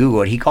wants to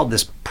Google it, he called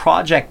this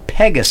Project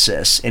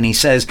Pegasus, and he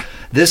says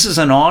this is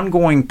an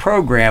ongoing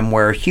program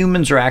where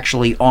humans are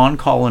actually on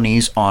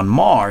colonies on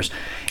Mars.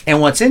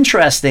 And what's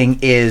interesting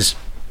is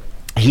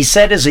he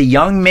said as a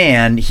young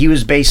man, he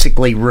was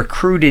basically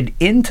recruited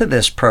into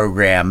this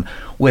program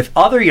with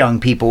other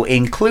young people,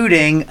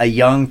 including a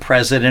young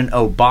President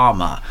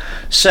Obama.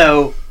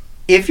 So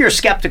if you're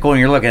skeptical and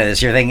you're looking at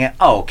this, you're thinking,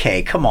 oh,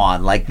 okay, come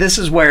on. Like, this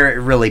is where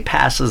it really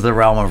passes the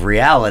realm of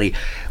reality.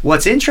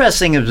 What's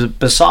interesting is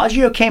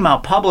Basiago came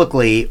out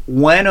publicly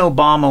when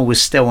Obama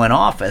was still in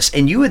office.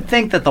 And you would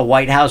think that the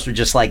White House would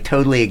just, like,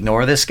 totally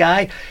ignore this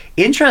guy.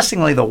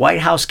 Interestingly, the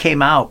White House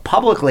came out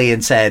publicly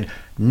and said,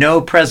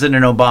 no,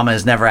 President Obama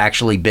has never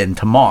actually been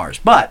to Mars.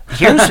 But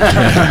here's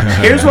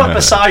what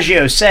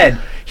Basiago said.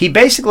 He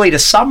basically, to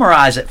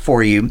summarize it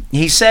for you,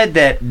 he said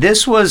that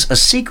this was a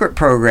secret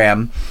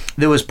program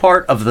that was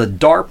part of the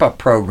DARPA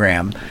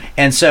program.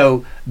 And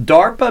so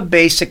DARPA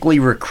basically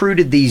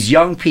recruited these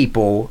young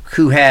people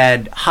who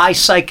had high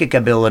psychic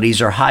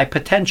abilities or high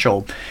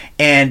potential,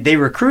 and they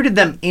recruited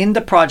them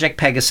into Project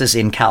Pegasus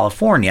in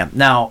California.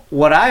 Now,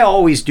 what I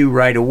always do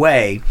right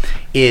away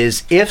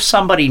is if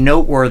somebody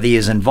noteworthy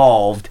is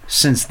involved,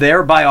 since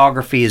their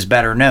biography is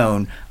better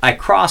known, I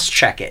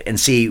cross-check it and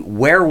see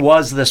where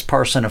was this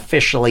person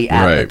officially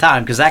at the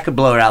time, because that could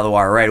blow it out of the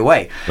water right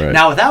away.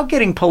 Now, without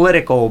getting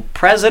political,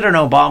 President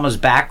Obama's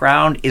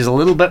background is a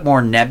little bit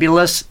more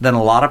nebulous than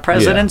a lot of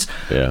presidents,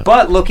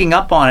 but looking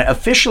up on it,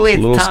 officially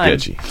at the time...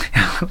 sketchy.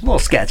 A little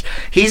sketch.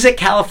 He's at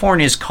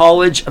California's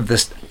College of the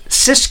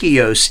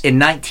Siskiyous in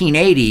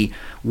 1980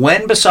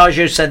 when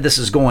Basiago said this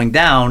is going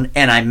down,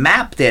 and I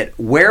mapped it.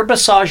 Where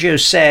Basiago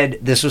said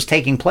this was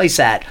taking place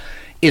at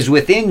is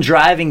within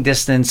driving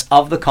distance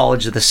of the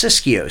College of the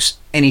Siskiyous.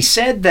 And he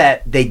said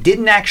that they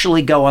didn't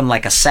actually go on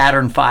like a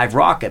Saturn V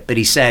rocket, but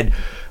he said,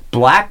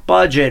 black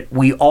budget,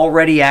 we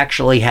already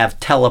actually have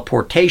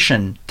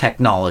teleportation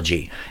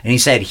technology. And he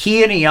said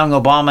he and a young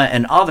Obama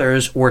and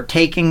others were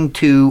taken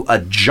to a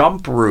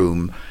jump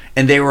room,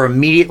 and they were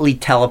immediately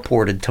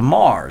teleported to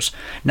Mars.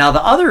 Now,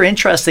 the other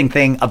interesting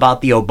thing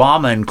about the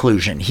Obama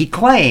inclusion, he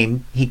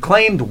claimed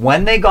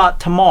when they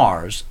got to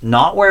Mars,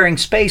 not wearing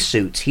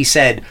spacesuits, he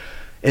said,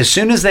 as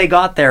soon as they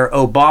got there,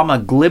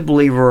 Obama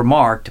glibly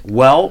remarked,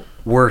 well,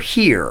 we're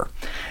here.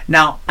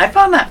 Now, I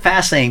found that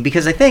fascinating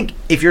because I think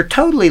if you're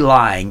totally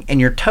lying and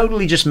you're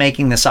totally just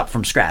making this up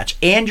from scratch,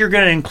 and you're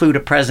going to include a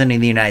president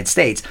of the United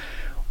States,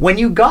 when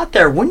you got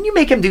there, wouldn't you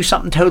make him do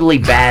something totally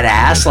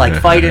badass,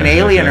 like fight an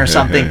alien or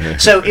something?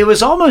 So it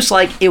was almost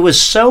like it was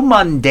so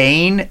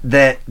mundane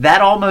that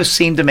almost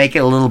seemed to make it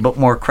a little bit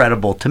more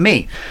credible to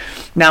me.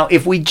 Now,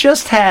 if we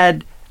just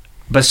had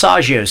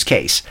Basiago's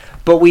case,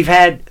 but we've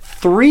had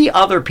three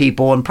other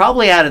people, and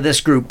probably out of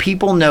this group,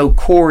 people know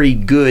Corey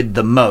Goode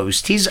the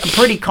most. He's a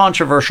pretty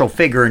controversial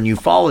figure in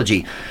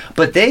ufology,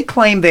 but they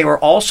claim they were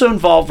also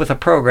involved with a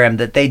program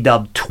that they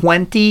dubbed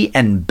 20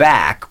 and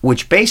Back,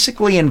 which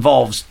basically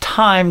involves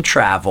time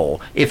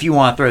travel, if you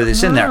want to throw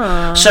this in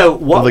there. So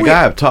what the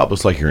guy up top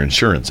looks like your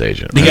insurance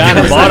agent. The guy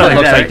on the bottom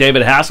looks like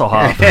David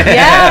Hasselhoff.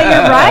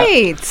 Yeah, you're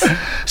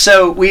right.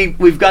 So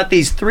we've got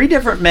these three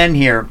different men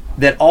here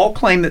that all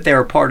claim that they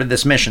were part of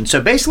this mission.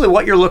 So basically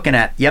what you're looking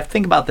at, you have to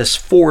think about this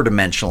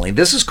four-dimensionally.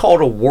 This is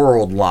called a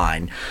world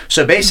line.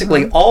 So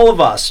basically all of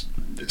us,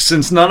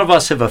 since none of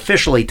us have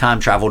officially time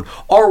traveled,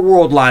 our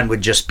world line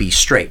would just be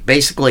straight.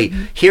 Basically,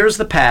 here's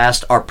the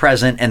past, our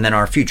present, and then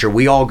our future.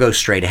 We all go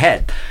straight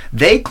ahead.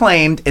 They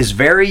claimed as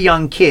very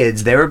young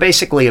kids, they were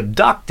basically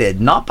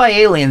abducted, not by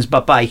aliens,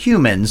 but by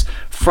humans,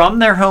 from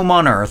their home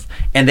on Earth,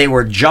 and they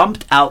were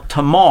jumped out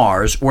to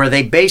Mars, where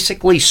they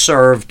basically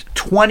served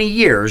 20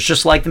 years,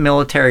 just like the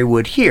military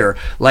would here.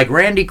 Like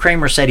Randy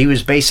Kramer said, he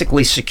was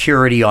basically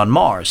security on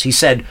Mars. He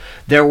said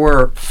there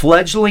were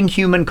fledgling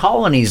human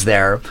colonies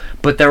there,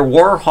 but there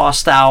were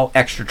hostile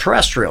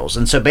extraterrestrials.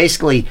 And so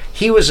basically,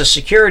 he was a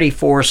security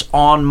force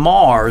on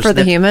Mars. For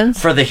the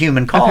humans? For the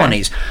human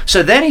colonies. Okay.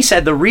 So then he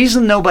said the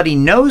reason nobody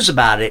knows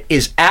about it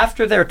is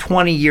after their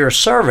 20-year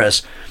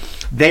service,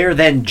 they are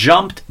then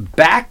jumped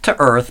back to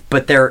Earth,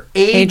 but their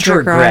age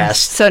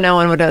regressed. So no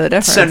one would know the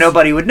difference. So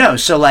nobody would know.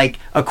 So, like,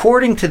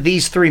 according to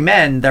these three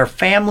men, their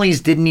families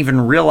didn't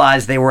even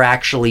realize they were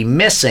actually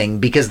missing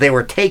because they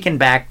were taken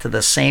back to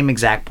the same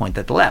exact point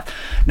that they left.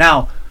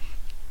 Now,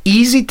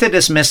 easy to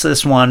dismiss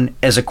this one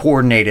as a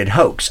coordinated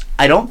hoax.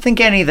 I don't think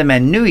any of the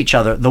men knew each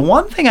other. The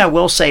one thing I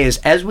will say is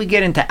as we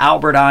get into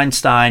Albert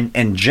Einstein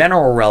and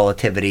general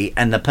relativity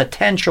and the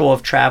potential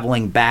of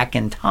traveling back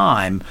in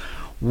time,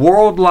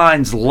 world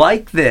lines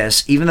like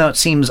this, even though it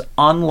seems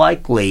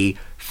unlikely,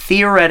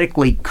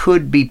 theoretically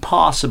could be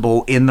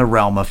possible in the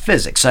realm of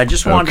physics. So I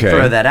just wanted to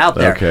throw that out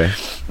there. Okay.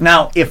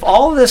 Now, if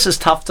all of this is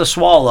tough to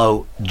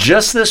swallow,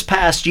 just this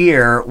past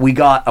year, we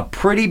got a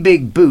pretty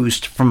big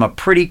boost from a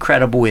pretty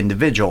credible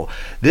individual.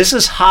 This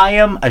is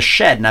Haim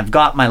Eshed, and I've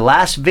got my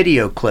last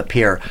video clip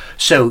here.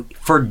 So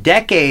for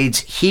decades,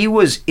 he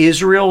was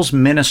Israel's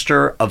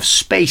Minister of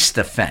Space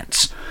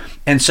Defense.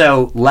 And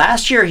so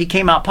last year he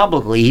came out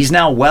publicly. He's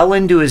now well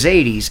into his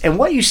 80s. And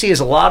what you see is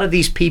a lot of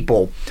these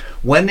people,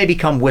 when they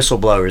become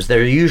whistleblowers,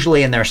 they're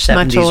usually in their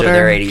 70s or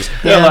their 80s.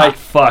 They're like,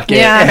 fuck it.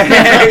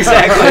 Yeah.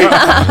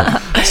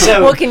 Exactly.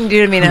 So, what can you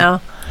do to me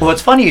now? Well,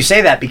 it's funny you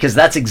say that because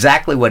that's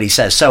exactly what he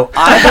says. So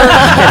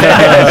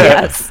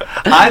either,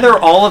 either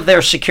all of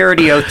their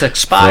security oaths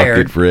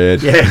expired, Fuck it,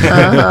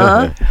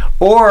 Fred.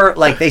 or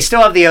like they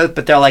still have the oath,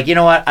 but they're like, you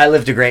know what? I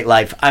lived a great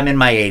life. I'm in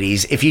my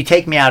 80s. If you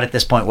take me out at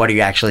this point, what are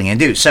you actually going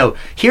to do? So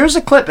here's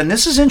a clip, and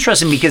this is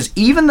interesting because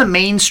even the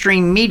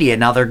mainstream media,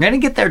 now they're going to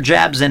get their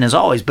jabs in as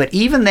always, but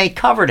even they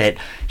covered it.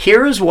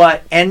 Here is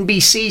what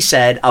NBC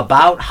said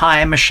about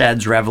Haim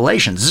Eshed's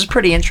revelations. This is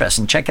pretty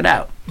interesting. Check it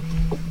out.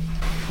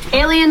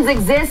 Aliens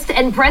exist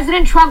and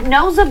President Trump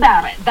knows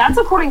about it. That's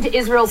according to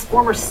Israel's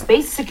former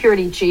space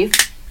security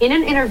chief. In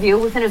an interview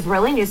with an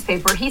Israeli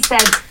newspaper, he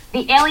said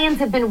the aliens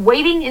have been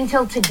waiting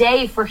until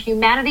today for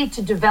humanity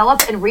to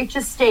develop and reach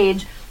a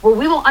stage where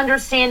we will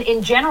understand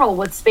in general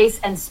what space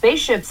and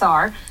spaceships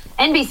are.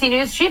 NBC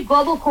News chief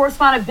global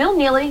correspondent Bill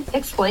Neely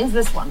explains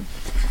this one.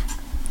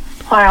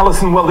 Hi,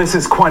 Alison. Well, this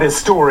is quite a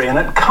story, and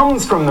it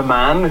comes from the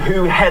man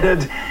who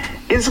headed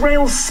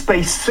Israel's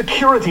space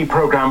security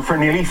program for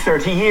nearly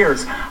 30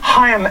 years.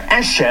 Haim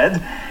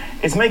Eshed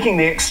is making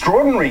the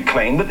extraordinary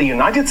claim that the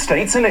United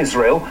States and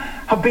Israel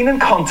have been in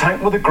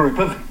contact with a group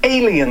of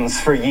aliens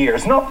for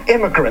years, not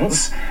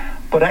immigrants,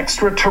 but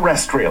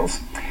extraterrestrials.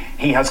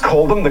 He has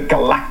called them the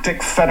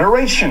Galactic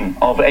Federation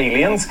of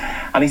Aliens,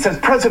 and he says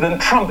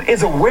President Trump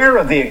is aware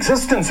of the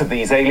existence of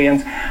these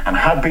aliens and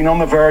had been on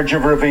the verge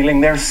of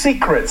revealing their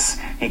secrets,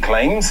 he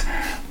claims,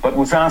 but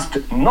was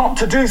asked not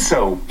to do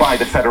so by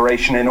the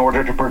Federation in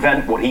order to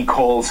prevent what he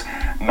calls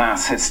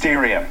mass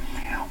hysteria.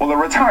 Well, the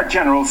retired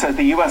general says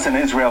the US and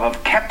Israel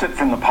have kept it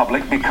from the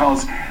public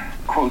because,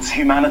 quotes,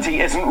 humanity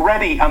isn't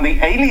ready and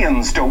the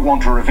aliens don't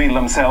want to reveal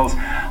themselves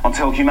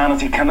until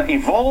humanity can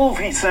evolve,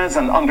 he says,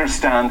 and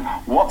understand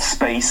what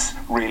space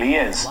really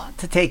is.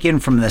 To take in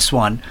from this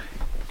one,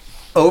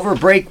 over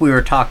break we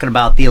were talking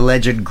about the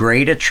alleged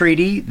Greta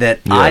Treaty that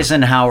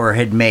Eisenhower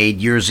had made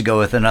years ago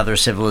with another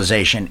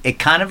civilization. It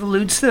kind of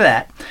alludes to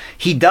that.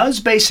 He does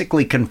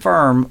basically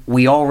confirm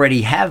we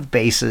already have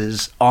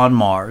bases on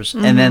Mars.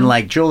 And then,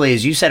 like Julie,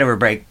 as you said over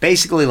break,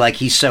 basically like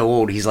he's so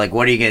old, he's like,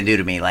 what are you going to do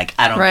to me? Like,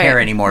 I don't care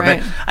anymore.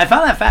 But I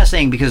found that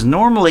fascinating because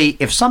normally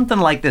if something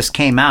like this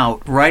came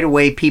out, right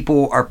away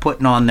people are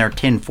putting on their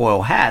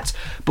tinfoil hats.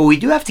 But we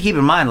do have to keep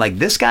in mind, like,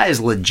 this guy is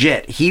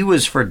legit. He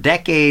was for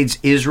decades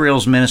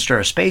Israel's Minister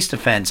of Space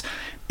Defense,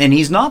 and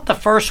he's not the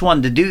first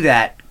one to do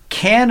that.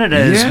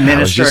 Canada's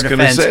Minister of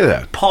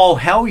Defense, Paul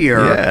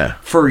Hellyer,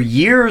 for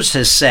years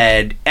has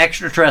said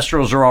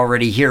extraterrestrials are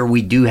already here.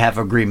 We do have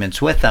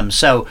agreements with them.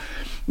 So,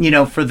 you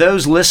know, for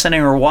those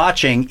listening or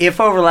watching, if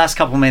over the last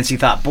couple of minutes you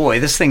thought, boy,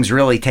 this thing's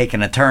really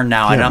taking a turn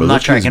now, and I'm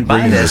not sure I can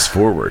buy this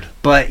forward.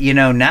 But, you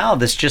know, now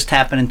this just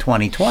happened in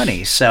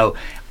 2020. So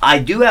I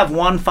do have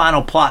one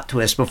final plot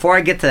twist. Before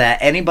I get to that,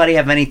 anybody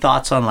have any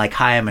thoughts on, like,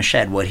 Haim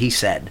Eshed, what he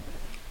said?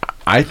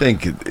 I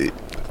think,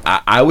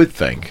 I would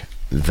think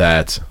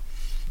that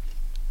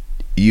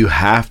you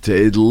have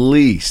to at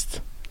least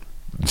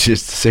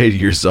just say to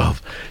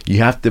yourself, you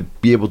have to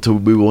be able to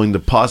be willing to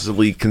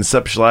possibly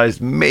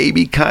conceptualize,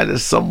 maybe kind of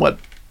somewhat,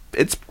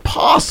 it's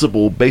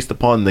possible based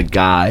upon the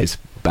guy's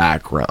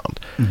background.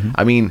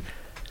 I mean,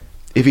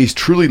 if he's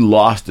truly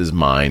lost his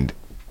mind,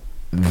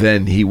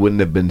 then he wouldn't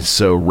have been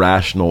so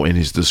rational in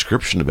his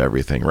description of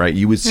everything, right?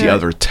 You would see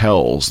other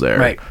tells there.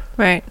 Right.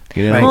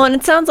 You know? Well, and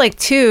it sounds like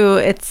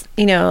too, it's,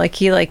 you know, like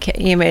he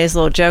made his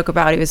little joke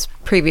about he was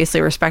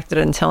previously respected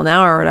until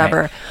now or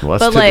whatever. Well,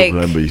 that's but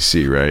typical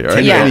NBC, right? Or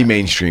any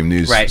mainstream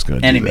news is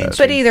going to do that.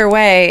 But either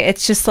way,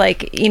 it's just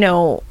like, you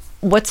know,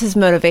 what's his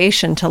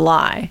motivation to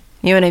lie?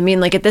 You know what I mean?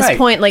 Like at this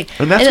point, like,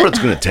 and that's what it's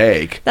going to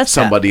take. That's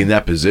somebody in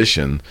that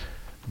position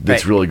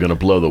that's really going to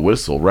blow the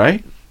whistle,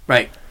 right?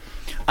 Right.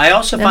 I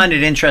also find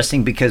it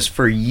interesting because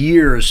for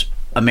years,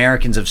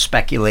 Americans have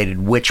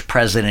speculated which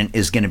president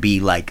is going to be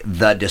like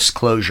the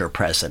disclosure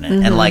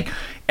president. And like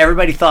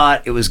everybody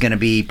thought it was going to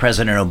be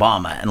President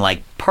Obama. And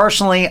like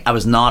personally, I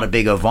was not a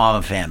big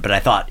Obama fan, but I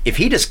thought if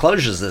he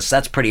discloses this,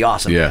 that's pretty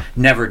awesome.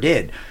 Never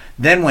did.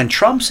 Then when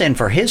Trump's in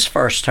for his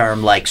first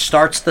term, like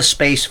starts the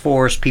Space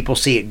Force, people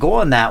see it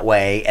going that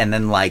way, and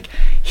then like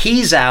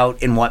he's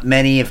out in what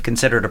many have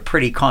considered a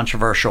pretty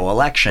controversial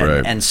election.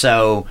 And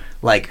so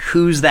like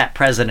who's that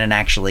president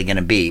actually going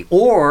to be?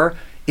 Or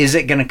is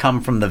it going to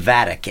come from the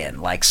Vatican?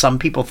 Like, some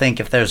people think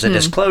if there's a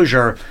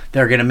disclosure,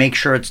 they're going to make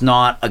sure it's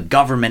not a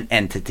government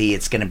entity.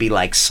 It's going to be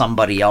like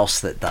somebody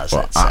else that does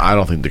it. So. I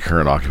don't think the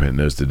current occupant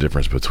knows the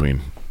difference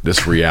between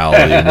this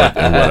reality and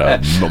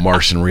what a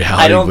Martian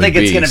reality I don't think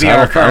it's going to be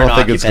our current occupant. I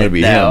don't think it's going to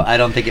be him. I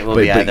don't think it will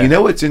be either. But you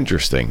know what's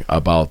interesting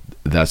about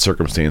that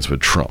circumstance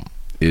with Trump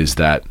is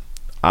that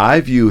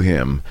I view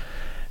him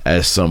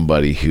as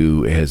somebody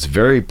who has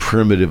very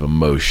primitive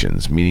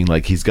emotions, meaning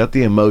like he's got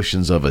the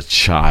emotions of a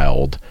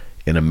child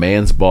in a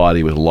man's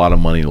body with a lot of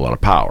money and a lot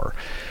of power.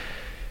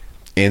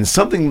 And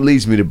something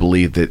leads me to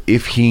believe that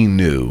if he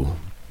knew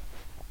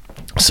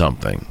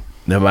something,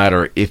 no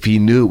matter if he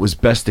knew it was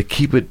best to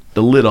keep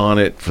the lid on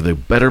it for the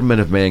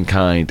betterment of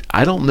mankind,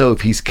 I don't know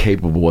if he's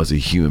capable as a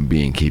human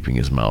being keeping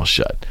his mouth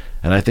shut.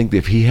 And I think that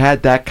if he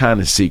had that kind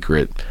of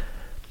secret,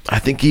 I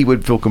think he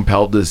would feel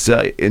compelled to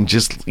say, and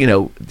just,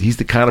 he's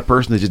the kind of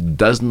person that just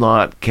does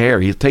not care.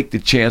 He'll take the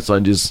chance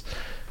on just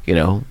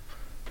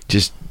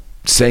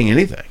saying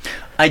anything.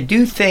 I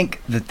do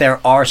think that there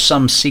are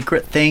some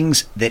secret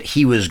things that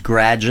he was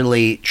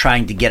gradually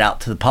trying to get out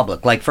to the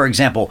public. Like, for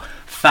example,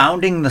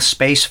 founding the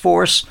Space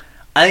Force.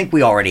 I think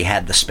we already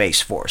had the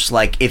Space Force.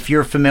 Like, if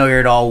you're familiar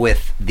at all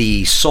with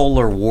the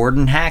Solar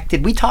Warden hack,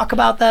 did we talk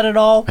about that at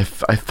all? I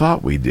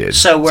thought we did.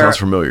 So sounds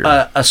familiar.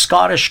 A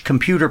Scottish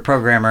computer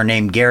programmer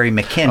named Gary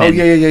McKinnon.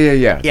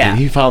 Oh, yeah. And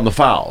he found the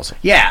files.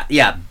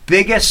 Yeah.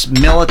 Biggest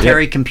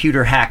military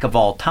computer hack of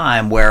all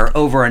time, where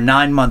over a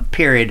 9-month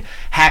period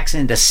hacks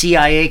into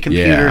CIA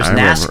computers,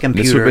 NASA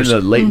computers. This would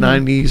have been the late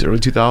 90s, early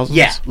 2000s?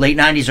 Yeah, late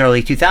 90s,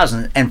 early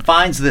 2000s, and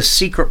finds this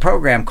secret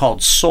program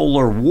called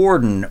Solar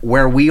Warden,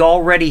 where we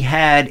already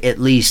had at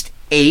least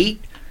 8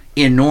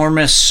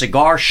 enormous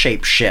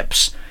cigar-shaped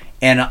ships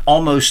and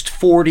almost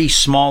 40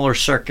 smaller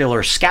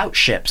circular scout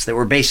ships that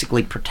were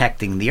basically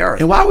protecting the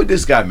Earth. And why would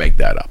this guy make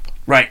that up?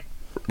 Right.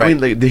 I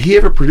mean, did he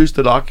ever produce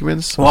the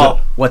documents?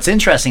 Well, what's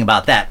interesting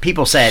about that,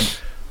 people said,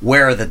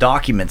 where are the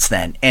documents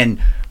then? And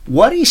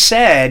what he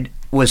said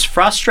was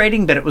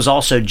frustrating, but it was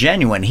also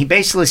genuine. He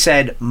basically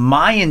said,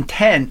 my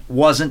intent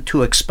wasn't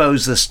to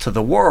expose this to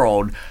the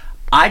world.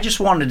 I just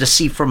wanted to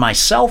see for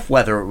myself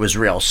whether it was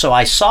real. So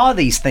I saw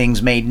these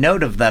things, made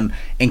note of them,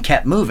 and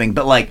kept moving.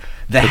 But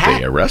hack,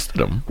 they arrested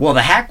him. Well,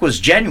 the hack was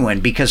genuine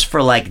because for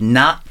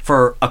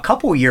a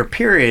couple year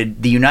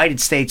period, the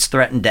United States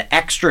threatened to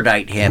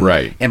extradite him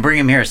and bring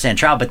him here to stand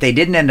trial. But they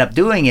didn't end up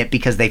doing it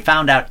because they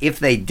found out if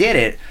they did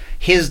it,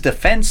 his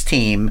defense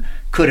team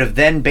could have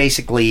then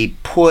basically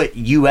put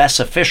U.S.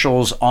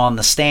 officials on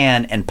the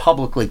stand and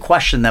publicly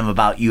question them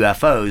about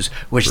UFOs,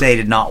 which they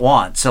did not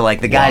want. So,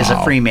 the guy's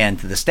a free man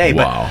to this day.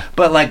 Wow.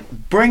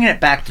 But bringing it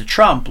back to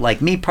Trump,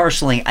 me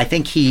personally, I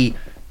think he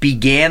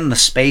began the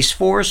Space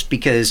Force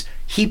because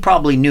he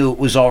probably knew it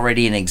was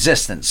already in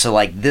existence.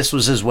 So, this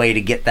was his way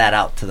to get that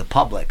out to the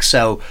public.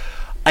 So,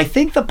 I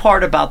think the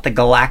part about the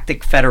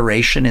Galactic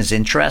Federation is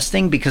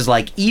interesting because,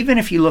 even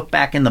if you look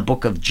back in the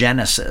book of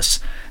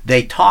Genesis,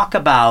 they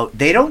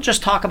don't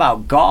just talk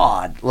about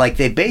God.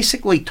 They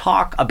basically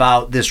talk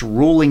about this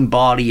ruling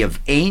body of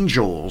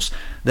angels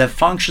that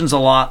functions a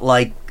lot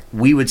like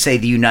we would say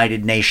the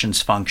United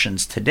Nations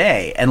functions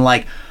today. And,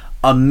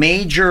 a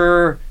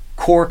major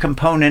core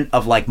component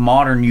of,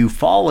 modern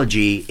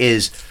ufology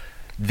is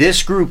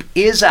this group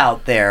is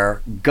out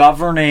there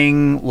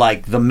governing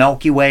the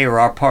Milky Way or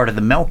our part of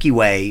the Milky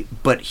Way,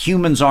 but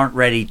humans aren't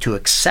ready to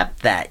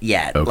accept that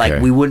yet. Okay.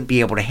 We wouldn't be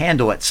able to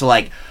handle it. So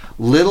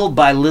little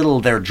by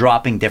little, they're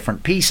dropping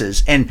different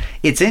pieces. And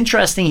it's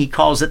interesting he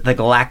calls it the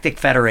Galactic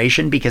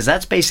Federation because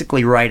that's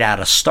basically right out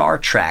of Star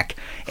Trek.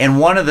 And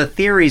one of the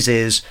theories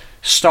is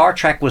Star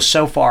Trek was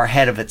so far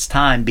ahead of its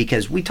time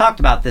because we talked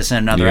about this in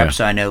another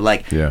episode. I know,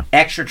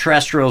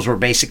 extraterrestrials were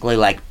basically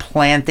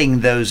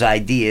planting those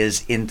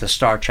ideas into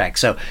Star Trek.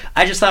 So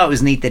I just thought it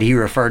was neat that he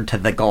referred to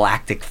the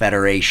Galactic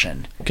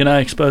Federation. Can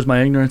I expose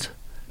my ignorance?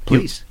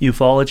 Please.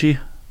 Ufology?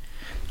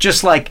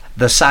 Just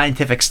the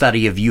scientific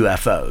study of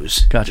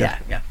UFOs. Gotcha.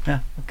 Yeah.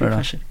 Good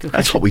question.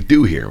 That's what we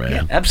do here, man.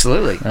 Yeah,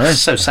 absolutely.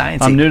 So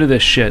sciencey. I'm new to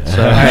this shit,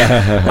 so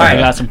I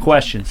got some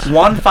questions.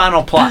 One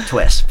final plot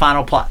twist.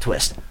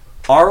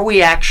 Are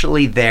we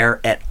actually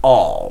there at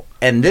all?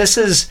 And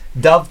this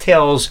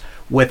dovetails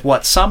with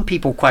what some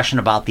people question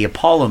about the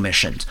Apollo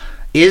missions.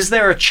 Is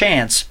there a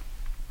chance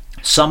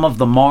some of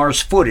the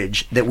Mars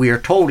footage that we are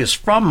told is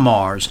from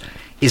Mars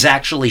is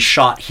actually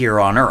shot here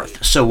on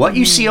Earth? So what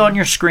you see on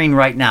your screen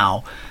right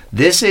now,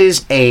 this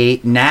is a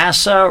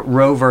NASA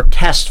rover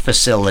test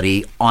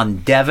facility on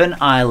Devon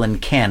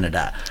Island,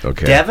 Canada.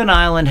 Okay. Devon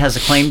Island has a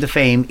claim to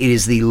fame. It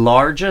is the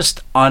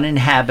largest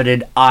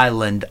uninhabited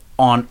island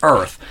on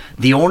Earth.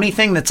 The only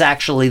thing that's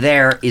actually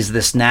there is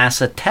this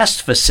NASA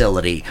test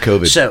facility.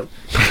 COVID.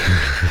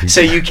 So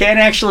you can't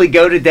actually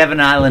go to Devon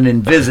Island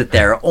and visit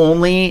there.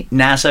 Only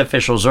NASA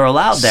officials are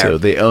allowed there. So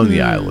they own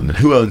the island.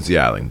 Who owns the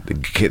island? The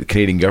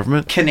Canadian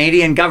government?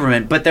 Canadian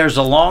government, but there's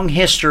a long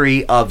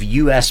history of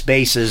U.S.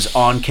 bases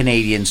on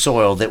Canadian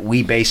soil that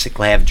we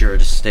basically have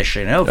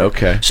jurisdiction over.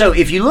 Okay. So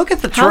if you look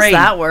at the terrain...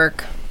 How's that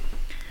work?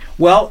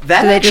 Well,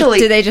 that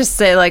do they just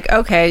say like,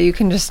 okay, you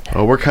can just?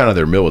 Oh, we're kind of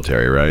their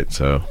military, right?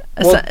 So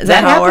Is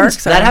that how it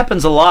works? That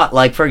happens a lot.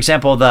 Like, for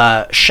example,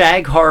 the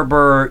Shag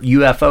Harbor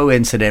UFO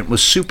incident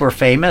was super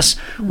famous,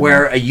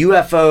 where a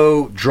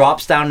UFO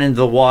drops down into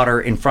the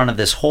water in front of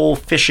this whole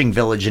fishing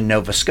village in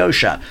Nova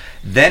Scotia.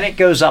 Then it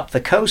goes up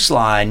the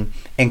coastline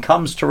and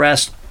comes to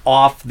rest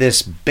off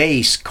this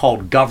base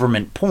called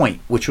Government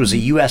Point, which was a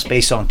U.S.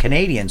 base on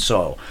Canadian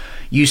soil.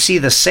 You see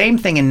the same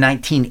thing in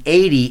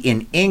 1980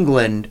 in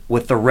England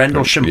with the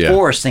Rendlesham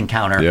Forest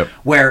encounter,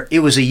 where it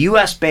was a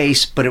U.S.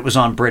 base, but it was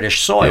on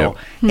British soil.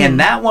 And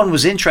that one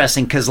was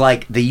interesting because,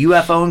 like, the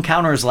UFO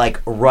encounter is,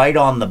 like, right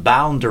on the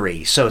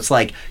boundary. So it's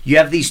like you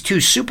have these two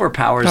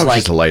superpowers. That was like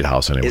just a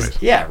lighthouse,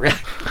 anyways. Really.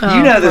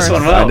 You know this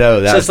one well. I know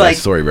that, so it's that like,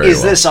 story very well.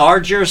 Is this our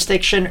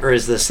jurisdiction or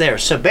is this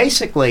theirs? So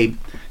basically,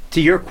 to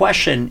your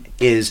question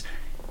is,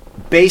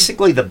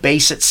 basically the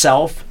base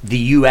itself, the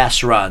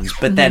U.S. runs,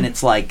 but then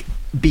it's like,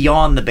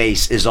 beyond the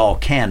base is all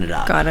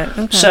Canada. Got it.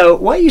 Okay. So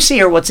what you see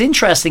here, what's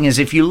interesting is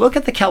if you look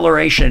at the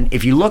coloration,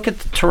 if you look at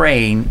the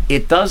terrain,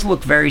 it does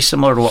look very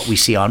similar to what we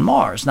see on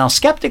Mars. Now,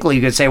 skeptically,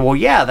 you could say, well,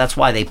 yeah, that's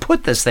why they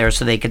put this there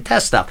so they could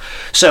test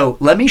stuff. So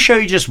let me show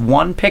you just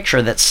one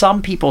picture that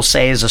some people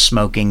say is a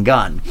smoking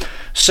gun.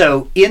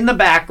 So in the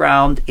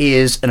background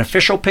is an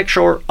official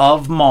picture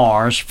of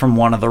Mars from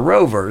one of the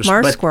rovers.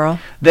 Mars but squirrel.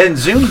 Then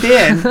zoomed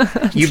in,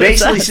 you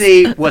basically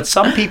see what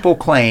some people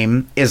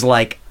claim is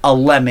like a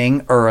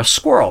lemming or a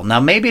squirrel. Now,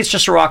 maybe it's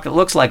just a rock that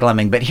looks like a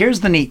lemming, but here's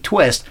the neat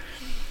twist.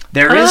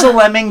 There is a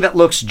lemming that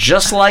looks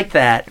just like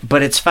that,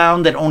 but it's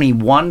found at only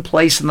one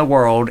place in the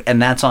world,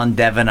 and that's on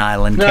Devon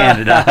Island,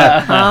 Canada.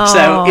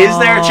 So is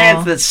there a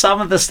chance that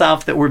some of the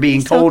stuff that we're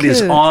being told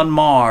is on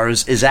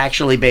Mars is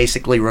actually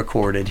basically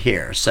recorded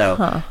here?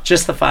 So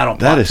just the final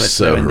plot That is twist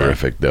so in there.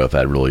 horrific, though, if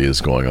that really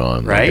is going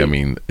on. Right? Like, I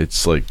mean,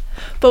 it's like...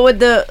 But would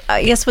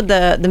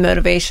the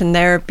motivation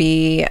there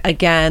be,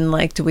 again,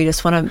 like, do we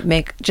just want to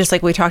make, just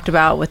like we talked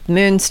about with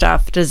moon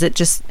stuff, does it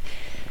just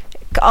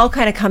all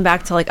kind of come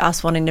back to like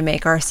us wanting to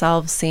make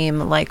ourselves seem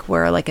like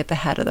we're like at the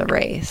head of the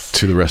race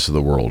to the rest of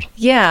the world?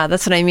 Yeah,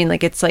 that's what I mean.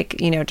 Like, it's like,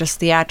 you know,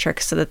 just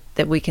theatrics so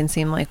that we can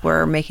seem like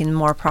we're making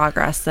more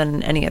progress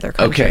than any other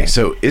country. Okay,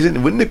 so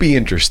wouldn't it be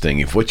interesting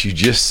if what you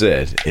just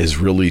said is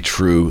really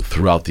true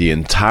throughout the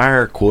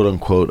entire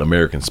quote-unquote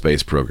American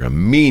space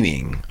program,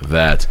 meaning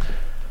that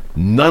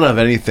none of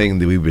anything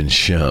that we've been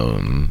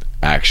shown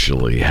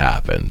actually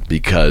happened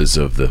because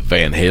of the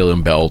Van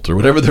Halen belt or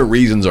whatever the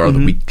reasons are that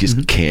we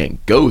just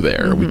can't go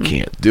there. We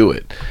can't do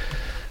it.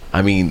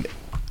 I mean,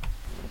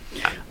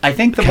 I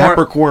think the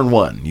Capricorn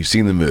 1, you've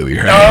seen the movie,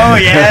 right? Oh,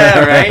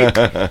 yeah,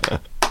 right.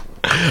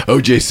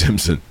 O.J.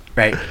 Simpson.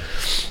 Right.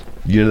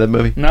 You know that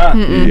movie? Nah.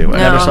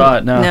 Never saw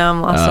it, no. No,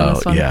 I'm lost on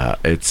this one. Yeah,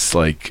 it's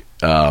like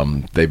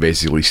they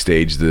basically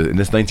staged in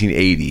this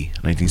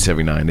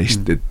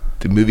 1979,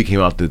 the movie came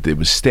out that it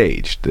was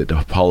staged, that the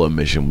Apollo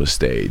mission was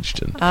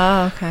staged. And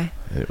okay.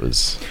 It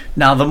was...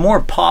 Now, the more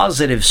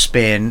positive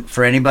spin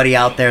for anybody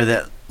out there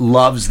that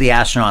loves the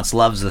astronauts,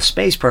 loves the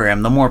space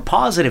program, the more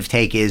positive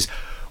take is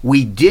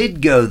we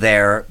did go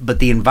there, but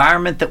the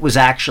environment that was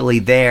actually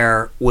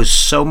there was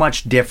so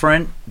much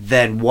different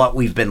than what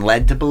we've been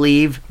led to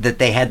believe that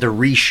they had to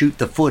reshoot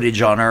the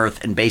footage on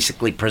Earth and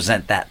basically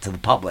present that to the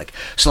public.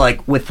 So,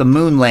 like, with the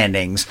moon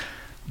landings,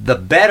 the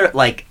better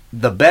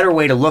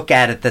way to look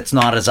at it that's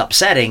not as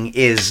upsetting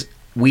is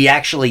we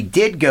actually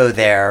did go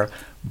there,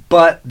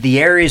 but the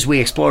areas we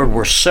explored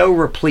were so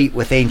replete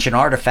with ancient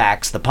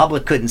artifacts, the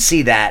public couldn't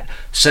see that,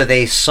 so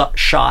they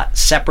shot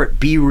separate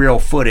B-reel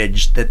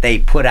footage that they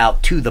put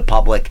out to the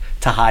public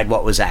to hide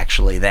what was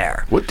actually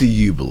there. What do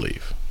you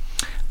believe?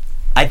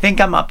 I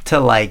think I'm up to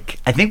I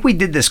think we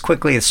did this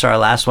quickly at our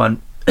last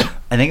one.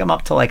 I think I'm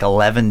up to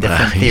 11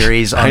 different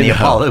theories on the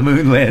Apollo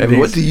moon landings. I mean,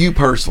 what do you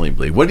personally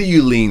believe? What do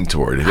you lean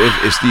toward?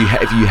 If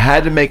you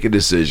had to make a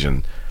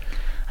decision...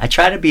 I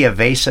try to be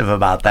evasive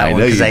about that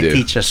one because I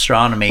teach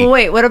astronomy. Well,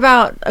 wait, what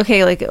about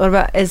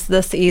is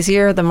this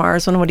easier, the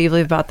Mars one? What do you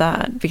believe about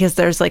that? Because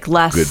there's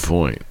less... Good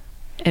point.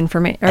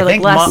 Information, or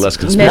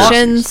less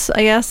missions,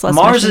 I guess.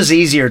 Mars is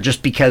easier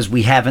just because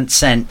we haven't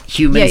sent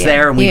humans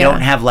there and we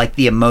don't have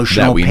the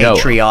emotional,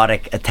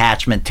 patriotic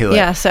attachment to it.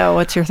 Yeah, so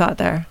what's your thought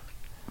there?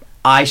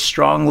 I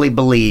strongly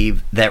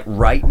believe that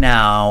right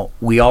now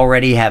we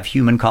already have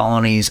human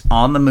colonies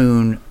on the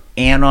moon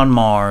and on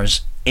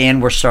Mars,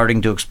 and we're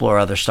starting to explore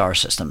other star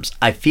systems.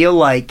 I feel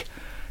like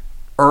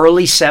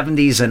early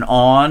 70s and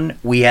on,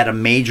 we had a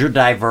major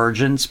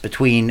divergence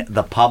between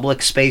the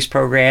public space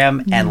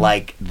program and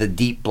the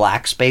deep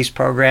black space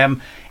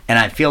program. And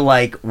I feel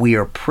like we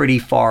are pretty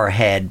far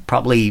ahead,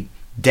 probably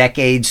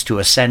decades to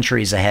a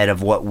centuries ahead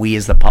of what we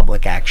as the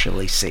public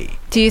actually see.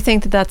 Do you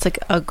think that that's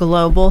a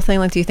global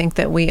thing? Do you think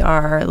that we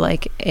are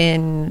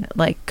in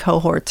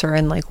cohorts or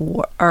in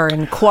or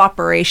in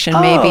cooperation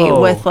maybe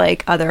with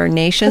other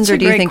nations, or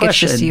do you think it's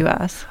just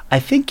U.S.? I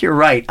think you're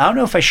right. I don't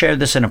know if I shared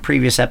this in a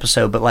previous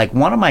episode, but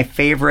one of my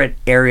favorite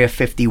Area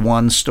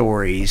 51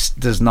 stories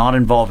does not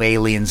involve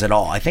aliens at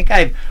all. I think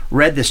I've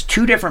read this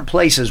 2 different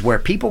places where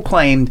people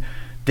claimed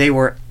They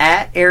were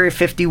at Area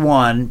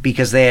 51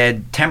 because they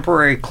had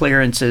temporary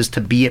clearances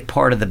to be at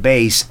part of the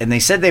base. And they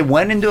said they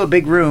went into a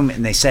big room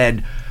and they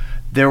said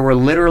there were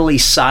literally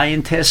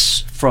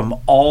scientists from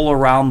all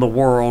around the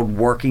world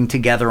working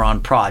together on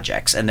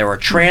projects. And there were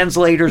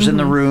translators in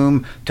the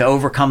room to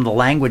overcome the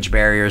language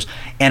barriers.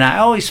 And I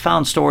always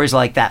found stories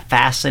like that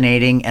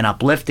fascinating and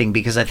uplifting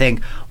because I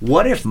think,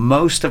 what if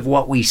most of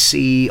what we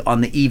see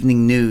on the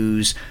evening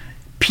news,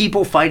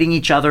 people fighting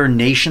each other,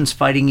 nations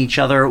fighting each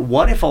other,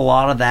 what if a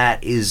lot of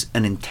that is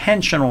an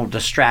intentional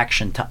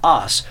distraction to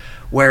us?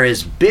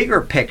 Whereas bigger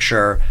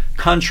picture,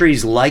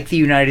 countries like the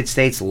United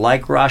States,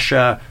 like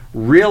Russia,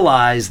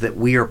 realize that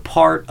we are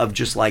part of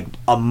just like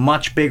a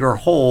much bigger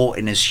whole,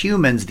 and as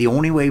humans, the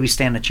only way we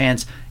stand a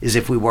chance is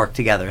if we work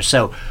together.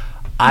 So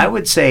I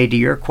would say, to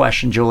your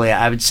question, Julia,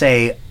 I would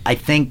say, I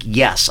think,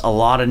 yes, a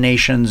lot of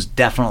nations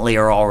definitely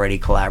are already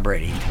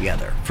collaborating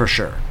together, for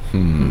sure.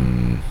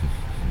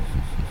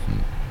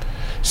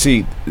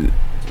 See,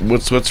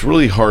 what's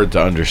really hard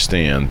to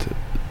understand,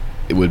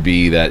 it would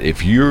be that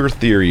if your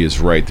theory is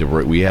right, that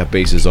we have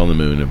bases on the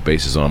moon and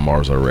bases on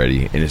Mars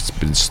already, and it's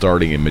been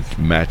starting and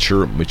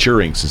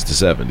maturing since the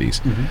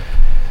 70s.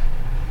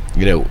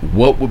 You know,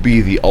 what would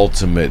be the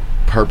ultimate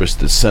purpose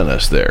that sent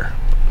us there?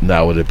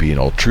 Now, would it be an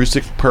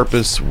altruistic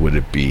purpose? Would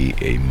it be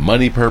a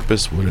money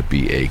purpose? Would it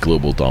be a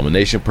global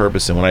domination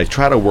purpose? And when I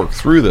try to work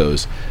through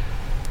those,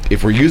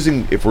 if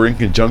we're in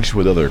conjunction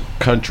with other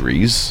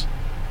countries,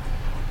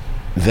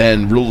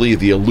 then really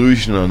the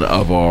illusion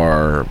of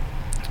our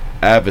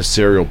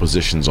adversarial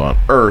positions on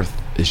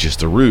Earth is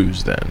just a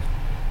ruse then.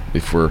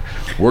 If we're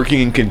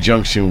working in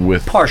conjunction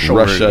with Russia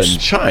ruse. and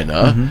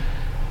China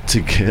to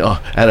get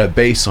at a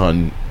base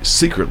on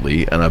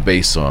secretly and a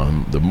base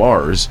on the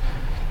Mars,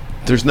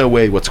 there's no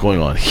way what's going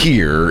on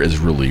here is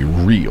really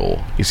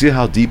real. You see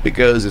how deep it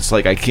goes? It's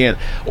like I can't,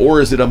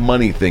 or is it a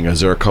money thing? Is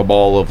there a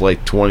cabal of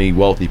like 20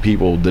 wealthy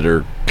people that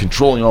are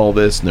controlling all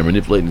this and they're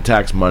manipulating the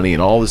tax money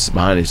and all this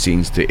behind the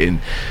scenes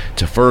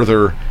to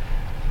further,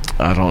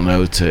 I don't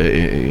know,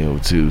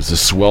 to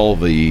swell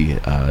the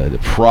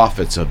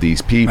profits of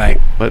these people?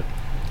 Right. But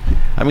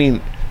I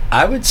mean,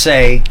 I would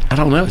say, I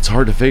don't know. It's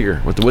hard to figure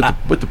what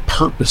the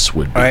purpose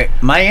would be. All right,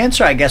 my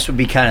answer, I guess, would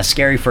be kind of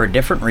scary for a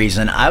different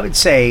reason. I would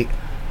say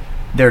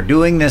they're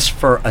doing this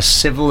for a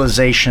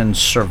civilization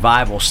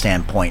survival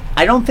standpoint.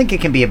 I don't think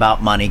it can be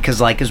about money because,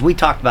 like, as we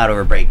talked about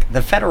over break,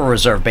 the Federal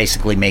Reserve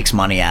basically makes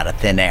money out of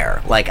thin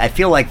air. Like, I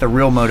feel like the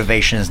real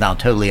motivation is now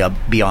totally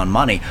beyond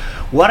money.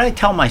 What I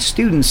tell my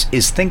students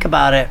is think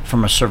about it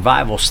from a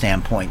survival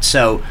standpoint.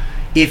 So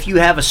if you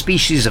have a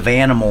species of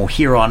animal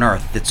here on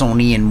Earth that's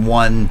only in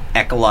one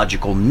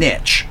ecological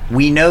niche,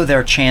 we know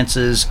their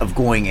chances of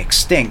going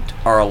extinct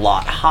are a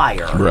lot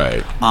higher.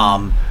 Right.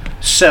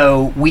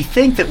 So we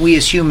think that we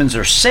as humans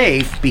are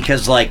safe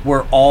because, like,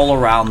 we're all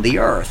around the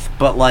Earth.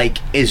 But, like,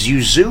 as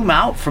you zoom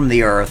out from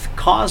the Earth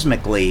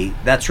cosmically,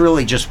 that's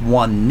really just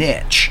one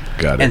niche.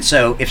 Got it. And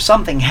so if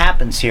something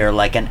happens here,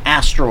 like an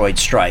asteroid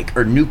strike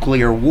or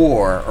nuclear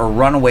war or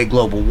runaway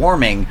global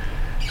warming,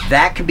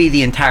 that could be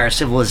the entire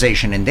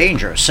civilization in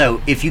danger.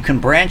 So if you can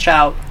branch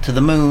out to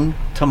the moon,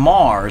 to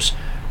Mars,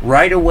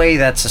 right away,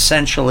 that's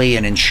essentially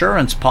an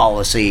insurance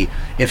policy.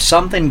 If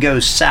something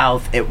goes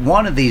south at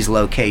one of these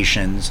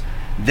locations,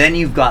 then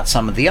you've got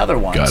some of the other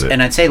ones. Got it.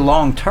 And I'd say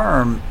long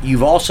term,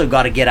 you've also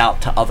got to get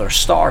out to other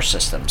star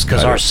systems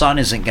because Got our it. sun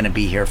isn't going to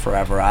be here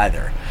forever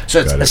either. So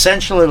it's Got it.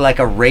 essentially like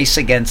a race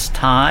against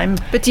time.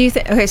 But do you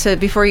think, okay, so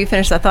before you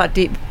finish that thought,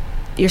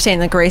 you're saying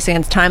like race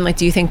against time, like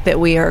do you think that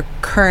we are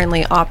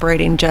currently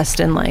operating just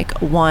in like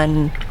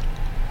one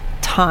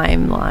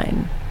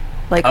timeline?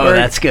 Like, Oh,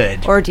 that's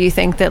good. Or do you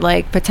think that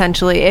like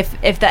potentially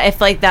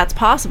if like that's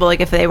possible, like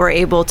if they were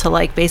able to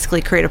like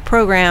basically create a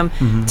program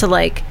to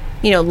like,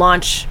 you know,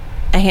 launch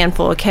a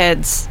handful of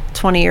kids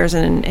 20 years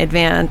in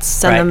advance,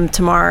 send Right. them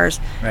to Mars,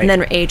 Right. and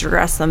then age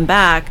regress them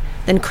back,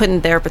 then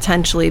couldn't there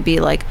potentially be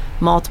like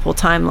multiple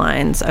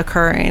timelines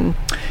occurring?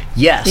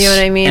 Yes. You know what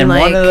I mean? And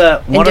like one of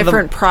the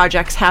different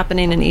projects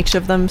happening in each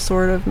of them,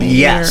 sort of. Maybe,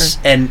 Yes,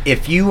 and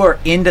if you are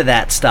into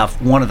that stuff,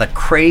 one of the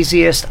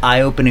craziest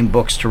eye-opening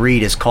books to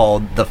read is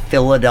called The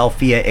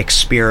Philadelphia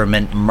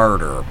Experiment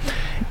Murder.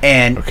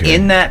 And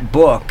in that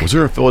book... Was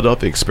there a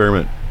Philadelphia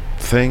experiment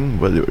thing?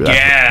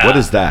 Yeah. What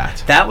is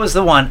that? That was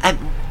the one.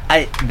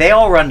 They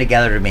all run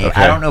together to me.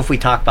 Okay. I don't know if we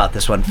talked about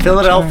this one.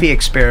 Philadelphia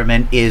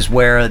Experiment is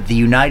where the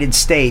United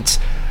States...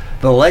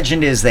 The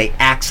legend is they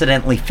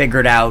accidentally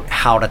figured out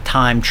how to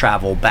time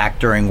travel back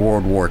during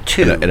World War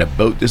II. And a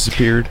boat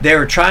disappeared? They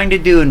were trying to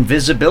do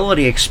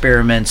invisibility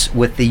experiments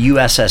with the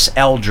USS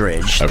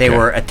Eldridge. They Okay.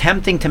 were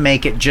attempting to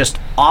make it just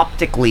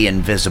optically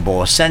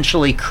invisible,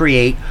 essentially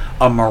create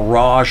a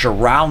mirage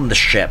around the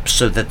ship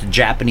so that the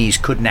Japanese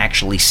couldn't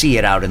actually see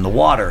it out in the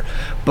water.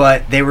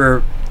 But they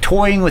were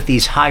toying with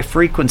these high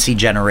frequency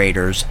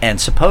generators,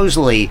 and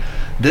supposedly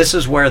this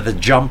is where the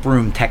jump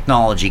room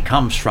technology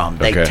comes from.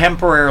 They Okay.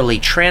 temporarily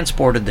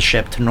transported the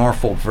ship to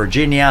Norfolk,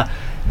 Virginia.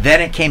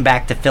 Then it came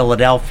back to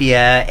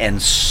Philadelphia,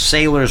 and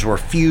sailors were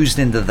fused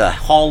into the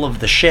hull of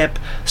the ship.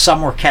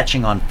 Some were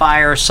catching on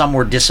fire, some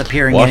were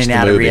disappearing Watch in the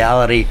and out of movie.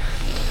 reality.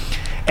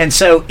 And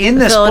so in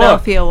The this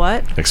Philadelphia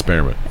what?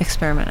 Experiment.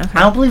 Experiment. Okay.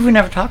 I don't believe we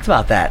never talked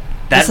about that.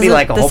 That'd be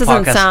like a whole This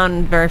podcast. doesn't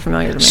sound very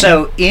familiar to me.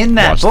 So in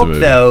that Watch the book, movie.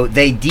 though,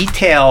 they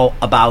detail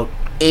about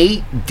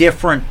 8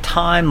 different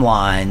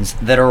timelines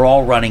that are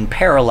all running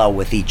parallel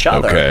with each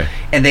other. Okay.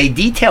 And they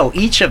detail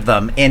each of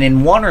them. And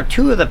in 1 or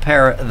 2 of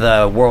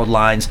the world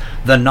lines,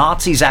 the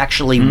Nazis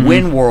actually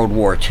win World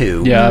War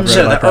II. Yeah, I've read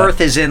so the about that.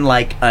 Earth is in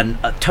like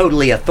a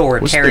totally Wasn't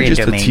authoritarian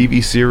there just domain. a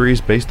TV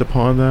series based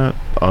upon that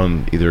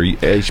on either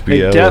HBO?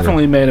 They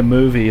definitely made a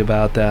movie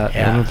about that.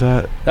 Yeah. Or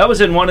that. That was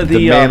in one of The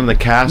the Man in the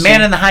Castle.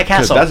 Man in the High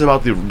Castle. That's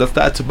about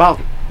that's about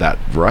that,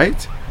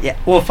 right? Yeah.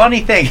 Well,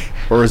 funny thing.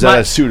 Or is that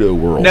a pseudo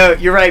world? No,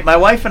 you're right. My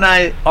wife and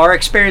I, our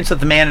experience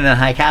with The Man in the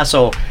High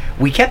Castle,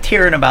 we kept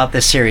hearing about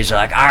this series. We're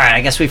like, all right,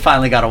 I guess we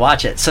finally got to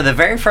watch it. So the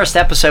very first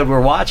episode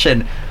we're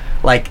watching,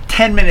 like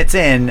 10 minutes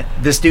in,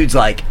 this dude's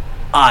like,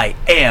 I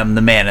am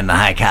the Man in the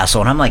High Castle.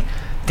 And I'm like,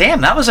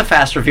 damn, that was a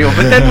fast reveal.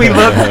 But then we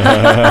looked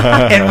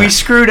and we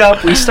screwed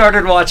up. We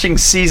started watching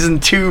season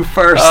 2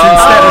 first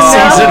instead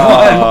of season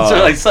 1. So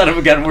we're like, son of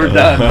a gun, we're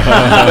done.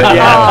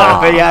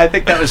 but yeah, I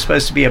think that was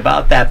supposed to be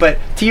about that. But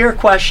to your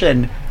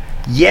question,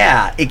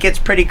 yeah, it gets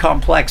pretty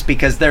complex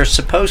because there's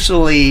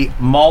supposedly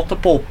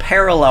multiple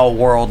parallel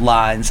world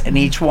lines, and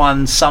each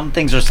one, some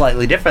things are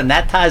slightly different.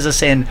 That ties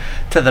us in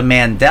to the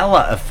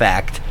Mandela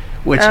effect.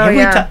 Which have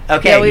we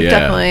okay? Yeah, we've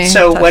definitely.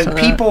 So touched when on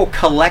that. people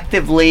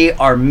collectively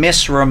are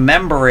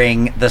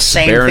misremembering the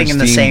same thing in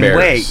the Berenstein same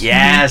way, Bears.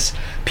 yes,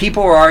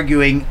 people are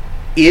arguing,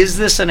 is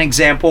this an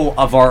example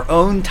of our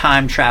own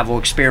time travel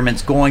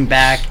experiments going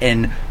back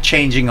and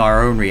changing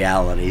our own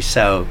reality?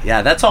 So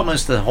yeah, that's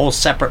almost a whole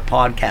separate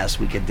podcast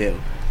we could do.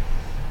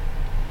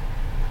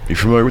 You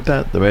familiar with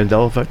that? The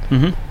Mandela effect?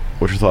 Mhm.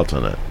 What's your thoughts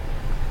on that?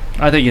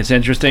 I think it's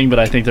interesting, but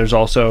I think there's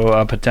also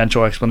a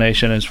potential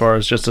explanation as far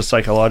as just a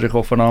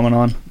psychological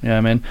phenomenon. Yeah,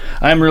 I mean,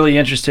 I'm really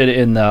interested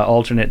in the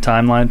alternate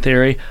timeline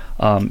theory.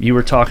 You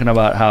were talking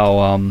about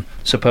how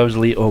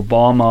supposedly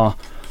Obama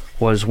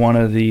was one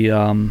of the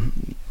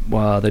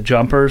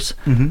jumpers.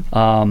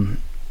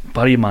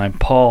 Buddy of mine,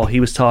 Paul, he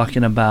was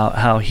talking about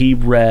how he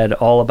read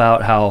all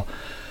about how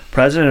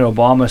President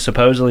Obama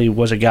supposedly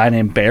was a guy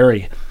named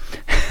Barry.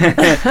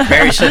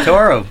 Barry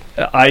Soetoro.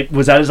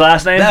 Was that his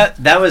last name?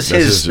 That was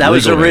his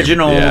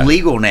original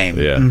legal name.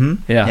 Yeah.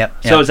 Yeah. Yep,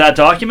 So yep. is that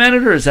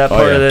documented or is that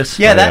part yeah. of this?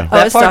 Yeah, that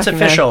it's part's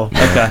documented. official.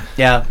 Okay.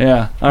 Yeah.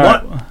 Yeah. All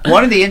right.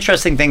 One of the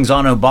interesting things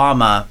on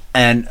Obama,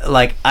 and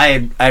like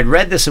I'd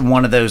read this in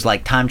one of those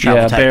like time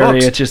travel Yeah, type Barry,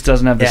 books. it just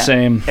doesn't have the Yeah.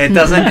 same. It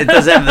doesn't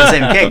have the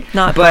same kick.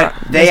 Not but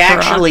Barack. they It's Barack.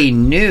 actually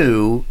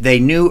knew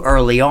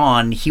early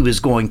on he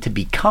was going to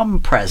become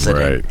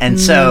president. Right. And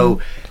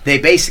so they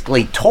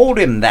basically told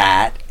him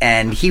that,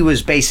 and he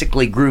was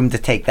basically groomed to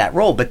take that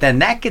role. But then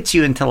that gets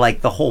you into like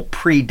the whole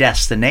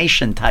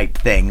predestination type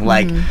thing.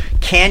 Like,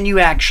 can you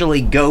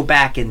actually go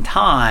back in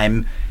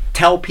time,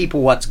 tell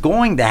people what's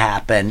going to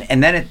happen,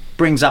 and then it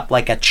brings up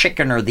like a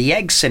chicken or the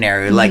egg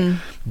scenario. Like,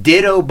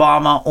 did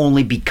Obama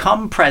only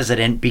become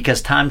president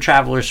because time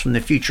travelers from the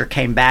future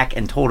came back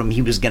and told him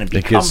he was going to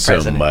It become gets so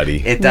president?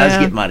 muddy. It does Yeah.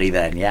 get muddy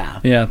then, yeah.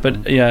 Yeah,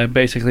 but yeah,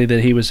 basically that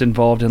he was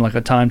involved in like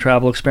a time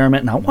travel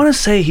experiment. And I want to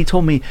say he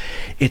told me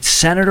it's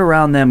centered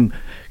around them.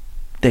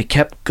 They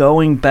kept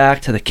going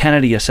back to the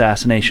Kennedy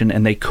assassination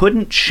and they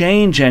couldn't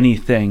change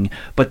anything,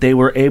 but they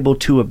were able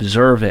to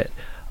observe it.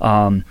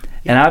 And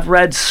I've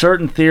read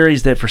certain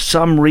theories that for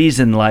some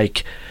reason,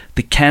 like,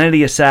 the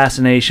Kennedy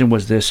assassination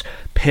was this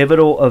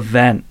pivotal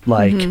event,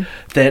 like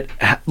that,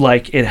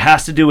 like it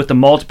has to do with the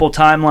multiple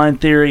timeline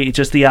theory.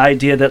 Just the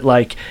idea that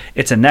like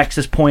it's a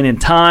nexus point in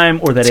time,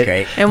 or that That's it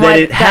great. And that what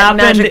it that happened.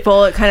 magic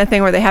bullet kind of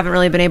thing where they haven't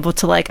really been able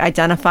to like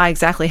identify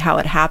exactly how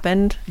it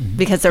happened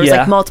because there was Yeah.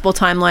 like multiple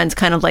timelines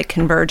kind of like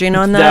converging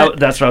on that.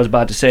 That's what I was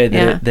about to say.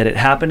 That Yeah. that it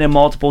happened in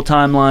multiple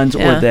timelines,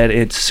 Yeah. or that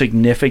it's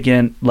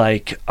significant,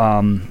 like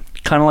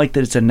kind of like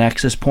that it's a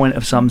nexus point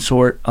of some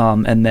sort,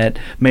 and that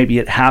maybe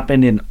it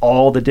happened in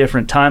all the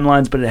different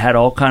timelines, but it had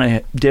all kind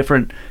of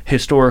different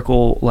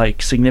historical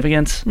like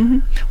significance.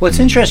 Well, it's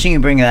interesting you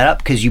bring that up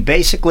because you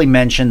basically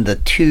mentioned the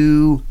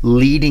 2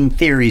 leading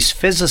theories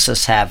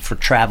physicists have for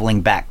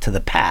traveling back to the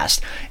past.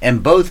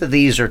 And both of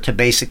these are to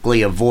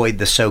basically avoid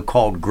the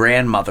so-called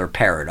grandmother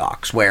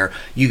paradox, where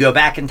you go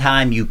back in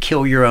time, you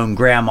kill your own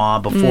grandma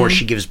before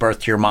she gives birth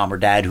to your mom or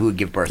dad who would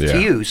give birth Yeah. to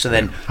you. So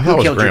then I thought it who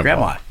was killed your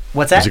grandpa. grandma?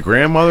 What's that? Is it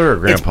grandmother or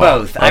grandpa? It's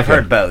both. I've Okay.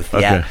 heard both.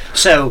 Yeah. Okay.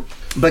 So,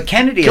 but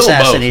Kennedy Kill 'em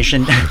both.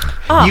 assassination.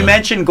 You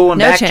mentioned going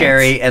No back, chance.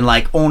 Jerry, and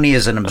like only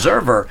as an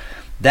observer.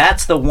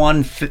 That's the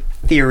one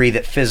theory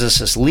that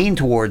physicists lean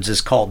towards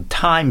is called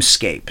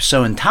timescape.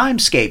 So in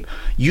timescape,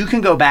 you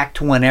can go back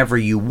to whenever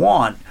you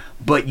want,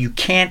 but you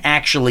can't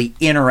actually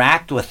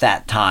interact with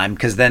that time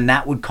because then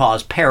that would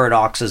cause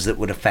paradoxes that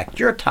would affect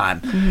your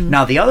time.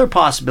 Now, the other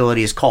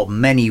possibility is called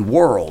many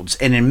worlds.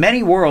 And in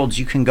many worlds,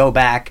 you can go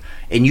back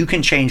and you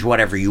can change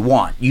whatever you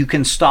want. You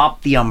can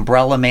stop the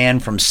umbrella man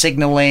from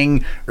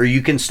signaling, or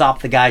you can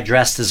stop the guy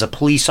dressed as a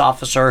police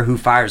officer who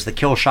fires the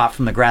kill shot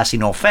from the grassy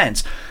knoll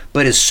fence.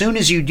 But as soon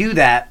as you do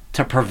that,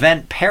 to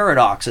prevent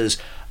paradoxes,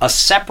 a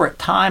separate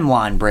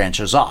timeline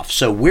branches off.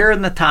 So we're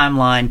in the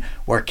timeline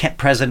where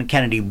President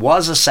Kennedy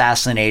was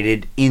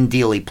assassinated in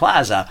Dealey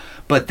Plaza,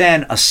 but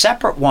then a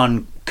separate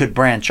one could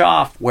branch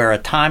off where a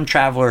time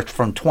traveler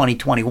from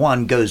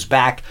 2021 goes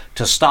back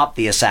to stop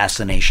the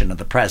assassination of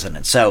the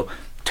president. So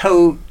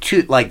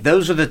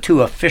those are the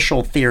two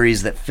official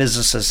theories that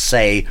physicists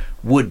say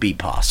would be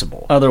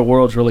possible. Other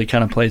worlds really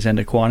kind of plays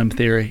into quantum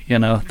theory. The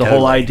Totally.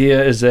 whole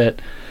idea is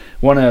that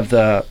one of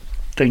the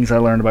things I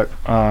learned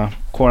about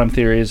quantum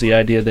theory is the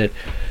idea that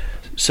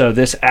so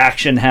this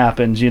action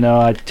happens,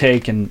 I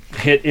take and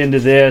hit into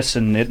this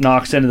and it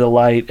knocks into the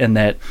light, and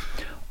that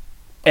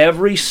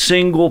every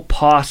single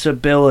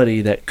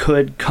possibility that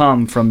could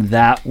come from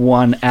that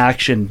one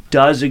action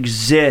does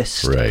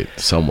exist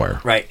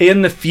somewhere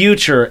in the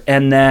future,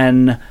 and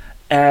then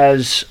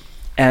as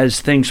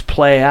things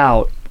play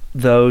out,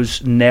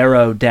 those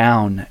narrow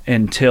down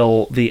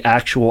until the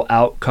actual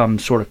outcome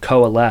sort of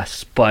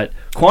coalesce. But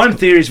quantum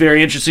theory is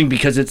very interesting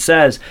because it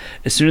says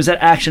as soon as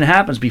that action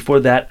happens, before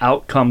that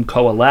outcome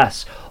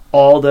coalesce,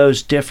 all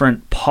those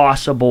different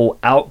possible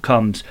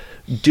outcomes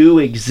do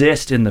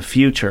exist in the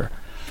future.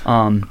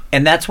 And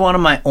that's one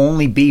of my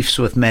only beefs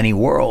with many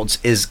worlds,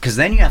 is because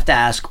then you have to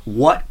ask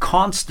what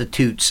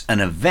constitutes an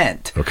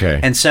event. Okay.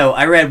 And so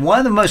I read one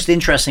of the most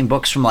interesting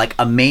books from like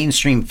a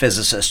mainstream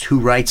physicist who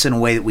writes in a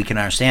way that we can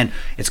understand.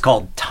 It's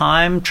called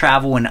Time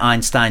Travel in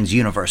Einstein's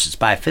Universe. It's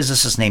by a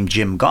physicist named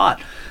Jim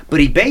Gott. But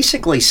he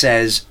basically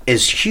says,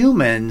 as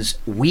humans,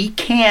 we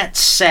can't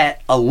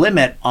set a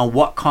limit on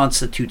what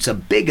constitutes a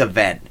big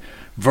event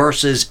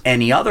versus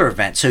any other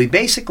event. So he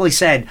basically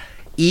said,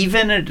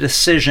 even a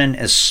decision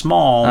as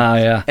small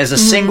as a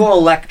single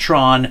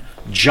electron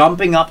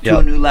jumping up to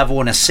a new level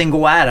in a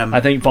single atom. I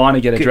think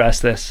Vonnegut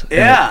addressed this.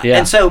 Yeah.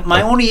 And so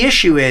my only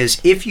issue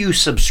is if you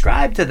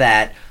subscribe to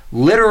that,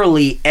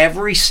 literally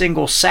every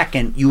single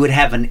second you would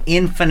have an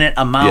infinite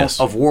amount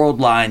of world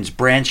lines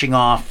branching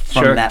off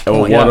from that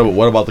point.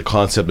 What about the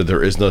concept that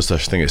there is no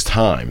such thing as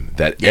time?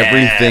 That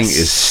everything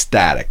is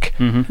static.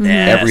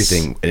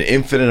 Everything, an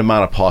infinite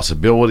amount of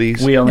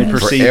possibilities. We only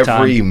perceive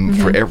time.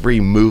 For every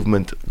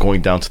movement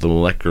going down to the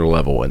molecular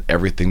level and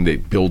everything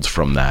that builds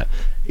from that,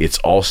 it's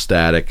all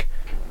static.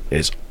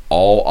 It's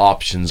all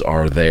options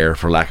are there,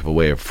 for lack of a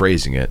way of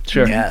phrasing it.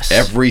 Sure. Yes.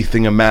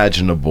 Everything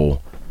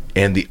imaginable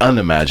and the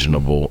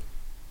unimaginable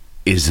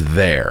is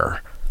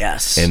there.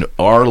 Yes. And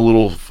our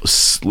little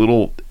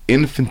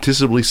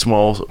infinitesimally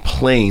small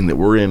plane that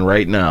we're in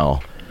right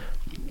now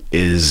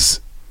is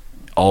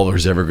all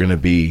there's ever going to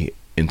be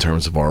in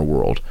terms of our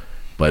world.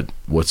 But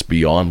what's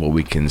beyond what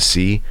we can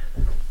see?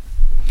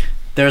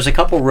 There's a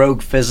couple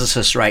rogue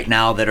physicists right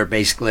now that are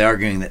basically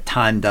arguing that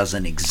time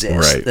doesn't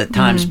exist. Right. That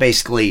time's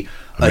basically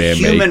a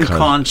human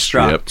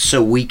construct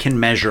so we can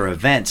measure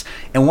events.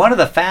 And one of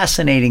the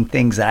fascinating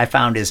things that I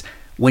found is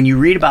when you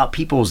read about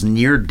people's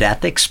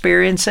near-death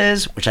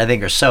experiences, which I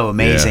think are so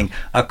amazing,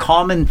 a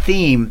common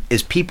theme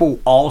is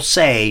people all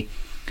say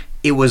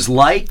it was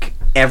like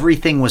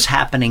everything was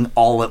happening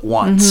all at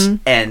once.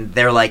 And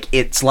they're like,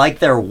 it's like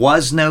there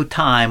was no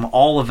time.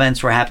 All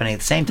events were happening at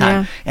the same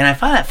time. And I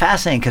find that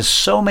fascinating because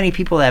so many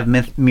people that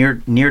have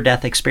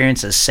near-death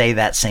experiences say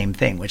that same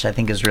thing, which I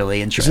think is really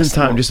interesting. Isn't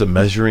time just a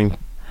measuring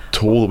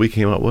tool that we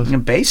came up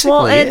with? Basically,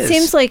 well, it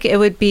seems like it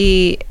would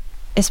be,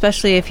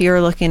 especially if you're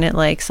looking at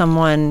like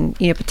someone,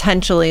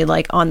 potentially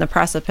like on the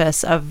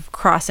precipice of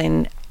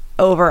crossing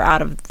over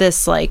out of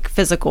this like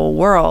physical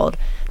world,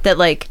 that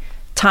like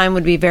time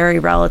would be very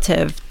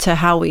relative to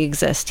how we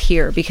exist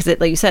here, because it,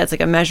 like you said, it's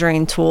like a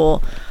measuring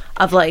tool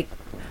of like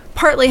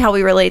partly how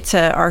we relate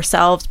to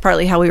ourselves,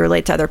 partly how we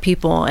relate to other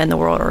people and the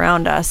world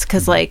around us.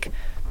 Because like,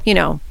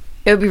 it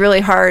would be really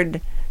hard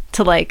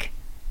to like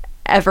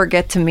ever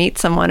get to meet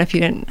someone if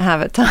you didn't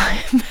have a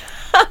time.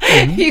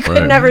 You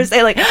could never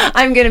say like,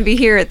 I'm gonna be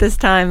here at this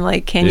time,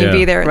 like can you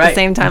be there at the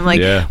same time?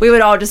 Like we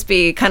would all just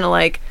be kind of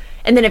like,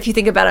 and then if you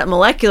think about it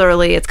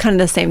molecularly, it's kind of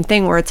the same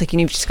thing where it's like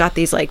you've just got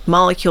these like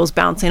molecules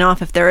bouncing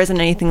off. If there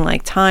isn't anything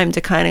like time to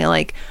kind of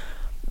like,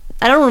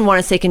 I don't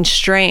want to say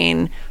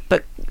constrain,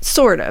 but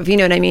sort of, you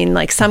know what I mean?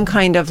 Like some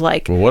kind of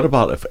like. Well, what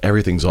about if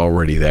everything's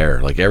already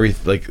there? Like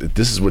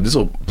this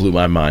blew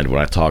my mind when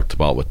I talked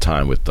about with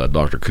time with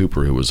Dr.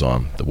 Cooper, who was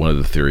on. One of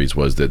the theories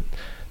was that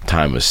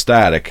time was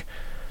static.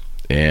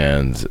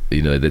 And,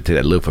 they take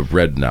that loaf of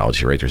bread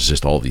analogy, right? There's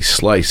just all these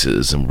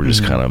slices and we're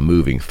just kind of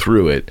moving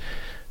through it.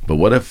 But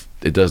what if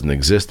it doesn't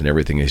exist and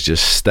everything is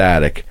just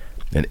static,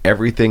 and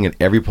everything and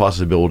every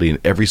possibility and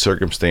every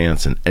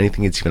circumstance and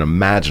anything that's even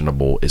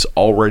imaginable is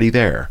already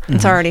there?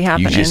 It's already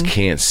happening. You just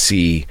can't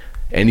see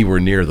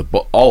anywhere near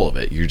all of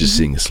it. You're just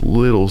seeing this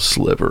little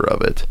sliver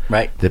of it.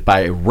 Right. That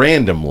by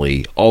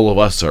randomly, all of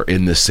us are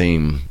in the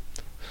same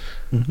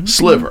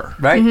sliver.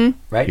 Right.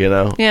 Right.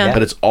 Yeah.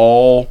 But it's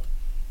all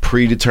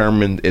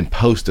predetermined and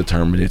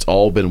post-determined. It's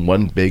all been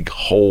one big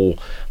whole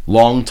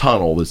long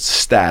tunnel that's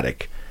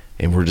static,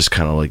 and we're just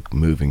kind of like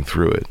moving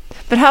through it.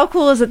 But how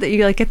cool is it that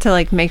you like get to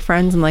like make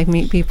friends and like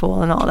meet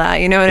people and all that?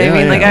 You know what I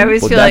mean? Like I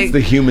always feel that's like the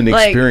human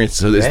experience.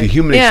 So it's the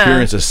human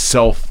experience of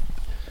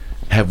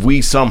have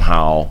we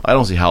somehow, I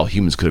don't see how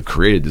humans could have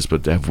created this,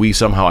 but have we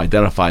somehow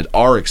identified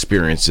our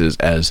experiences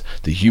as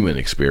the human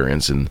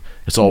experience, and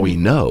it's all we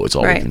know, it's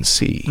all we can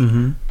see.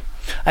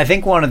 I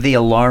think one of the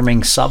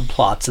alarming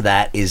subplots of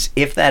that is,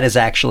 if that is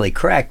actually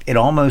correct, it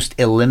almost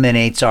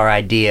eliminates our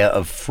idea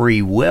of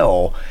free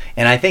will.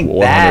 And I think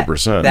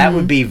 100%. that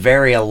would be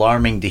very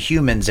alarming to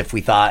humans if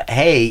we thought,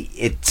 hey,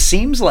 it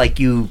seems like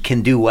you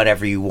can do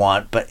whatever you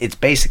want, but it's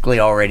basically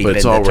already been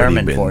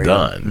determined for you.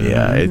 Done.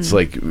 Yeah, it's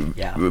like,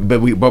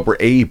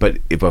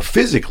 but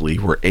physically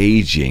we're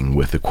aging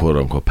with the quote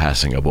unquote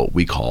passing of what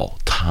we call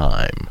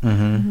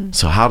time.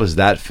 So how does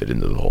that fit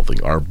into the whole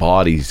thing? Our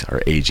bodies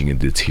are aging and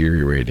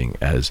deteriorating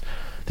as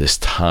this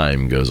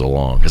time goes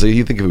along. Because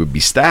you think it would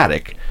be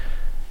static,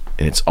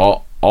 and it's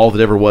all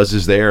that ever was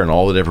is there, and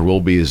all that ever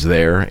will be is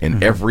there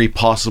in every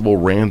possible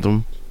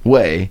random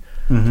way.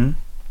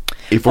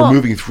 If we're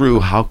moving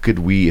through, how could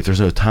we, if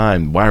there's no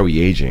time, why are we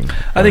aging?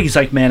 I think it's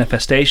like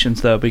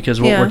manifestations, though,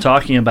 because what we're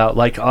talking about,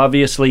 like,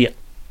 obviously,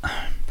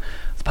 I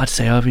was about to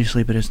say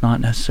obviously, but it's not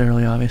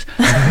necessarily obvious.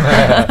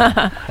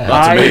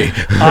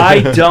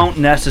 I don't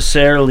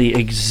necessarily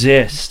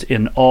exist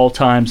in all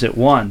times at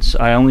once.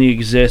 I only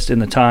exist in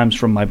the times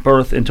from my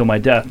birth until my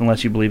death,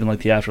 unless you believe in like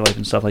the afterlife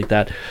and stuff like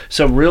that.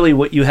 So really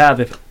what you have,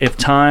 if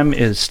time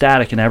is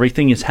static and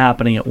everything is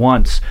happening at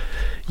once,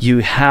 you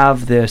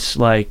have this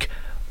like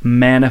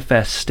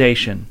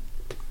manifestation.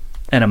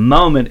 And a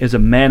moment is a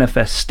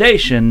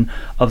manifestation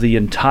of the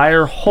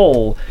entire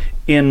whole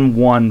in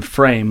one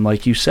frame,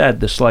 like you said,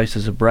 the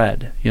slices of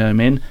bread. You know what I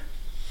mean?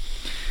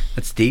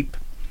 That's deep.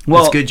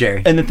 Well, that's good,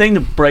 Jerry. And the thing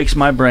that breaks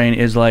my brain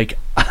is, like,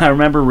 I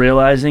remember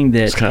realizing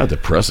that it's kind of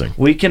depressing.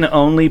 We can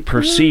only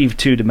perceive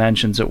 2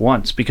 dimensions at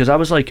once, because I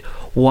was like,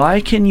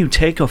 why can you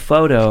take a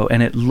photo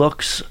and it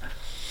looks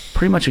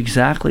pretty much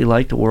exactly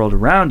like the world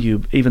around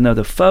you, even though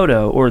the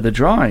photo or the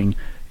drawing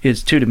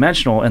is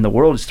 2-dimensional and the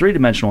world is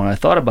 3-dimensional? And I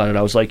thought about it.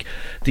 I was like,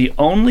 the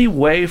only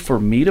way for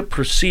me to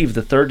perceive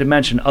the 3rd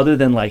dimension, other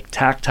than like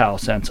tactile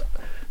sense,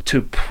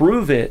 to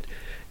prove it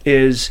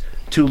is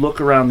to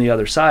look around the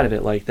other side of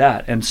it like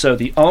that. And so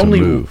the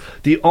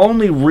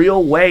only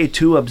real way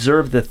to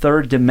observe the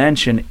 3rd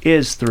dimension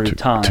is through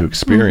time. To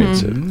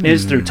experience it.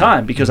 Is through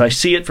time, because I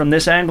see it from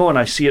this angle and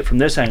I see it from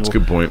this angle. That's a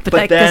good point. But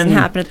that doesn't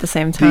happen at the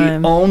same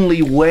time. The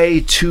only way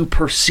to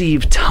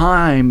perceive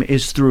time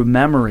is through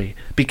memory,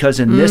 because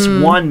in this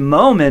one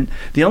moment,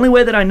 the only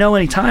way that I know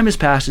any time has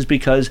passed is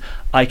because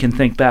I can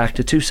think back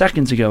to 2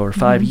 seconds ago or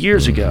 5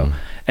 years ago.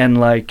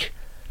 And like,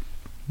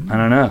 I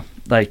don't know,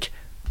 like,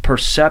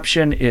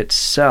 perception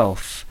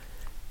itself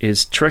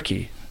is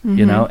tricky,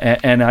 you know,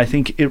 and I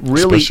think it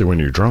really, especially when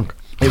you're drunk,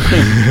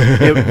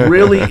 it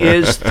really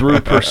is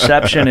through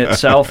perception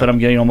itself, and I'm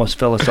getting almost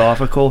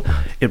philosophical,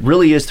 it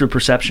really is through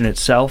perception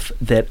itself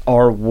that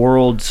our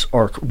worlds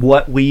are,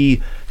 what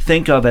we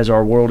think of as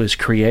our world is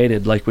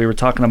created. Like we were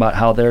talking about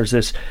how there's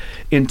this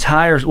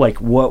entire,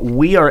 like, what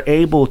we are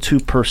able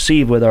to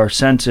perceive with our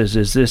senses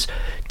is this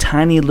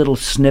tiny little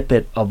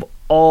snippet of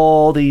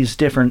all these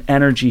different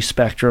energy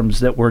spectrums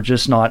that we're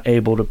just not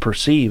able to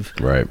perceive.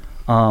 Right.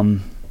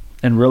 And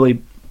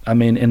really, I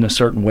mean, in a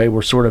certain way,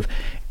 we're sort of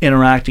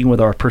interacting with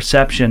our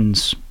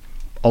perceptions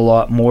a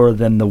lot more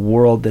than the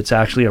world that's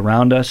actually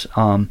around us.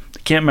 I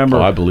can't remember.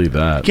 Oh, I believe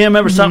that. Can't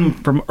remember something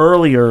from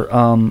earlier,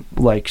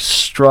 like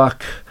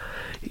struck.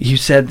 You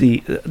said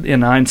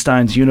in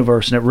Einstein's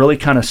universe, and it really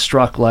kind of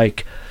struck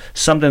like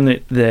something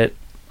that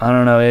I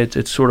don't know.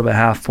 It's sort of a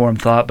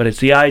half-formed thought, but it's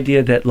the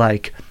idea that,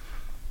 like,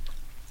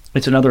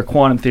 it's another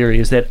quantum theory,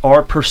 is that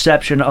our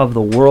perception of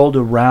the world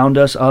around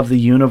us, of the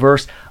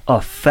universe,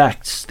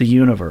 affects the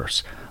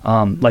universe.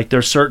 Like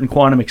there's certain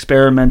quantum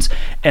experiments,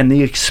 and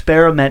the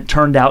experiment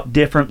turned out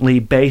differently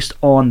based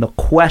on the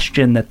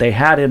question that they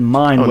had in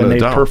mind when they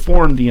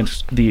performed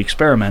the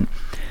experiment.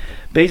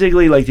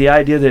 Basically, like the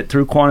idea that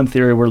through quantum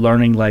theory we're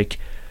learning, like,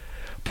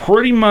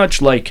 pretty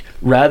much like,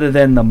 rather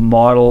than the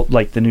model,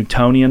 like the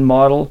Newtonian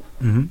model,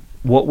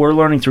 what we're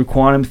learning through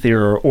quantum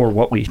theory, or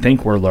what we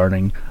think we're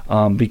learning,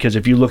 because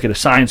if you look at a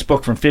science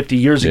book from 50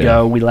 years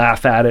ago, we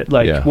laugh at it.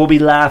 Like, we'll be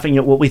laughing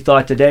at what we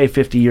thought today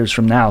 50 years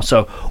from now.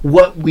 So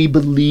what we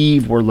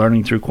believe we're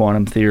learning through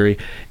quantum theory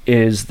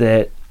is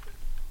that,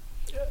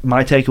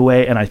 my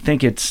takeaway, and I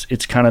think it's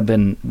kind of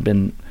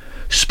been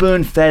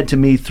spoon-fed to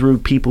me through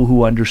people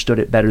who understood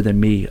it better than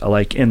me,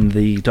 like in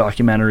the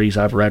documentaries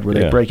I've read where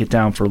they break it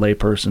down for a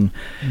layperson.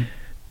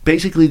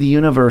 Basically, the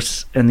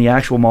universe and the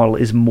actual model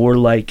is more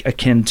like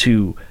akin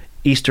to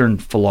Eastern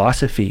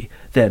philosophy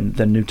than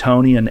the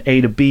Newtonian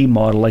A to B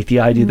model, like the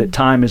idea that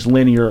time is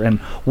linear and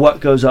what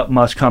goes up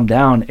must come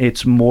down.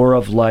 It's more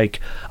of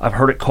like, I've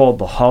heard it called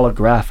the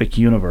holographic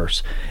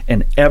universe,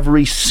 and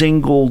every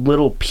single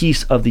little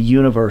piece of the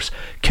universe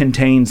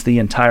contains the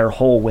entire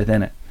whole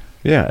within it.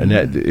 Yeah, and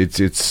that,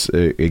 it's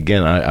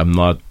again, I'm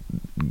not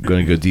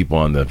going to go deep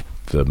on the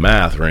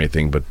math or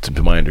anything, but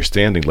to my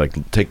understanding,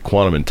 like, take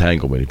quantum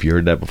entanglement. Have you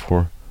heard that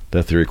before?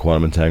 That theory of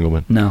quantum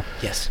entanglement? No.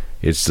 Yes.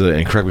 it's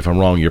and correct me if I'm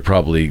wrong, you're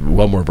probably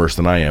well more versed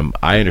than I am.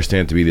 I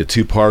understand it to be the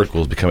two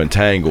particles become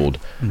entangled.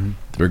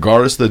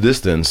 Regardless of the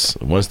distance,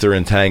 once they're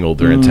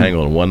entangled,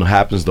 and one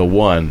happens to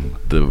one,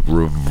 the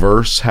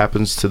reverse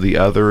happens to the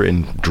other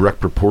in direct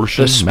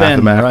proportion, The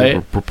spin, mathematical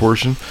right?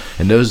 proportion,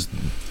 and those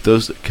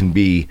can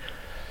be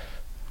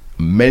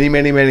many,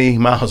 many, many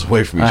miles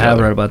away from each I have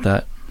other. read about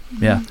that.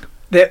 Yeah.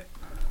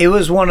 It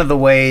was one of the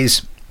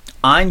ways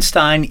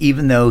Einstein,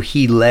 even though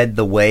he led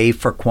the way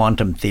for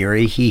quantum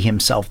theory, he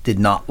himself did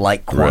not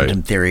like quantum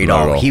Right. theory at Not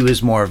all. at all. He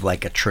was more of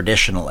like a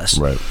traditionalist.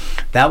 Right.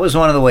 That was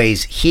one of the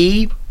ways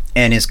he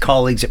and his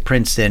colleagues at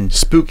Princeton,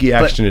 spooky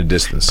action at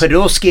distance,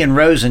 Podolsky and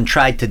Rosen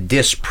tried to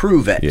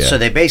disprove it. Yeah. So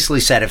they basically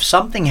said if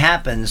something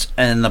happens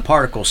and the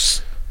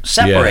particles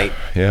separate,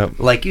 Yeah.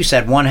 like you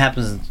said, one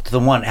happens to the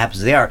one, it happens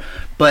to the other.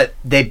 But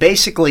they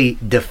basically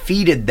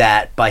defeated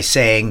that by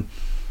saying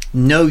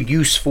no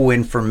useful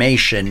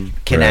information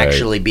can Right.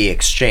 actually be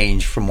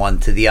exchanged from one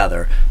to the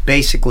other,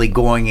 basically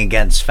going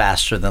against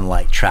faster than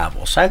light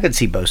travel. So I could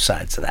see both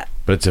sides of that.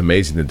 But it's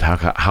amazing that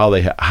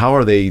how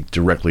are they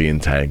directly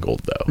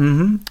entangled though?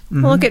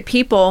 Well, look at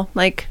people.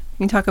 Like,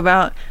 you talk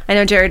about, I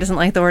know Jerry doesn't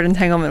like the word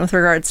entanglement with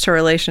regards to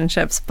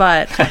relationships,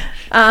 but prefers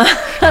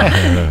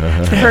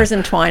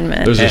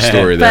entwinement. There's a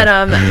story there.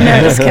 But no,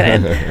 just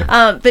kidding.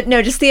 But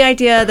no, just the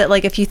idea that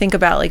like if you think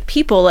about like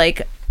people,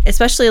 like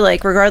especially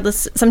like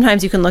regardless,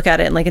 sometimes you can look at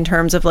it like in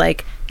terms of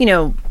like, you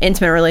know,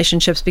 intimate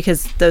relationships,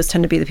 because those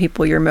tend to be the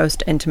people you're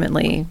most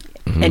intimately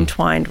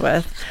entwined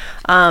with.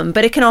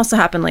 But it can also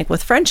happen like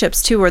with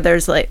friendships too, where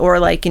there's like, or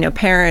like, you know,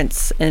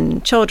 parents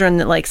and children,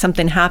 that like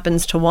something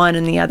happens to one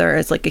and the other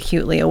is like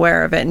acutely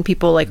aware of it, and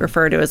people like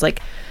refer to it as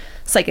like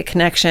psychic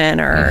connection,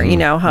 or you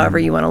know, however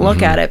you want to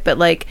look at it. But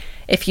like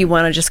if you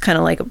want to just kind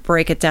of like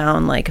break it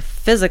down like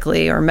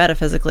physically or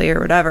metaphysically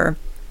or whatever,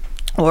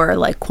 or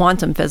like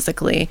quantum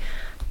physically,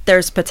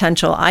 there's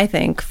potential, I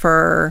think,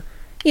 for,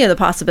 you know, the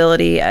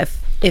possibility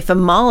if a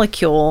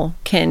molecule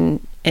can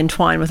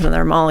entwine with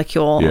another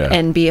molecule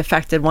and be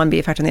affected, one be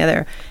affecting the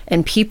other,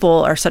 and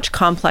people are such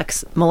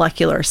complex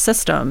molecular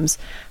systems,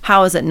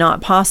 how is it not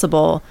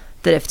possible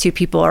that if two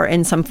people are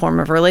in some form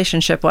of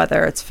relationship,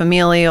 whether it's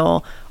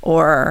familial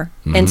or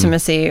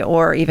intimacy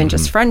or even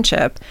just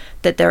friendship,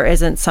 that there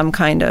isn't some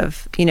kind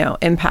of, you know,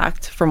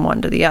 impact from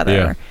one to the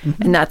other?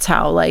 And that's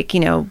how, like, you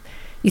know,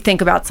 you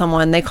think about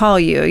someone, they call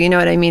you, you know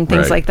what I mean?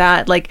 Things like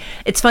that. Like,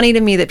 it's funny to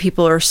me that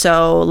people are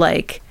so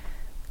like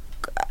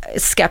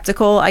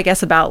skeptical, I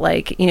guess, about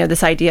like, you know,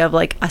 this idea of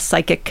like a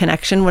psychic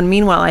connection, when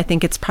meanwhile I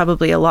think it's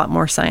probably a lot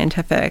more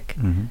scientific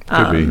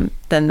than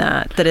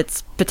that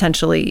it's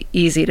potentially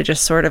easy to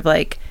just sort of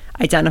like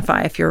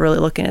identify if you're really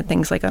looking at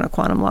things like on a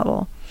quantum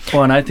level.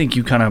 Well, and I think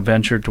you kind of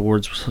ventured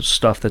towards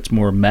stuff that's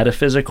more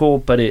metaphysical,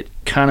 but it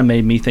kind of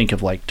made me think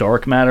of like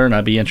dark matter, and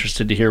I'd be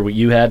interested to hear what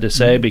you had to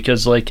say,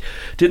 because like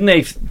didn't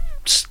they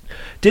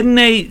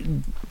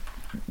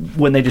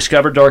when they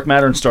discovered dark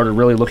matter and started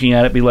really looking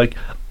at it, be like,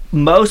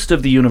 most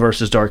of the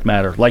universe is dark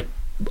matter, like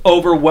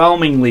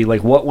overwhelmingly,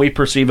 like what we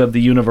perceive of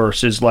the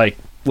universe is like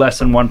less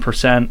than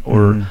 1%,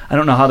 or I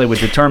don't know how they would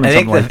determine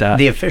something like that.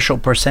 The official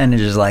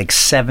percentage is like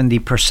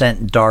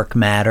 70% dark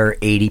matter,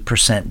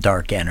 80%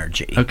 dark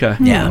energy. Okay.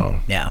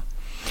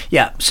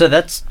 Yeah. So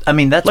that's, I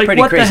mean, that's Like,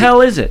 pretty what crazy. the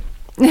hell is it?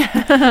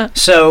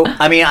 So,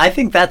 I mean, I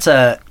think that's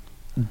a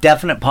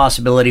definite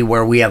possibility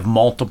where we have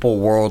multiple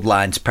world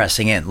lines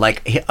pressing in.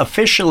 Like,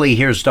 officially,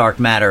 here's dark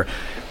matter.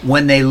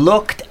 When they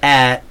looked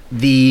at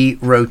the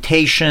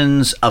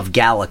rotations of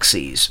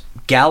galaxies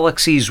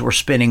were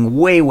spinning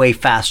way, way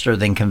faster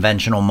than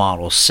conventional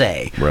models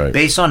say. Right.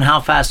 Based on how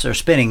fast they're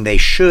spinning, they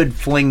should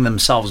fling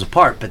themselves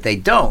apart, but they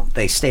don't.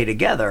 They stay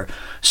together.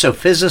 So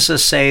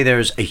physicists say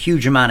there's a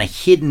huge amount of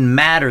hidden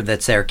matter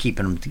that's there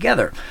keeping them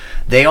together.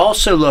 They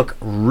also look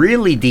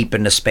really deep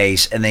into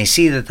space, and they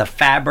see that the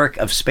fabric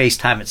of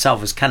space-time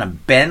itself is kind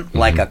of bent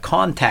like a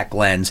contact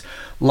lens,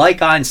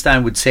 like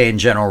Einstein would say in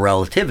general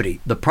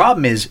relativity. The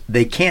problem is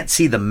they can't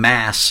see the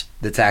mass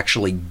that's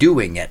actually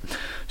doing it.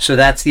 So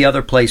that's the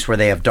other place where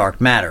they have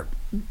dark matter.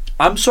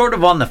 I'm sort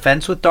of on the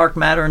fence with dark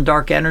matter and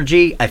dark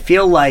energy. I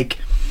feel like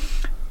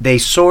they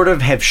sort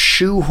of have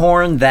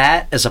shoehorned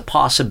that as a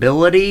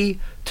possibility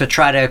to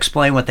try to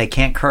explain what they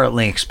can't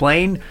currently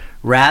explain,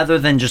 rather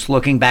than just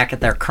looking back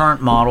at their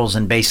current models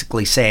and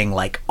basically saying,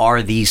 like,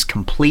 are these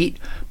complete?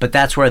 But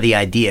that's where the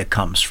idea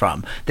comes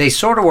from. They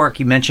sort of work,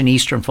 you mentioned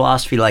Eastern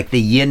philosophy, like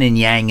the yin and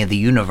yang of the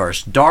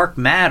universe. Dark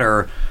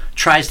matter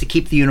tries to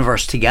keep the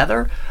universe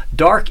together.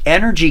 Dark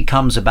energy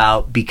comes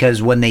about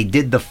because when they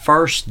did the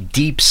first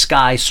deep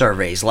sky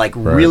surveys, like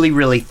really,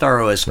 really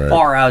thorough, as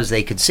far out as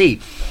they could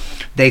see,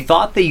 they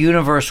thought the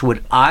universe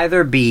would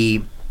either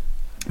be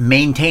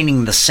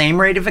maintaining the same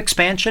rate of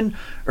expansion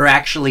or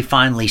actually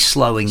finally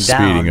slowing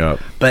down. Speeding up.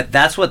 But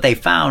that's what they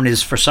found,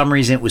 is for some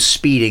reason it was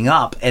speeding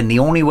up, and the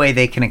only way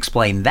they can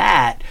explain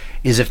that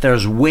is if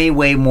there's way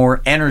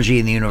more energy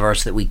in the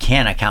universe that we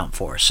can't account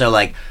for. So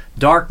like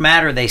dark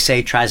matter, they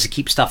say, tries to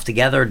keep stuff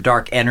together.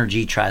 Dark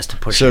energy tries to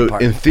push it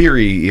apart. So in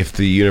theory, if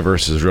the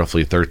universe is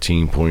roughly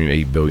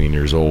 13.8 billion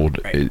years old,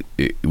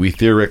 we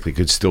theoretically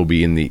could still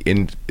be in the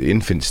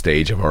infant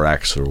stage of our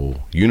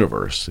actual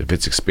universe. If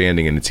it's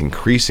expanding and it's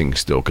increasing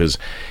still, because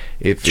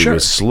if it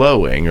was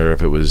slowing, or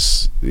if it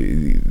was,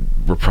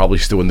 we're probably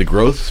still in the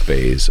growth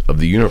phase of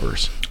the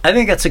universe. I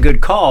think that's a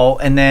good call.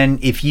 And then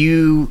if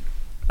you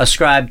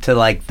ascribe to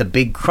like the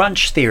Big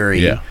Crunch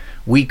theory,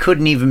 we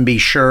couldn't even be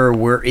sure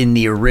we're in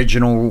the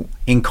original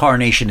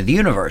incarnation of the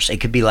universe. It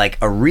could be like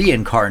a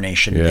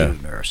reincarnation of the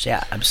universe.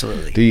 Yeah,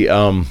 absolutely.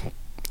 The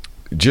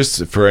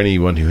just for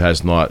anyone who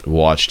has not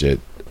watched it,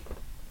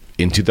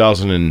 in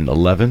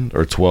 2011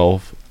 or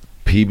 12,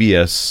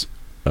 PBS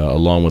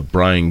along with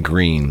Brian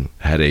Greene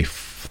had a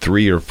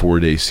 3 or 4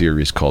 day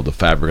series called The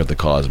Fabric of the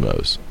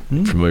Cosmos.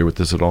 Familiar with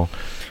this at all?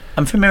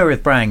 I'm familiar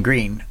with Brian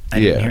Greene. I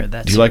didn't hear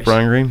that. Do you like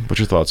Brian Greene? What's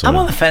your thoughts on I'm him?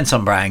 on the fence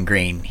on Brian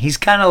Greene. He's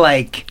kind of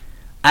like,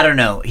 I don't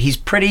know, he's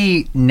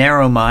pretty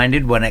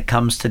narrow-minded when it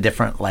comes to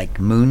different like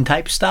moon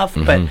type stuff,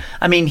 but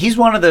I mean, he's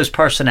one of those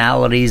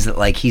personalities that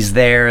like he's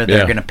there,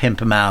 they're going to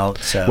pimp him out.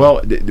 So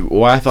well,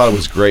 what I thought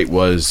was great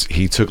was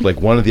he took like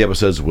one of the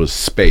episodes was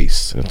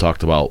space and it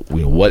talked about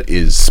what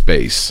is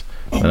space,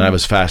 and I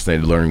was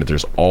fascinated learning that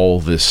there's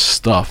all this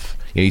stuff.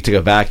 You take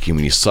a vacuum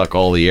and you suck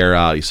all the air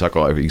out, you suck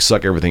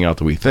everything out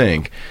that we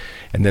think,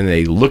 and then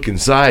they look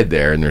inside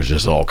there and there's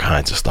just all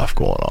kinds of stuff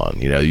going on.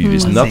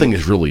 Nothing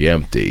is really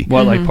empty.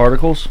 What, like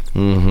particles?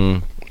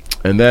 And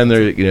then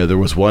there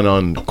was one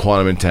on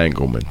quantum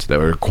entanglement. That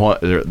were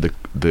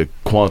the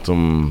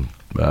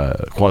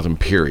quantum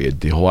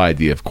period, the whole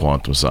idea of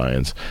quantum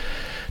science.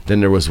 Then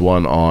there was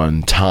one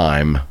on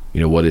time.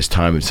 What is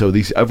time? And so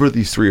over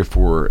these 3 or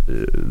 4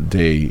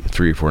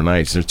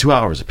 nights, there's 2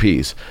 hours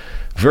apiece.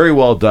 Very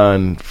well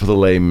done for the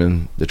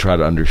layman to try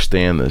to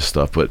understand this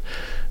stuff. But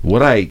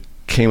what I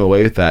came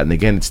away with that, and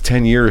again, it's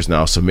 10 years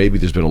now, so maybe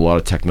there's been a lot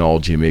of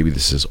technology, and maybe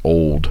this is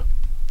old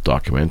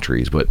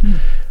documentaries, but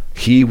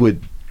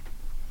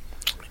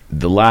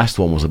the last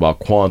one was about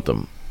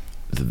quantum.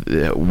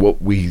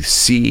 What we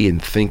see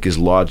and think is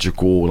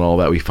logical and all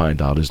that, we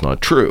find out is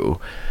not true.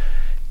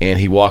 And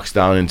he walks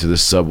down into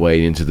this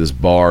subway, into this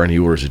bar, and he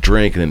orders a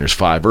drink, and then there's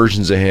 5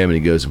 versions of him, and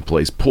he goes and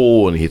plays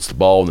pool, and he hits the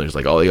ball, and there's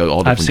like all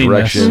different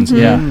directions.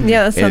 Yeah,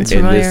 that sounds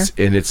familiar.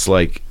 And it's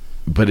like,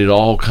 but it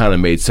all kind of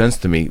made sense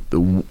to me.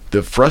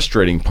 The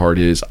frustrating part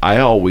is I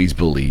always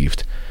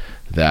believed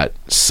that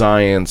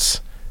science,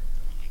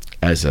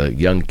 as a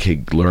young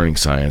kid learning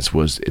science,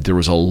 there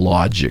was a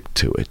logic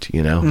to it.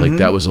 Like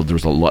there was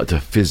a lot to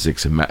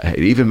physics and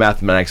even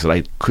mathematics that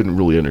I couldn't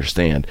really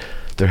understand.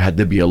 There had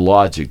to be a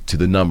logic to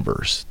the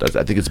numbers.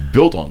 I think it's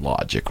built on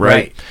logic,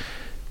 right?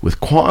 With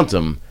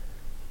quantum,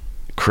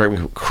 correct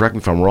me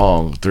if I'm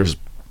wrong, there's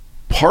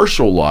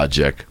partial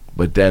logic,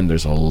 but then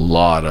there's a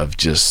lot of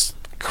just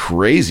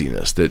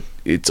craziness that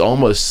it's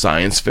almost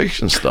science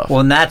fiction stuff.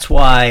 Well, and that's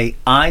why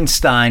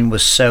Einstein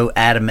was so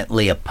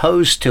adamantly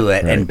opposed to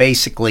it and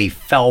basically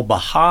fell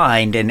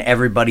behind, and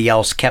everybody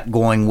else kept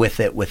going with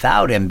it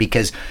without him,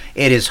 because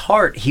at his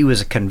heart he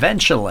was a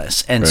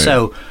conventionalist. And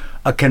so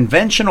a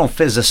conventional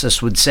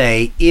physicist would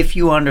say, if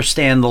you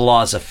understand the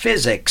laws of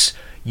physics,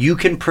 you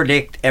can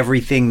predict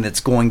everything that's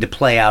going to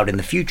play out in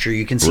the future.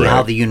 You can see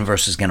how the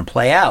universe is going to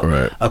play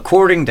out.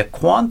 According to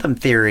quantum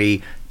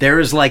theory, there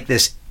is like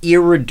this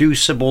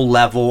irreducible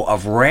level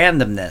of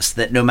randomness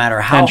that no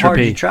matter how hard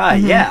you try,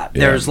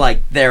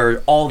 there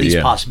are all these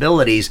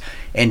possibilities,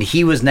 and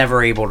he was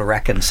never able to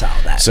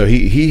reconcile that. So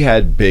he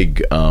had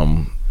big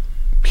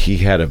he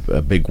had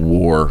a big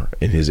war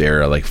in his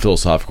era, like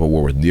philosophical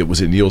war with was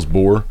it Niels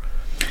Bohr?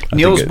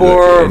 Niels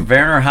Bohr,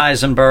 Werner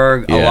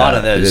Heisenberg, a lot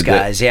of those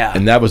guys,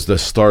 and that was the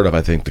start of,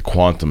 I think, the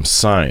quantum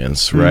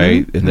science,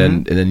 right? And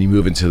then you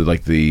move into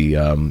like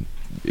the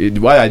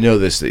why I know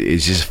this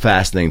is just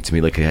fascinating to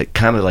me. Like it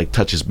kind of like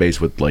touches base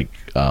with like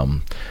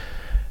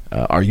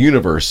our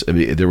universe. I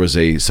mean, there was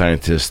a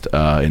scientist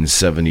in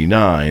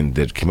 '79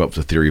 that came up with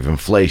the theory of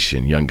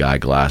inflation. Young guy,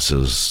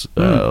 glasses.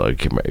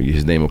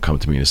 His name will come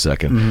to me in a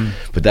second.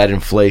 But that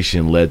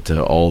inflation led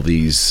to all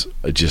these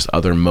just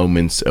other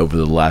moments over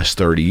the last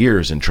 30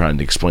 years in trying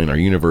to explain our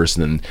universe.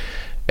 And then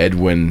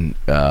Edwin,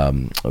 I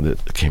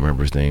can't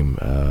remember his name.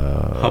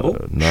 Hubble?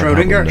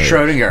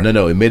 Schrodinger?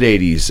 No, in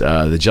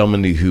mid-'80s, the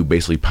gentleman who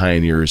basically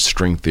pioneers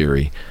string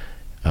theory,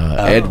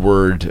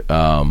 Edward...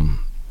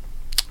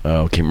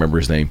 I can't remember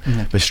his name,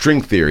 but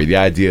string theory, the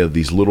idea of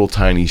these little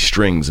tiny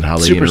strings and how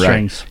they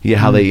interact.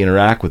 How they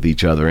interact with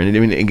each other. And I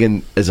mean,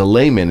 again, as a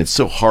layman, it's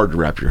so hard to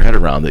wrap your head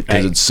around it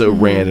because it's so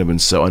random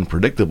and so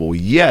unpredictable.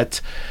 Yet,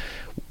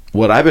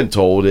 what I've been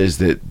told is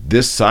that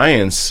this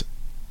science,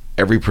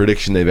 every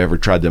prediction they've ever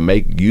tried to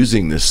make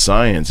using this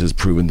science has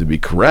proven to be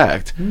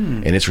correct,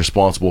 and it's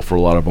responsible for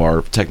a lot of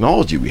our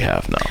technology we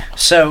have now.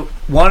 So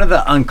one of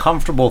the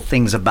uncomfortable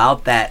things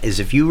about that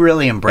is if you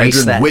really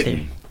embrace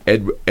theory.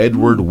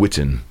 Edward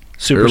Witten,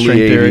 Super early string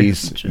theory.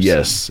 80s,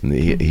 yes, and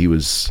he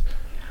was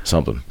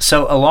something.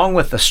 So along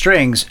with the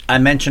strings, I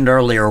mentioned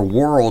earlier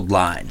world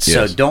lines.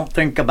 Yes. So don't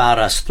think about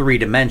us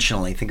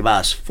 3-dimensionally. Think about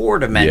us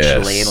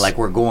 4-dimensionally, Yes. like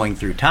we're going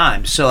through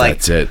time. So like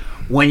That's it.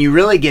 when you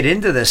really get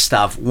into this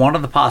stuff, one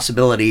of the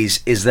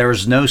possibilities is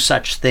there's no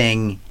such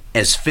thing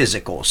as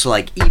physical. So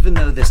like even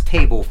though this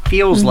table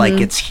feels like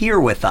it's here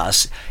with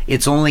us,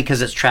 it's only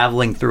because it's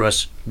traveling through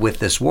us with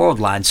this world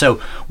line. So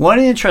one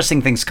of the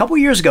interesting things, a couple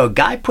years ago, a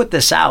guy put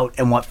this out,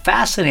 and what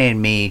fascinated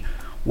me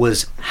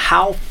was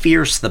how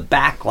fierce the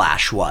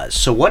backlash was.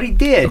 So what he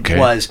did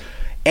was,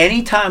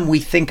 anytime we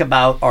think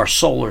about our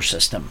solar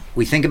system,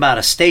 we think about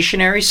a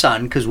stationary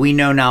sun, because we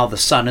know now the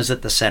sun is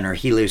at the center,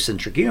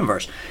 heliocentric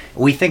universe.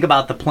 We think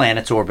about the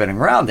planets orbiting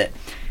around it.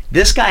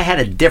 This guy had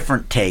a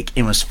different take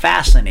and was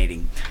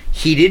fascinating.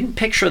 He didn't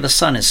picture the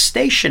sun as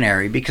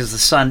stationary because the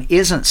sun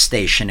isn't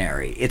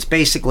stationary. It's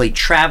basically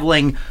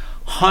traveling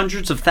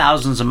hundreds of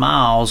thousands of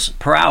miles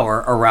per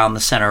hour around the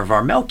center of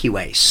our Milky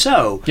Way.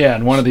 So yeah,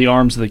 in one of the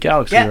arms of the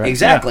galaxy, yeah, right?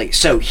 exactly. Yeah.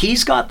 So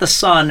he's got the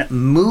sun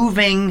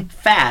moving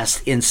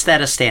fast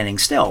instead of standing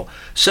still.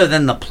 So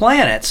then the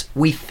planets,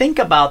 we think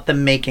about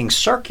them making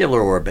circular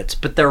orbits,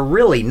 but they're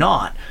really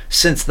not.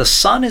 Since the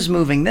sun is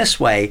moving this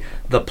way,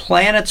 the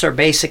planets are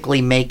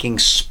basically making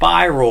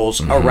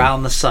spirals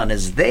around the sun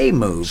as they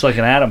move. It's like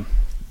an atom.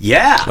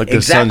 Yeah, Like the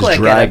exactly. sun's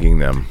dragging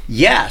them.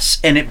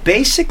 Yes, and it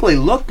basically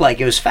looked like,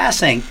 it was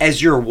fascinating,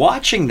 as you're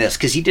watching this,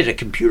 because he did a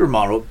computer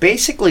model, it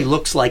basically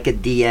looks like a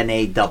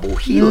DNA double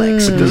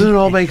helix. But doesn't it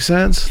all make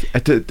sense?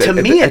 At the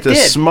did.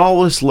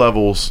 smallest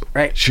levels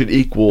should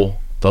equal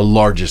the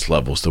largest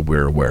levels that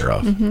we're aware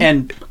of.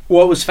 And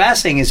what was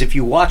fascinating is if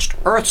you watched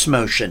Earth's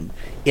motion,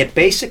 it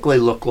basically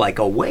looked like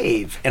a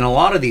wave. And a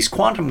lot of these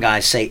quantum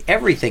guys say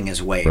everything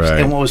is waves. Right.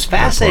 And what was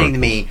fascinating to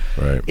me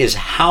Right. is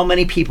how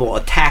many people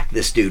attacked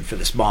this dude for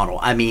this model.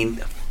 I mean,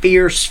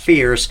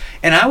 fierce.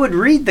 And I would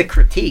read the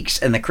critiques,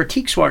 and the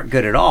critiques weren't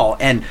good at all.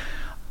 And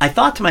I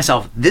thought to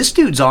myself, this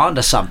dude's on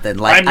to something.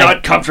 Like, I'm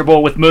not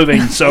comfortable with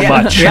moving so Yeah,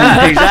 much.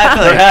 yeah,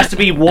 exactly. There has to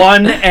be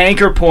one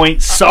anchor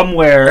point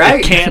somewhere. Right.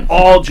 It can't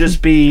all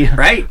just be...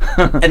 Right.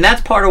 And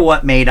that's part of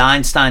what made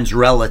Einstein's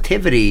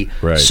relativity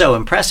Right. so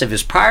impressive,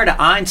 is prior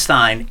to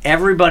Einstein,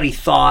 everybody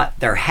thought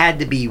there had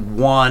to be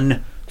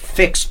one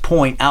fixed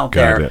point out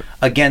Got there it.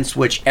 against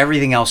which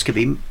everything else could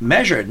be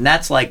measured. And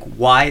that's like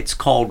why it's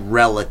called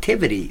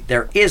relativity.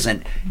 There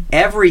isn't.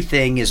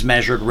 Everything is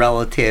measured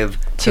relative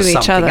to each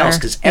something other. else,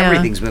 because Yeah.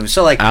 everything's moving.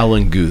 So like,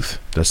 Alan Guth,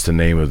 that's the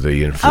name of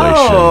the inflation.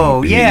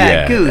 Oh,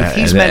 yeah, Guth.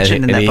 He's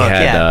mentioned in and that he book,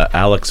 had, yeah.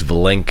 Alex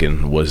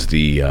Valenkin was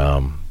the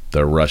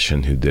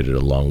Russian who did it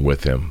along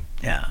with him.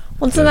 Yeah.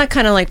 Well, doesn't that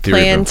kind of like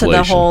theory play of into the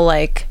inflation. whole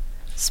like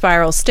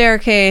spiral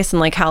staircase and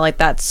like how like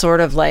that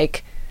sort of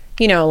like,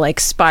 you know, like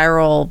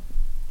spiral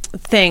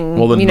thing.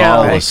 Well, the you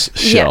know, Nautilus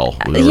shell.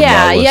 Yeah, the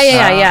yeah.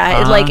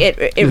 Nautilus. It like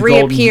it The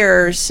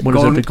reappears. What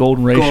is it? The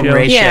golden ratio? Golden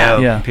ratio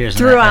Yeah. appears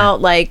in that,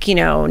 throughout like, you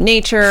know,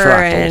 nature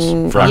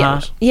and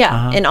Fractals.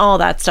 yeah, and all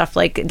that stuff.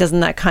 Like,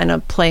 doesn't that kind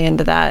of play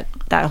into that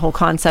whole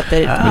concept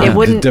that it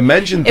wouldn't the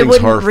dimension it thing's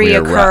wouldn't hard for me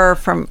to reoccur wrap.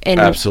 from in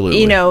Absolutely.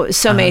 you know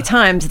so many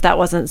times that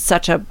wasn't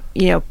such a,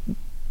 you know,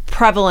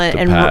 prevalent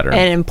The and pattern.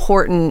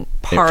 important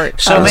part.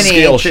 So of, many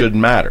scale ancient-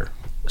 shouldn't matter.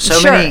 So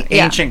Sure, many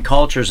yeah. ancient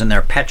cultures and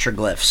their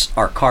petroglyphs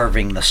are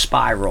carving the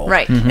spiral.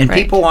 Right, And right.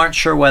 people aren't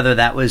sure whether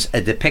that was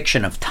a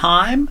depiction of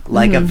time,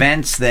 like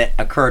events that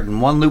occurred in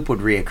one loop would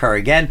reoccur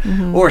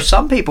again, or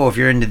some people, if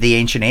you're into the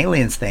ancient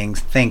aliens things,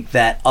 think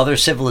that other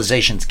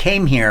civilizations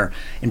came here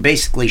and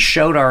basically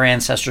showed our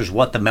ancestors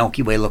what the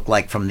Milky Way looked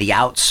like from the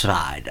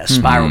outside, a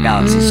spiral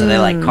galaxy. So they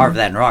like carved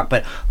that in rock.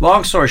 But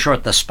long story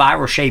short, the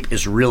spiral shape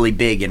is really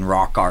big in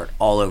rock art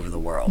all over the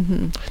world.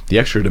 The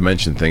extra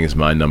dimension thing is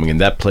mind-numbing,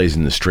 and that plays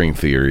in the string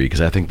theory,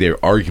 because I think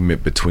their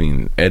argument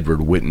between Edward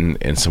Witten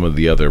and some of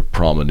the other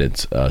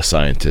prominent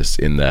scientists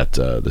in that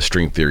the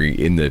string theory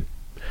in the,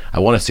 I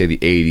want to say the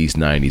 80s,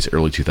 90s,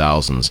 early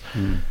 2000s,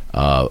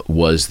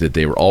 was that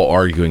they were all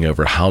arguing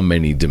over how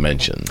many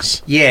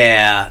dimensions.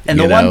 Yeah, and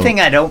You the one know? thing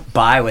I don't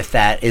buy with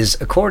that is,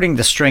 according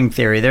to string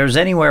theory, there's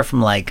anywhere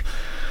from like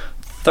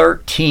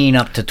 13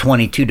 up to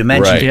 22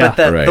 dimensions. Right,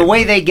 But the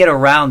way they get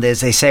around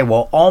is they say,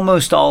 well,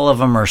 almost all of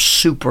them are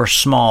super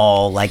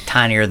small, like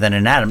tinier than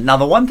an atom. Now,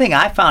 the one thing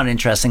I found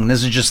interesting, and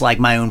this is just like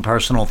my own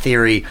personal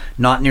theory,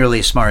 not nearly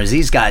as smart as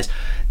these guys,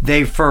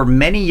 they for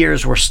many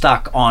years were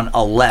stuck on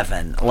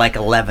 11, like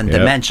 11 Yep.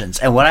 dimensions.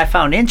 And what I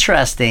found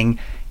interesting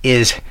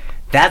is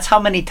that's how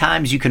many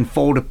times you can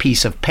fold a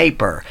piece of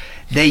paper.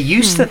 They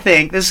used to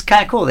think, this is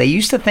kind of cool, they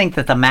used to think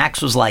that the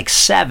max was like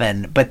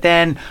 7, but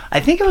then I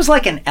think it was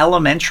like an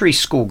elementary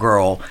school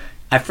girl,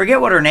 I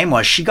forget what her name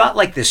was, she got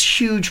like this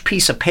huge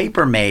piece of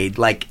paper made,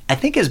 like I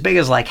think as big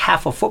as like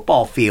half a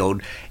football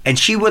field, and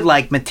she would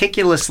like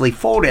meticulously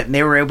fold it, and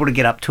they were able to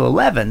get up to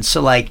 11. So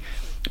like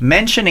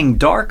mentioning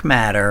dark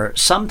matter,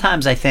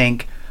 sometimes I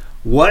think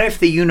what if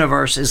the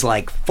universe is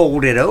like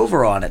folded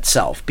over on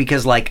itself?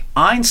 Because like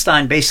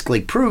Einstein basically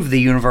proved the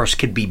universe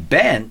could be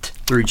bent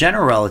through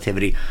general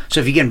relativity. So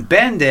if you can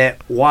bend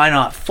it, why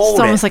not fold It's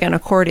it? almost like an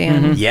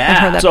accordion. Mm-hmm. Yeah. I've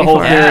heard that It's a whole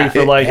before. theory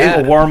for like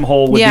a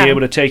wormhole would be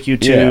able to take you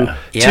to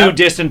two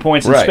distant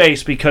points in Right.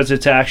 space because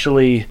it's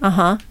actually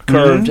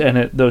curved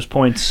and those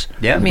points.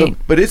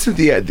 But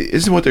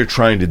isn't what they're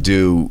trying to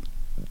do?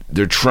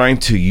 They're trying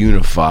to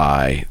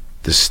unify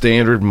the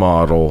standard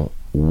model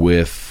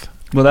with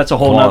Well, that's a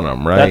whole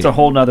quantum, right? That's a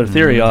whole nother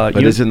theory.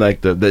 But isn't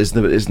that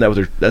what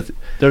they're?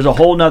 There's a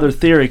whole nother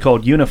theory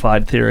called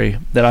unified theory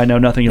that I know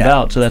nothing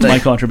about, so that's my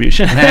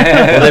contribution.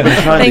 Well, they've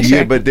been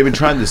trying but they've been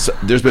trying to.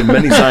 There's been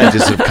many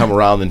scientists who have come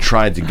around and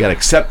tried to get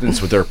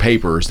acceptance with their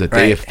papers that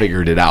they have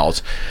figured it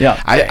out.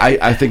 Yeah,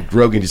 I think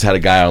Rogan just had a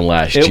guy on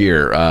last It-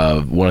 year.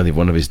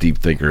 One of his deep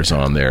thinkers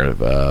on there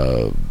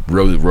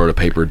wrote a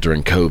paper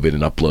during COVID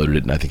and uploaded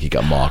it, and I think he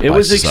got mocked. It by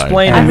was society.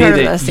 explained to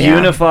me that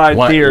unified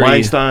theory.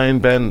 Weinstein,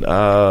 Ben.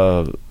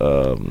 No.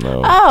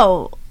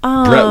 Oh.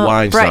 Brett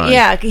Weinstein.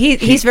 yeah,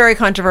 he's very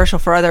controversial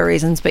for other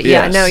reasons, but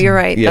Yes. no, you're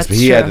right. Yes, That's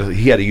but true.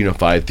 he had a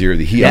unified theory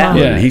that he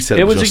uploaded. He said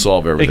it was going to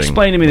solve everything.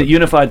 Explain to me that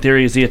unified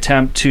theory is the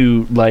attempt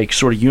to like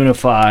sort of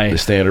unify the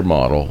standard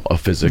model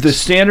of physics, the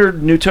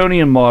standard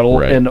Newtonian model,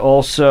 Right. and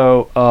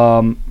also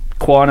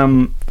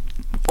quantum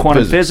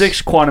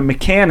physics, quantum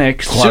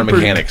mechanics, Quantum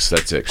mechanics,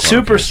 that's it.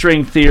 Quantum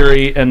superstring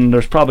theory, and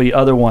there's probably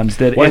other ones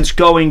that it's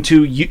going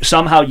to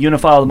somehow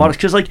unify all the models.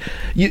 Because like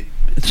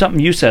something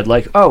you said,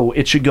 like, oh,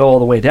 it should go all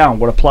the way down.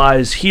 What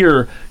applies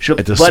here should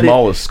at the but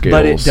smallest scales,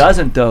 but it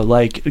doesn't though.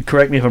 Like,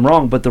 correct me if I'm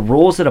wrong, but the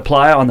rules that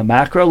apply on the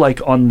macro, like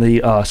on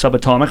the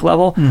subatomic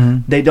level,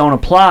 they don't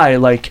apply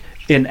like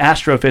in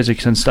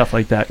astrophysics and stuff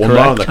like that. Well,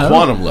 correct? not on the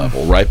quantum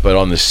level, right? But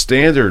on the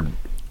standard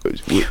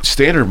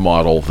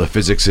model, the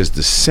physics is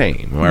the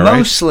same. Am I right?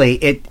 Mostly,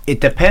 it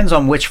depends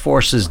on which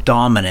force is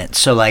dominant.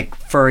 So, like,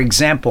 for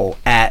example,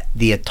 at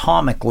the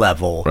atomic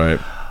level,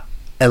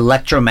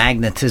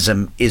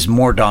 electromagnetism is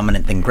more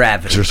dominant than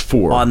gravity. There's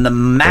four. On the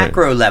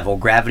macro level,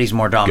 gravity's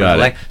more dominant. Got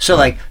it. Like, so,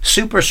 like,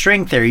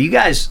 superstring theory, you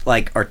guys,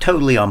 like, are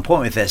totally on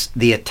point with this.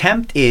 The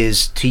attempt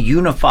is to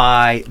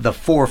unify the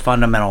four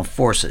fundamental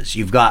forces.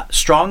 You've got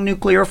strong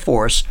nuclear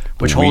force,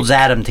 which holds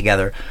atom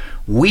together.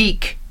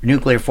 Weak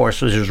nuclear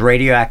force, which is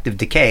radioactive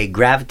decay,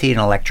 gravity, and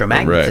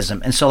electromagnetism.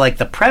 And so, like,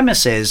 the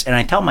premise is, and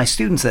I tell my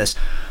students this,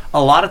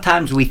 a lot of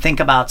times we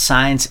think about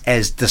science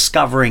as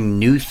discovering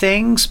new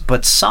things,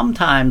 but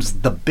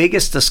sometimes the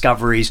biggest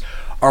discoveries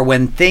are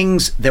when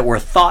things that were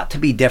thought to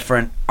be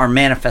different are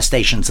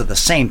manifestations of the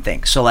same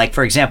thing. So, like,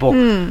 for example,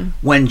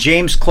 when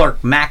James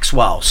Clerk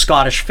Maxwell,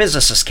 Scottish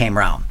physicist, came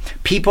around,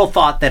 people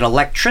thought that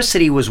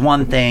electricity was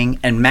one thing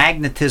and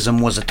magnetism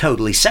was a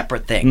totally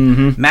separate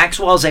thing.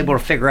 Maxwell's able to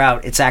figure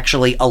out it's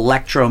actually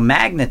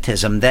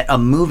electromagnetism, that a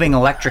moving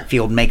electric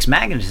field makes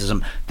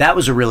magnetism. That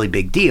was a really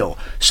big deal.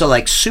 So,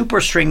 like,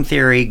 superstring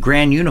theory,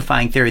 grand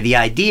unifying theory, the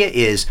idea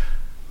is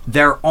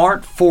there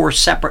aren't four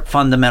separate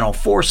fundamental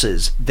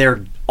forces.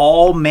 They're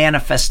all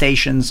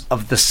manifestations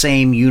of the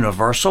same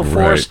universal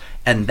force,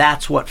 and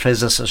that's what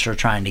physicists are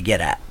trying to get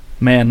at.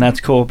 Man,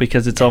 that's cool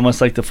because it's almost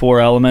like the four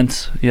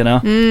elements, you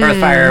know? Earth,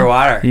 fire, air,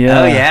 water.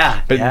 Yeah. Oh,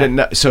 yeah.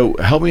 But so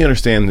help me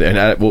understand,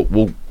 and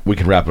we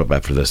can wrap it up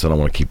after this. I don't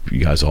want to keep you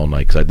guys all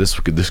night because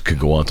this could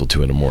go on until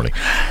 2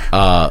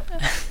 a.m.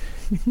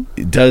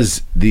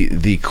 Does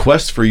the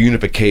quest for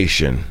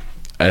unification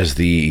as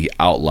the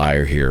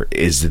outlier here,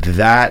 is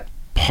that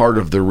part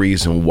of the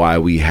reason why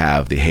we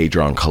have the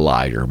Hadron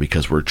Collider?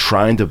 Because we're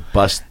trying to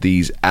bust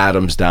these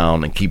atoms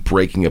down and keep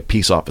breaking a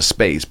piece off of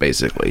space,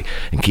 basically,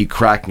 and keep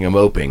cracking them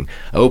open,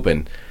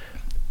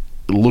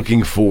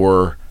 looking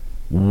for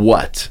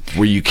what?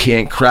 Where you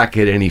can't crack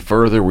it any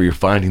further, where you're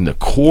finding the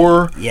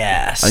core?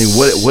 Yes. I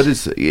mean, what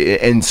is,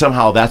 and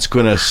somehow that's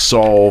going to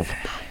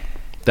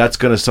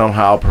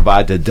somehow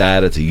provide the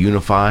data to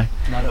unify?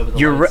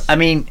 I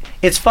mean,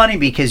 it's funny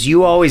because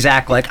you always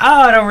act like, oh,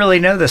 I don't really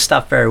know this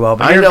stuff very well,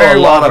 but I you're know very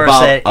a lot well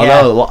about. versed.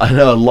 I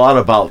know a lot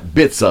about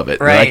bits of it,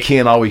 but I Right.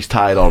 can't always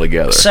tie it all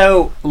together.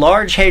 So,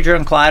 Large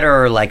Hadron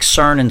Collider, or like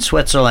CERN in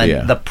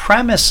Switzerland, the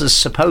premise is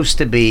supposed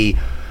to be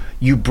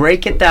you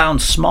break it down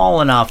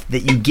small enough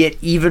that you get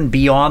even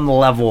beyond the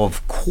level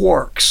of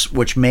quarks,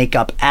 which make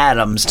up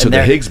atoms. So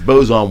the Higgs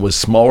boson was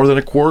smaller than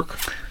a quark?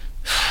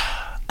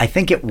 I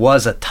think it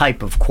was a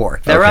type of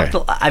quark. They're Okay.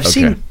 up to, I've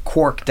seen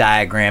quark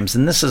diagrams,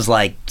 and this is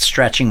like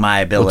stretching my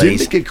Well,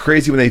 abilities. didn't it get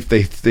crazy when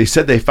they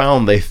said they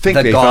found The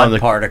found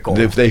particle.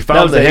 they That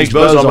found was the the Higgs Higgs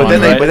boson, but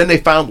boson, then they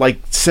found like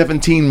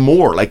 17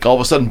 more. Like all of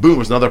a sudden, boom,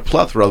 there's another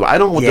plethora. I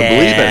don't know what to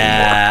believe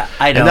anymore.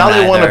 I don't and now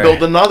they want to either.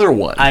 build another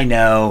one. I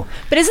know.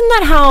 But isn't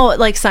that how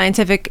like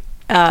scientific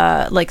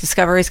like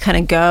discoveries kind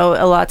of go?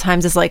 A lot of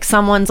times is like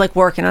someone's like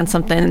working on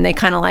something and they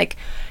kind of like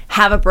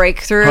have a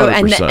breakthrough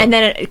and 100%. then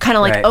it kind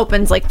of like Right.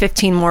 opens like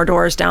 15 more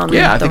doors down the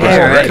I road think that's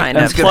right. kind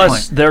And of.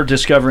 plus, they're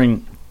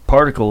discovering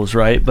particles,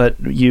 right? But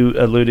you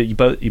alluded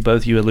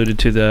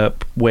to the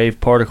wave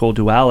particle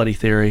duality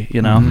theory,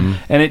 you know,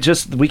 and it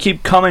just we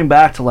keep coming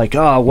back to like,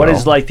 what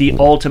is like the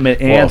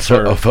ultimate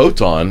answer? A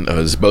photon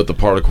is both a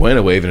particle and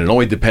a wave, and it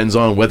only depends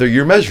on whether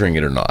you're measuring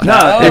it or not.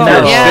 No, if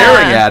you're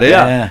staring at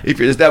it,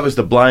 if that was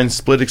the blind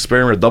split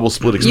experiment or double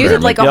split experiment. You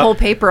did like a whole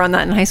paper on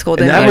that in high school,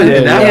 didn't and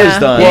you? that was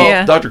done.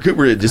 Well, Dr.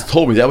 Cooper just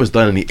told me that was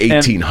done in the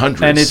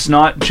 1800s. And it's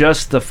not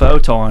just the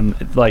photon,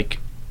 like.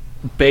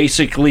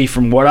 Basically,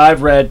 from what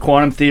I've read,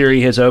 quantum theory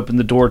has opened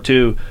the door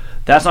to.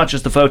 That's not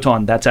just the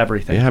photon, that's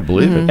everything. Yeah, I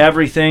believe it.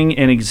 Everything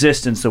in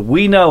existence that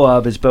we know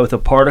of is both a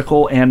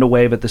particle and a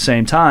wave at the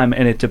same time,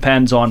 and it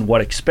depends on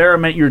what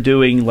experiment you're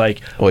doing,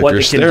 like what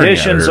the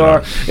conditions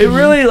are. It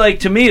really, like,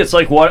 to me, it's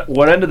like what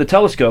end of the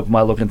telescope am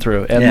I looking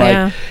through? And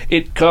like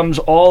it comes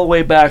all the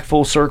way back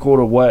full circle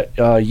to what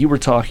you were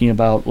talking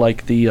about,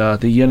 like the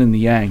yin and the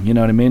yang, you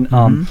know what I mean?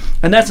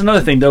 And that's another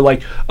thing. They're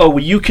like, well,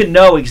 you can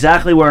know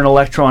exactly where an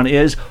electron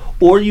is,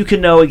 or you can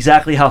know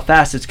exactly how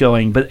fast it's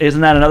going. But isn't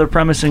that another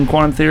premise in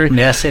quantum theory?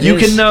 Yes, it is. You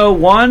can know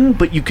one,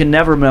 but you can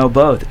never know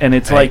both. And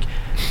it's like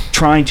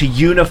trying to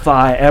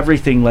unify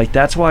everything. Like,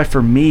 that's why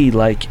for me,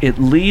 like, it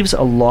leaves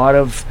a lot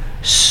of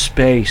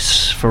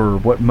space for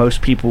what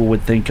most people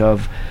would think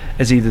of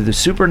as either the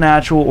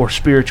supernatural or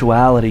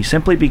spirituality,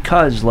 simply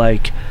because,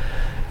 like,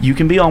 you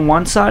can be on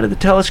one side of the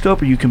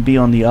telescope or you can be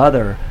on the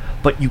other,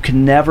 but you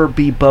can never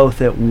be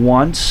both at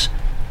once.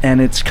 And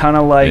it's kind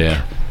of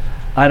like...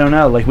 I don't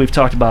know, like we've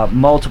talked about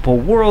multiple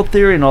world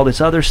theory and all this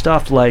other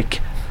stuff,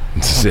 like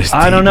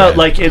I don't know,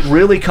 like it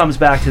really comes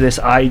back to this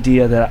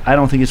idea that I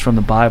don't think it's from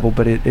the Bible,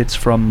 but it's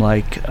from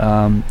like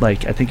I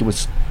think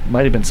it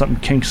might have been something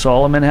King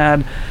Solomon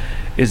had,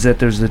 is that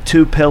there's the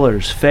two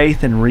pillars,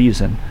 faith and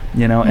reason,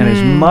 you know, and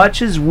as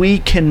much as we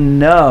can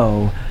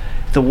know,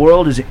 the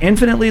world is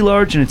infinitely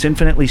large and it's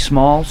infinitely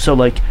small, so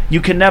like you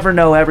can never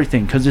know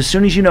everything, because as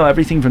soon as you know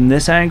everything from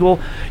this angle,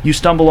 you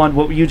stumble on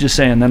what were you just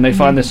saying, then they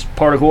find this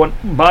particle,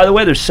 and by the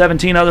way, there's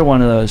 17 other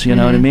one of those, you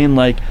know what I mean?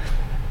 Like,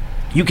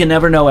 you can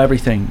never know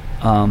everything.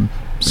 So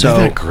isn't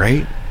that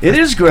great? It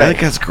is great. I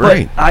think that's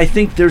great. But I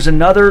think there's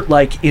another,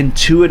 like,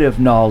 intuitive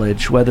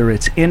knowledge, whether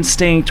it's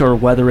instinct or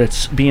whether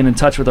it's being in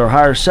touch with our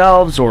higher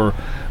selves or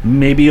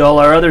maybe all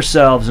our other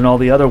selves and all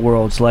the other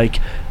worlds. Like,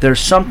 there's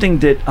something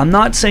that, I'm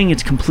not saying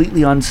it's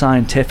completely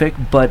unscientific,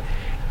 but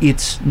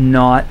it's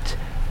not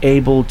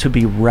able to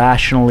be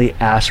rationally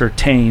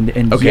ascertained,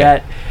 and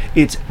yet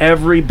it's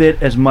every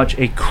bit as much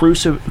a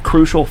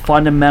crucial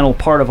fundamental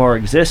part of our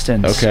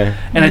existence.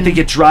 And I think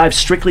it drives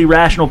strictly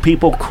rational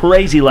people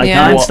crazy, like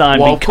Einstein,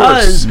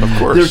 because of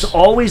course. There's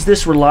always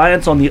this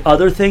reliance on the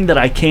other thing that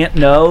I can't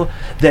know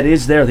that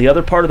is there, the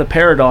other part of the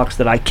paradox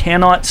that I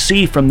cannot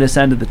see from this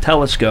end of the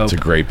telescope.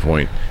 That's a great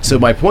point. So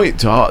my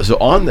point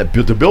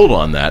to build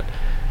on that,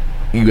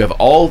 you have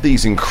all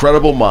these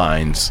incredible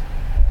minds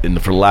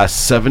for the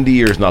last 70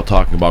 years now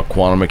talking about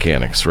quantum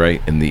mechanics,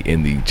 right? And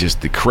the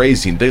just the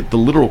crazy, the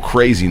literal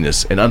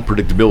craziness and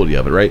unpredictability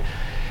of it, right?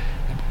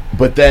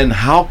 But then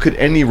how could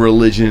any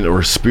religion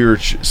or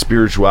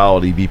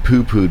spirituality be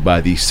poo-pooed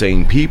by these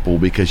same people,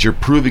 because you're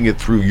proving it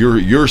through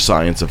your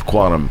science of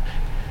quantum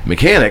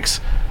mechanics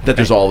that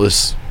there's all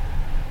this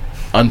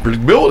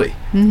unpredictability.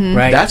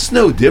 Right. That's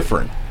no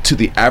different to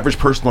the average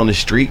person on the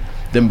street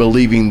than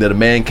believing that a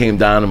man came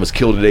down and was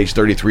killed at age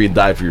 33 and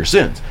died for your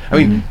sins. I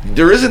mean,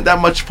 there isn't that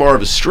much far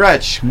of a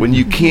stretch when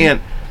you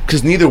can't,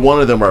 because neither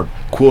one of them are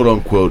quote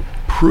unquote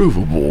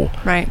provable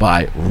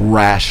by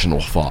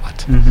rational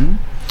thought.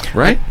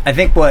 Right? I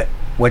think what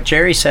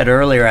Jerry said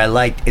earlier, I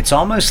liked. It's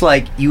almost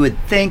like you would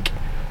think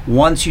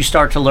once you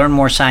start to learn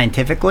more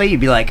scientifically,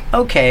 you'd be like,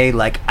 okay,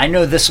 like I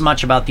know this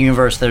much about the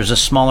universe, there's a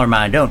smaller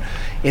amount I don't.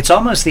 It's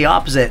almost the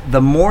opposite.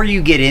 The more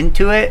you get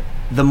into it,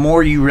 the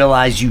more you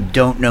realize you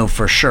don't know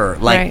for sure.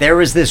 Like there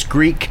was this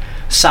Greek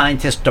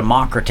scientist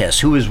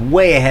Democritus who was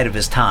way ahead of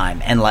his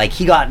time, and like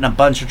he got in a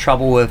bunch of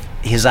trouble with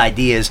his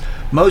ideas,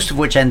 most of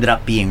which ended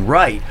up being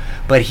right.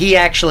 But he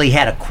actually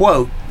had a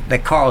quote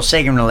that Carl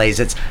Sagan relays.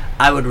 It's,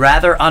 "I would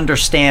rather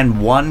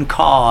understand one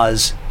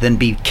cause than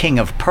be king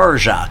of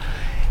Persia."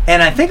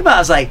 And I think about it, I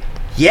was like,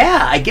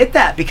 yeah, I get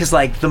that, because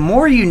like the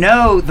more you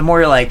know, the more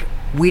you're like,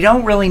 we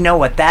don't really know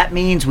what that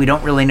means. We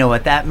don't really know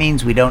what that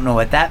means. We don't know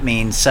what that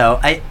means. So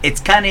it's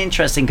kind of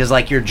interesting, because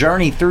like your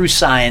journey through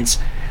science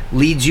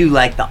leads you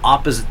like the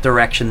opposite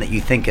direction that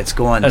you think it's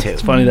going to.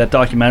 It's funny, that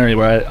documentary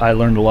where I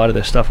learned a lot of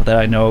this stuff that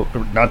I know,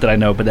 not that I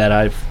know, but that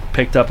I've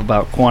picked up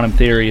about quantum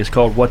theory is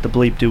called What the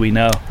Bleep Do We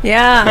Know?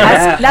 Yeah,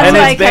 that's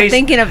what I kept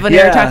thinking of when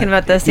you were talking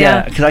about this.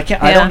 Yeah, because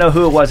I don't know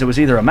who it was. It was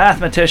either a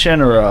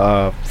mathematician or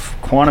a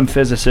quantum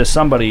physicist.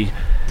 Somebody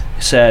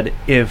said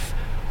if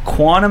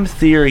quantum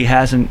theory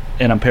hasn't,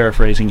 and I'm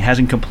paraphrasing,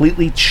 hasn't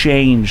completely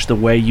changed the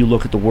way you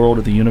look at the world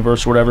or the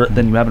universe or whatever,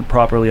 then you haven't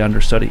properly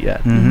understood it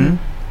yet.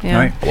 Yeah.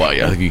 Right. Well,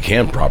 yeah, I think you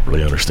can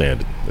properly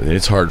understand it.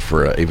 It's hard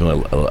for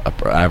even a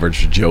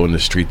average Joe in the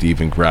street to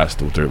even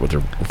grasp what they're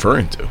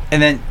referring to.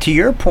 And then to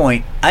your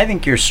point, I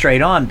think you're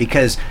straight on,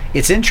 because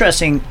it's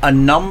interesting, a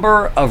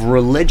number of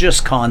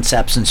religious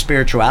concepts and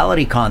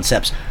spirituality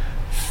concepts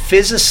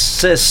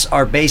physicists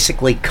are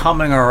basically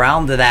coming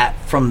around to that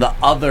from the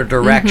other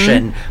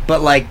direction,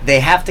 but like they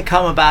have to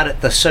come about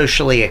it the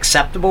socially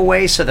acceptable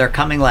way, so they're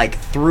coming like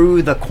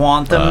through the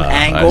quantum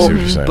angle,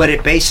 but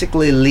it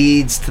basically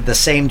leads to the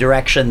same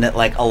direction that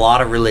like a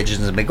lot of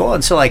religions have been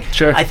going. So like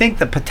I think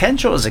the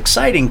potential is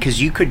exciting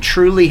because you could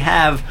truly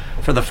have,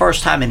 for the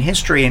first time in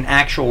history, an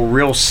actual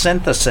real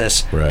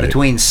synthesis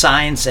between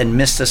science and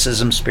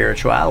mysticism,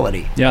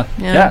 spirituality. Yeah.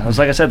 It was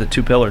like I said, the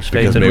two pillars,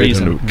 faith and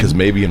reason. Because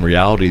maybe in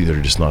reality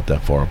they're just not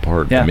that far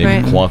apart. Yeah.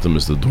 Maybe quantum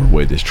is the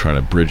doorway that's trying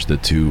to bridge the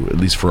two, at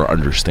least for our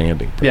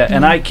understanding. Yeah,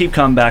 and I keep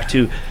coming back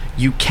to,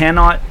 you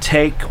cannot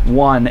take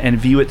one and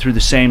view it through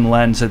the same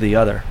lens of the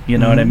other. You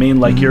know what I mean?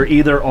 Like you're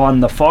either on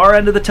the far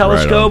end of the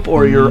telescope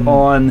or you're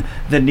on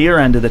the near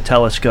end of the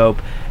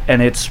telescope.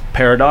 And it's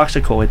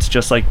paradoxical. It's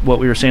just like what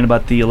we were saying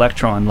about the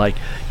electron. Like,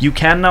 you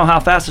can know how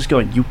fast it's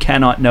going. You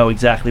cannot know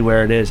exactly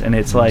where it is. And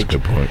it's like,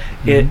 good point.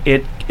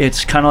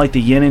 It's kind of like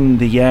the yin and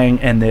the yang,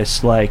 and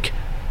this like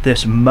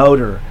this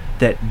motor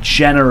that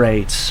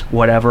generates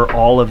whatever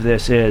all of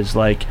this is,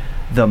 like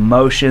the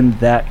motion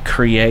that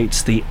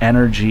creates the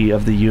energy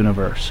of the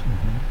universe.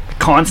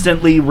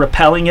 Constantly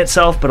repelling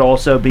itself, but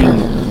also being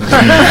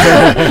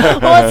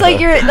well, it's like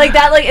you're like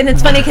that, like, and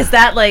it's funny because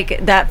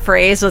that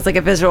phrase was like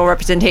a visual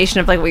representation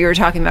of like what you were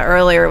talking about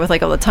earlier with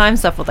like all the time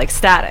stuff with like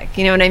static,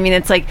 you know what I mean?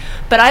 It's like,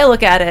 but I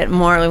look at it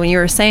more like when you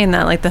were saying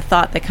that, like the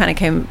thought that kind of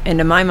came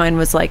into my mind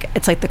was like,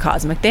 it's like the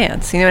cosmic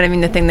dance, you know what I mean?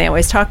 The thing they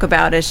always talk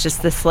about is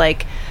just this,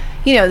 like,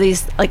 you know,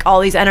 these like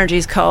all these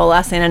energies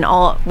coalescing, and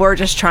all we're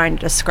just trying to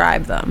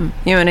describe them,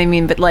 you know what I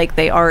mean? But like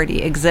they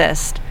already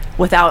exist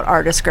without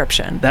our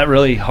description. That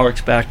really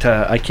harks back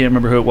to, I can't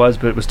remember who it was,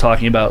 but it was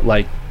talking about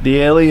like the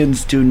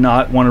aliens do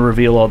not want to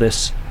reveal all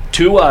this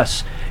to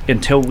us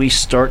until we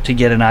start to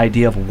get an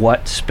idea of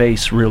what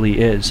space really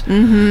is.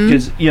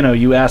 Because you know,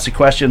 you ask a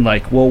question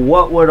like, well,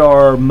 what would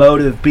our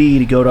motive be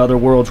to go to other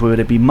worlds? Would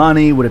it be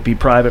money? Would it be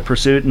private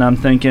pursuit? And I'm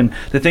thinking,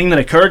 the thing that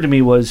occurred to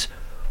me was,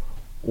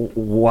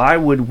 why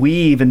would we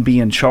even be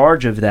in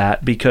charge of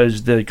that?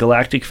 Because the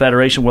Galactic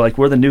Federation,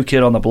 we're the new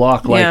kid on the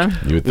block. Like,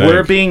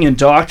 we're being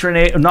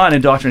indoctrinated, not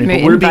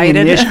indoctrinated, but we're being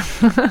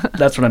initiated.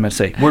 That's what I meant to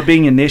say. We're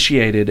being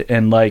initiated,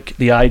 and like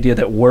the idea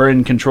that we're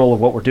in control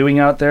of what we're doing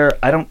out there,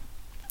 I don't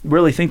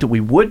really think that we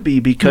would be,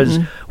 because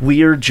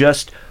we are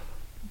just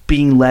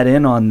being let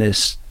in on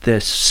this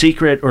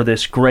secret, or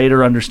this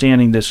greater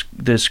understanding,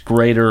 this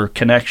greater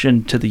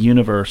connection to the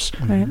universe,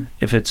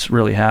 if it's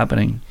really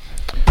happening.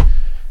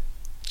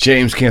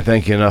 James, can't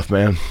thank you enough,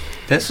 man.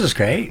 This was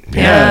great.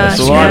 Yeah, this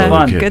was a lot of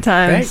fun. Good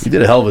times. You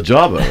did a hell of a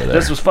job over there.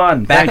 This was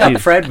fun.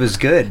 Backup Fred was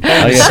good.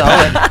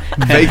 Solid.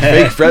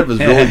 Fake Fred was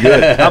really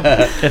good.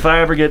 If I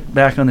ever get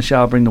back on the show,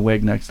 I'll bring the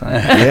wig next time.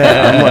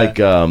 Yeah, I'm like,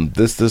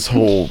 this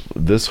whole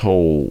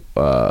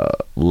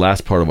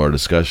last part of our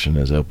discussion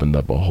has opened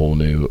up a whole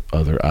new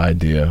other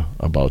idea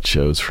about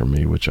shows for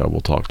me, which I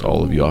will talk to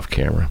all of you off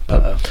camera.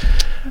 But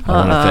I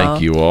want to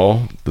thank you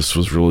all. This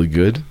was really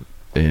good,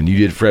 and you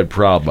did Fred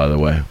proud, by the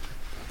way.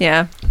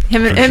 Yeah,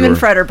 him and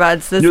Fred are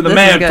buds. You're the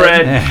man,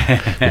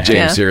 Fred. But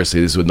James, seriously,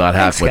 this would not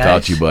happen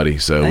without you, buddy.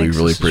 So we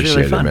really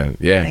appreciate it, man.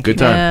 Yeah, good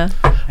time.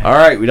 Yeah. All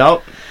right, we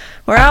out.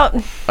 We're out.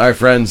 All right,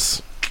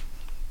 friends.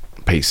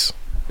 Peace.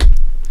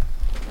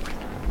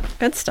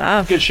 Good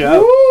stuff. Good show.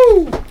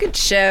 Woo! Good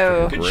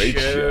show. Great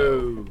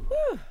show.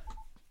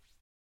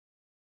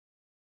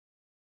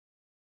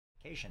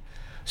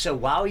 So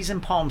while he's in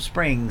Palm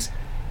Springs,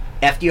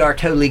 FDR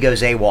totally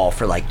goes AWOL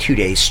for like 2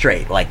 days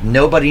straight. Like,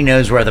 nobody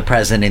knows where the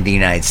president of the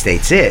United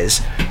States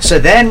is. So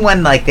then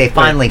when like they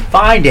finally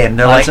find him,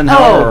 they're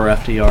Eisenhower like,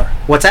 or FDR?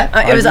 What's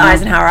that? It was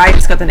Eisenhower. I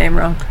just got the name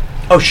wrong.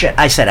 Oh shit,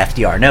 I said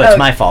FDR. No, it's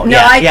my fault. No,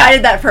 I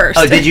did that first.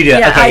 Oh, did you do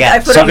it? Okay, yeah. I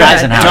put So it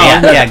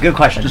Eisenhower. Yeah, good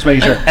question. Just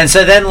making sure. And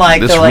so then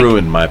like This they're like,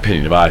 ruined my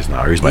opinion of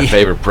Eisenhower. He's my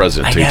favorite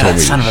president. I He know, told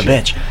me son of this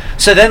a shit. bitch.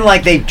 So then,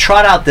 like, they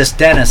trot out this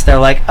dentist. They're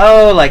like,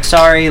 oh, like,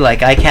 sorry,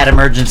 like, I had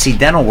emergency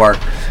dental work.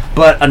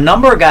 But a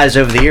number of guys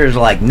over the years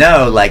are like,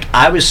 no, like,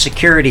 I was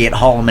security at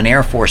Holloman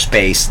Air Force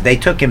Base. They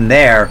took him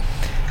there,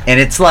 and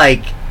it's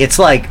like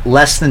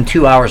less than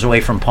 2 hours away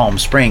from Palm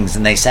Springs.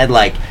 And they said,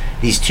 like,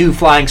 these two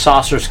flying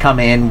saucers come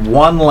in,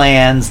 one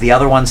lands, the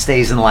other one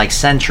stays in, like,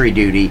 sentry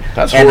duty.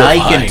 That's and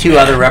horrifying, Ike and two man.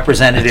 other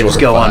representatives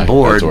go on That's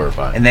board,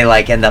 horrifying. and they,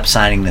 like, end up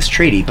signing this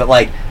treaty. But,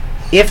 like,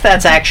 if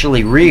that's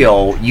actually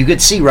real, you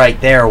could see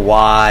right there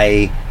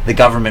why the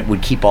government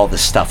would keep all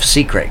this stuff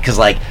secret. Because,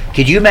 like,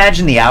 could you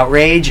imagine the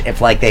outrage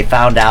if, like, they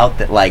found out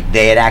that, like,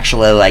 they had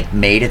actually, like,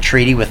 made a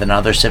treaty with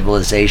another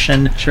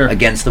civilization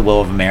against the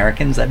will of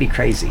Americans? That'd be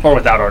crazy. Or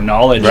without our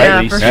knowledge, Right?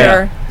 at least. for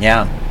sure.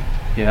 Yeah.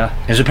 Yeah.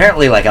 It was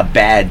apparently, like, a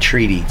bad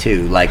treaty,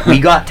 too. Like, we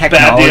got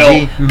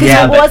technology.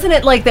 Because wasn't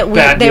it like that we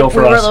Bad deal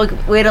for were us.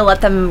 like, we had to let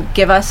them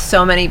give us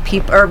so many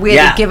people, or we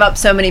had to give up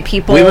so many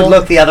people? We would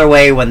look the other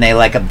way when they,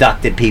 like,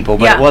 abducted people,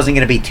 but Yeah. it wasn't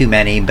going to be too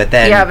many. But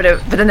then... Yeah,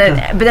 but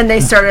then they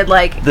started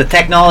like the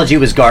technology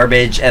was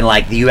garbage, and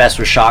like the U.S.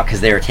 was shocked because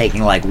they were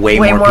taking like way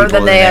more people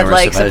than they had were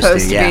like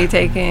supposed to yeah. be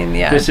taking.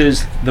 Yeah. This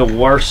is the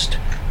worst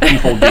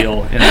people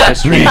deal in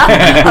history.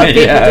 People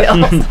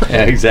deals.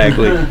 Yeah,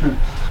 exactly.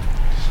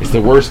 It's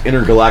the worst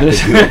intergalactic.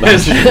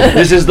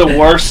 This is the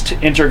worst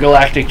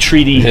intergalactic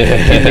treaty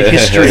in the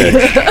history.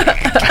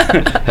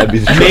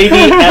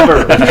 Maybe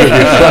ever.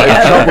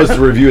 If Trump was to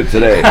review it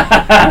today.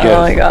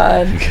 Oh my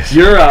God.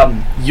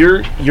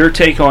 Your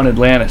take on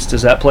Atlantis,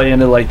 does that play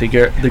into like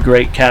the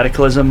Great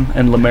Cataclysm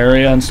and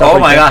Lemuria and stuff? Oh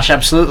like my that? gosh,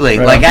 absolutely.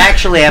 Right Like on. I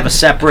actually have a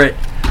separate.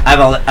 I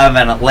have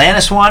an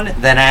Atlantis one,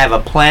 then I have a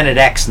Planet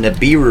X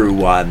Nibiru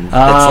one.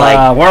 That's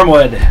like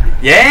Wormwood.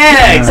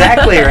 Yeah,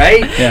 exactly,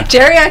 right? Yeah.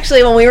 Jerry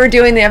actually, when we were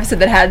doing the episode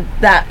that had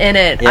that in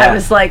it, Yeah. I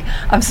was like,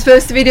 I'm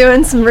supposed to be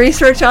doing some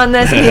research on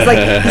this. And he's like,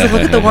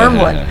 look at the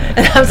wormwood. And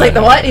I was like,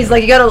 the what? He's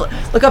like, you got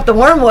to look up the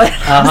wormwood.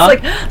 I was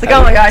like,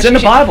 oh my gosh. It's in the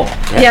Bible.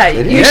 Yeah,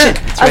 It you is. should.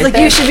 It's I was right like,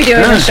 there. you should be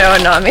doing the show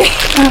and not me.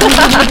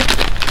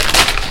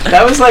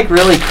 That was like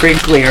really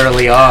crinkly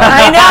early on.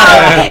 I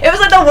know. It was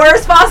like the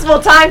worst possible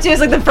time too. It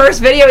was like the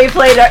first video he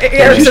played.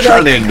 He's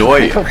trying to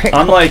annoy you.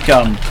 I'm like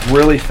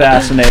really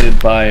fascinated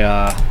by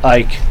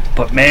Ike,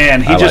 but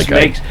man, he I just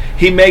like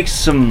makes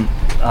some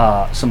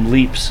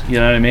leaps. You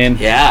know what I mean?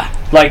 Yeah.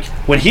 Like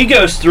when he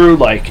goes through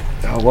like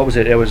what was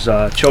it? It was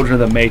Children of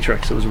the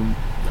Matrix. It was.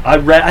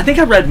 I think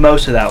I read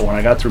most of that one.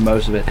 I got through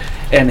most of it,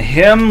 and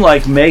him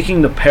like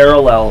making the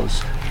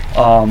parallels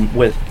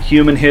with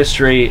human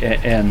history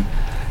and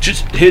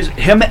just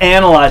him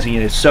analyzing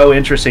it is so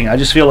interesting. I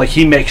just feel like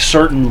he makes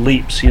certain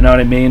leaps. You know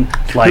what I mean?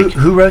 Like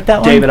Who wrote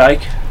that one? David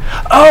Ike.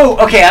 Oh,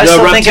 okay. I was The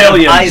still thinking of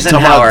reptilians.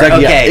 Eisenhower. Talking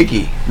about Okay.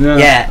 Icky.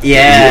 Yeah, Is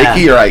yeah. it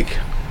Icky or Ike?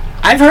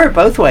 I've heard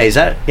both ways.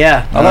 Yeah.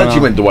 I thought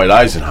you went Dwight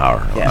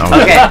Eisenhower. Yeah.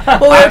 Okay.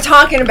 Well, we were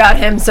talking about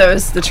him, so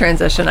it's the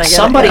transition. I guess.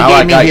 Somebody I gave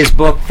like me Ike. his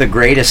book, The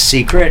Greatest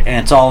Secret,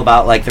 and it's all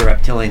about like the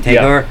reptilian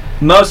takeover.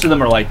 Most of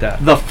them are like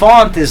that. The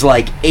font is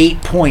like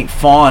 8-point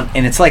font,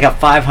 and it's like a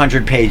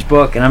 500-page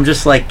book, and I'm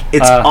just like,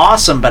 it's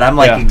awesome, but I'm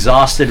like yeah.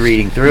 exhausted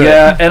reading through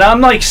Yeah, it. and I'm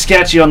like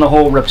sketchy on the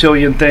whole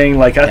reptilian thing.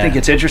 Like I think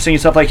it's interesting and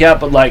stuff like that.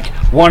 But like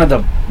one of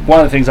the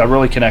things I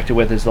really connected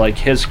with is like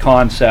his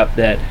concept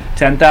that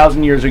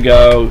 10,000 years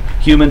ago,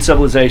 human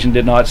civilization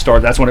did not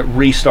start. That's when it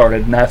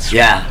restarted, and that's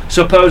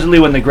supposedly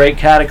when the Great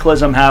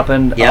Cataclysm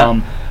happened. Yeah.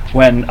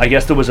 When I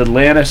guess there was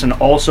Atlantis and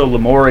also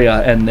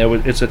Lemuria, and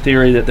it's a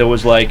theory that there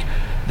was like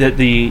that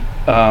the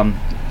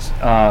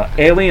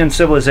alien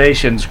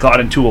civilizations got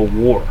into a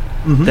war.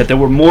 Mm-hmm. That there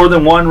were more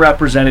than one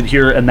represented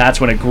here, and that's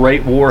when a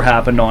great war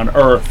happened on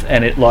Earth,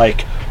 and it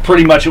like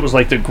pretty much it was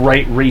like the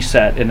Great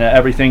Reset, and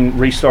everything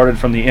restarted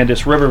from the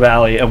Indus River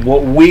Valley. And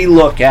what we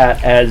look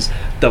at as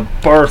the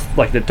birth,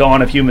 like the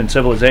dawn of human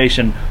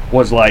civilization,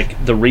 was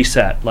like the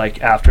reset,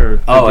 like after.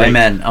 Oh,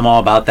 amen. I'm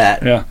all about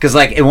that. Yeah. Because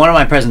like in one of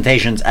my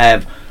presentations, I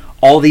have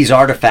all these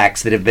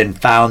artifacts that have been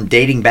found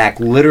dating back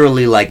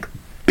literally like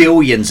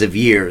billions of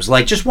years.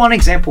 Like just one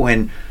example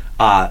in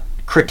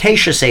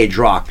Cretaceous age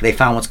rock, they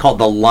found what's called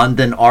the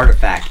London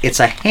artifact. It's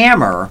a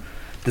hammer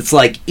that's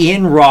like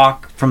in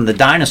rock from the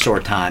dinosaur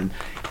time.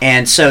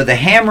 And so the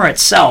hammer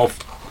itself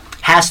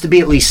has to be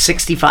at least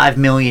 65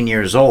 million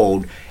years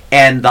old.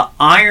 And the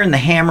iron the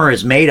hammer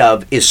is made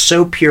of is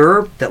so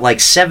pure that like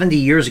 70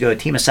 years ago, a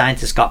team of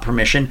scientists got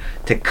permission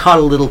to cut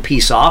a little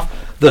piece off.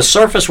 The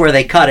surface where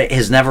they cut it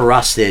has never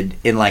rusted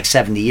in like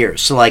 70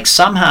 years. So like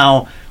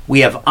somehow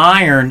we have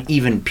iron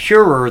even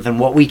purer than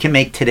what we can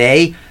make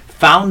today,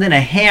 found in a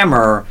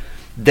hammer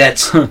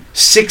that's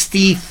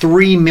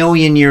 63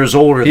 million years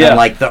older than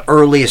like the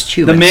earliest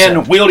humans. The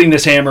man wielding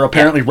this hammer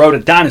apparently rode a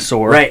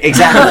dinosaur. Right,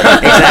 exactly,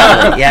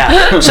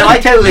 yeah. So I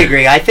totally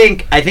agree. I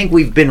think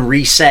we've been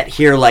reset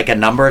here like a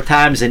number of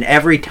times, and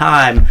every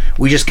time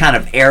we just kind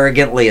of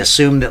arrogantly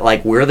assume that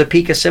like we're the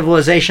peak of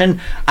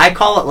civilization. I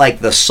call it like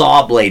the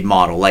saw blade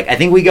model. Like I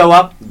think we go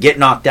up, get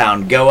knocked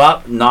down, go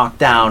up, knocked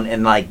down,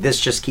 and like this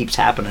just keeps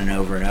happening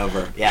over and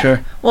over. Yeah.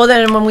 Sure. Well,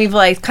 then when we've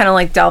like kind of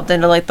like delved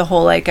into like the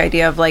whole like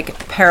idea of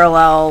like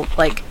parallel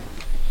like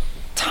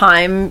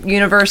time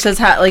universes,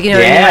 like you know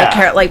what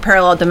I mean? Like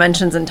parallel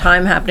dimensions and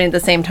time happening at the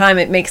same time,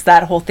 it makes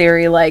that whole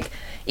theory like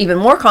even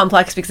more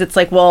complex, because it's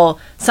like, well,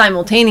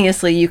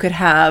 simultaneously you could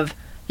have,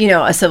 you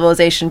know, a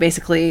civilization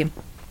basically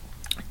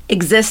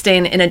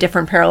existing in a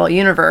different parallel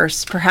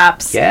universe,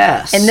 perhaps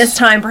in this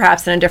time,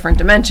 perhaps in a different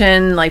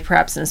dimension, like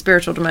perhaps in a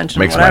spiritual dimension.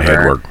 Makes whatever. my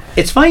head work.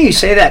 It's funny you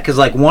say that, because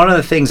like one of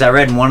the things I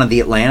read in one of the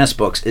Atlantis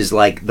books is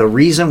like the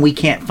reason we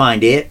can't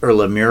find it or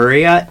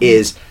Lemuria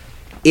is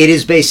it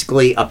is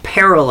basically a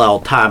parallel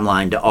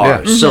timeline to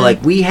ours. Yeah. So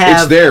like we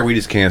have It's there, we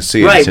just can't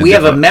see it. right, It's in we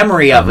have a different-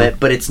 memory of it,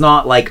 but it's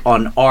not like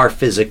on our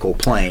physical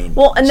plane.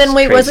 Well, and then It's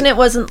wait, crazy.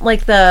 wasn't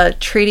like the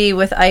treaty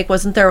with Ike,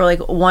 wasn't there like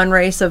one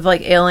race of like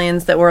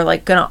aliens that were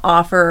like gonna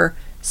offer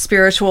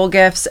spiritual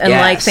gifts and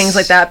like Yes. things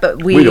like that,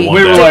 but We didn't want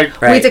that.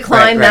 we Right,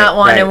 declined right, that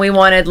one, right. and we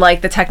wanted like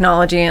the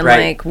technology and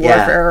Right, like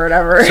warfare or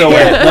whatever. So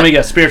wait, let me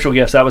guess. Spiritual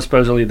gifts. That was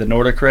supposedly the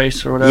Nordic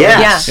race or whatever.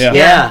 Yes,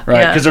 yeah.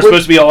 Right, because they're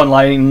supposed to be all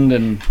enlightened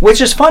and. Which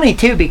is funny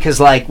too, because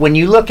like when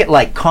you look at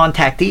like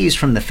contactees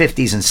from the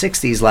 50s and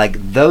 60s, like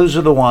those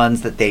are the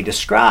ones that they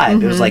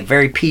describe. It was Mhm. like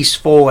very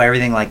peaceful,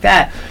 everything like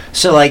that.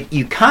 So like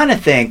you kind of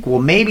think,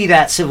 well, maybe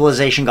that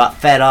civilization got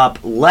fed up,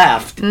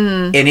 left,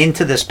 and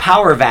into this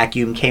power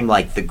vacuum came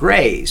like the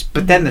Greys.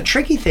 But then the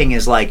tricky thing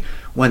is like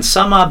when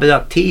some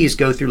abductees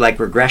go through like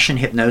regression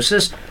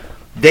hypnosis,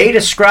 they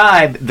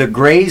describe the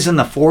grays in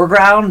the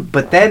foreground,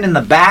 but then in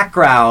the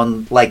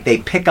background, like they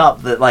pick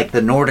up that like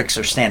the Nordics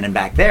are standing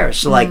back there.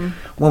 So like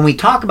when we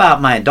talk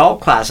about my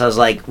adult class, I was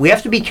like, we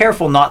have to be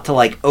careful not to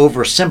like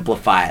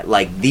oversimplify it.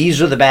 Like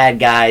these are the bad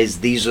guys,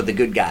 these are the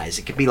good guys.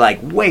 It could be like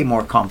way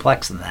more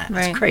complex than that.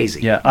 It's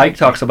crazy. Yeah, Ike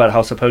talks about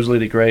how supposedly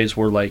the Greys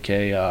were like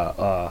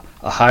a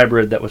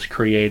hybrid that was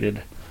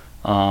created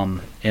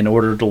in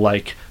order to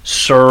like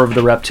serve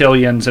the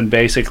reptilians and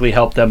basically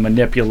help them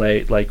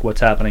manipulate like what's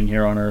happening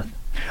here on Earth.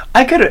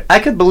 I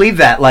could believe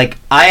that. Like,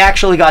 I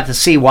actually got to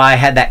see why I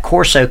had that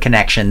Corso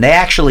connection. They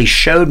actually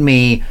showed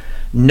me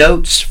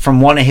notes from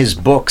one of his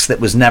books that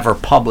was never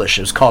published.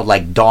 It was called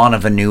like Dawn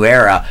of a New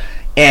Era,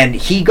 and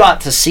he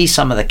got to see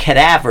some of the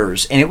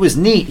cadavers, and it was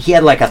neat. He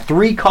had like a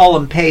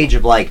 3-column page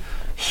of like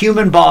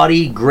human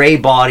body, gray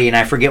body, and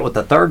I forget what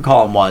the third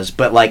column was,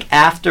 but like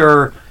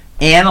after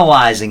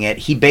analyzing it,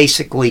 he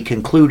basically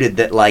concluded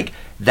that like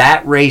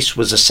that race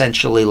was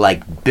essentially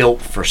like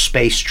built for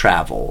space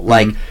travel.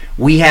 Like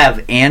we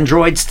have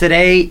androids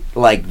today,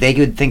 like they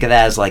could think of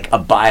that as like a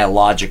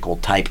biological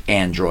type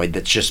android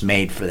that's just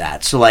made for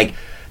that. So like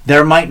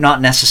there might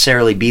not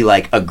necessarily be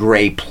like a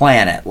gray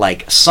planet.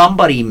 Like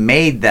somebody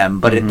made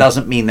them, but it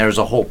doesn't mean there's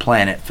a whole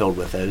planet filled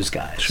with those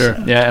guys. Sure.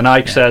 So, Yeah, and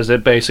Ike says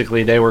that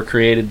basically they were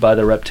created by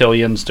the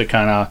reptilians to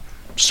kind of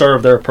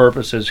serve their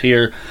purposes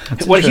here.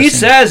 That's What he interesting.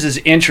 says is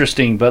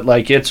interesting, but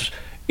like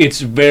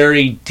it's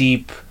very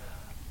deep,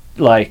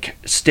 like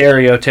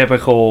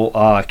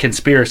stereotypical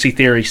conspiracy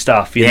theory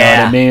stuff. You know what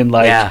I mean?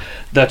 Like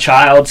the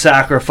child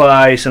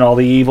sacrifice and all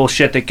the evil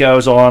shit that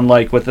goes on,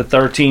 like with the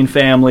 13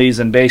 families.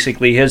 And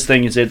basically, his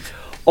thing is it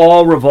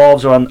all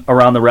revolves around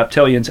the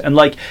reptilians. And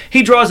like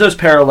he draws those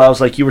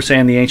parallels, like you were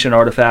saying, the ancient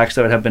artifacts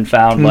that have been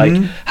found, like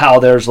how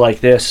there's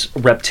like this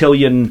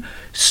reptilian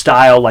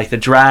style, like the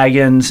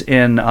dragons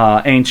in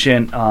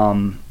ancient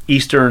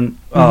Eastern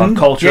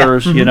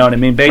cultures. You know what I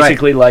mean?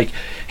 Basically, like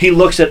he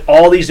looks at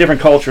all these different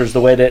cultures,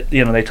 the way that,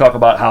 you know, they talk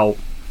about how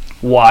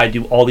why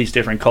do all these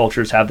different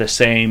cultures have the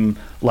same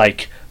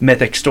like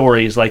mythic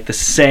stories, like the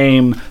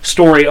same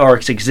story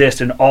arcs exist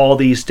in all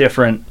these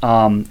different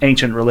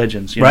ancient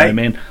religions. You know what I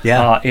mean?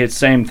 Yeah. It's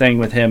same thing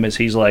with him, as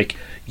he's like,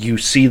 you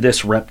see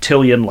this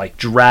reptilian, like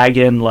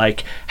dragon,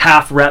 like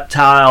half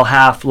reptile,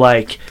 half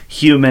like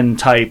human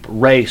type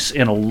race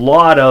in a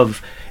lot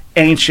of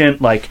ancient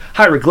like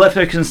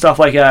hieroglyphics and stuff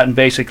like that. And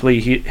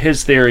basically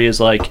his theory is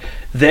like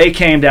they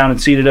came down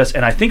and seeded us,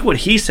 and I think what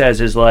he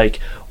says is like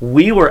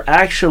we were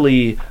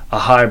actually a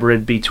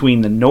hybrid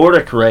between the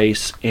Nordic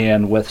race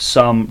and with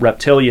some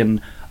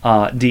reptilian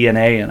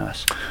DNA in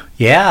us.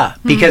 Yeah,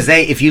 because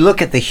if you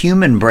look at the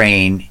human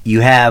brain,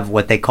 you have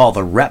what they call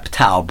the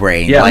reptile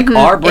brain. Yeah. Like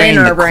our brain,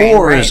 In the our brain,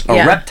 core is right. a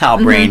Yeah. reptile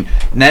brain,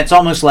 and that's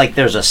almost like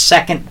there's a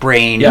second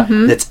brain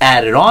that's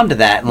added onto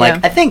that. And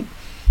like I think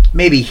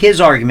maybe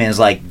his argument is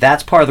like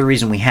that's part of the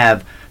reason we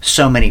have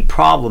so many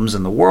problems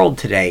in the world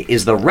today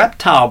is the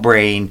reptile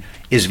brain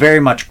is very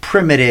much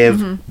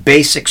primitive,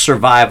 basic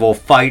survival,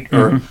 fight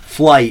or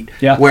flight,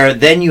 where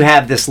then you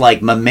have this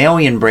like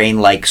mammalian brain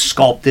like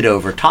sculpted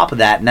over top of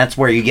that, and that's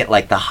where you get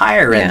like the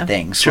higher end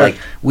things. So, like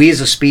we as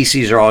a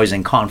species are always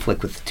in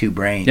conflict with the two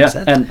brains. Yeah,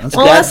 That's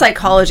Well, a lot of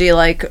psychology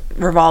like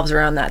revolves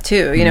around that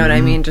too. You know what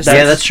I mean? Just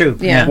that's true.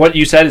 Yeah. What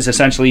you said is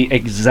essentially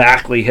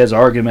exactly his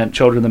argument.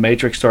 Children of the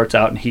Matrix starts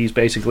out, and he's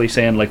basically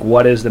saying like,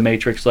 what is the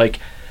Matrix? Like,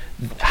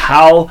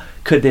 how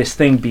could this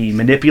thing be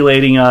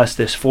manipulating us,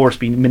 this force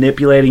be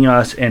manipulating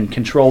us and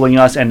controlling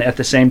us, and at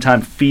the same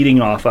time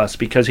feeding off us?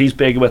 Because he's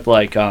big with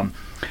like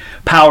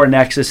power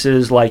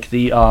nexuses, like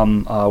the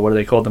what are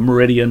they called, the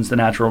meridians, the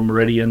natural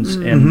meridians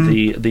in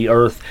the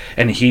earth.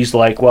 And he's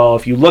like, well,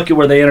 if you look at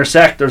where they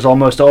intersect, there's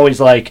almost always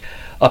like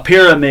a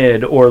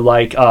pyramid or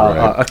like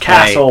a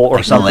castle or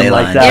like something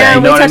like lines. that. Yeah,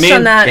 you know we what I touched mean?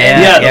 on that.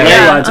 The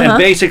ley lines. And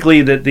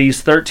basically that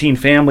these 13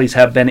 families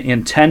have been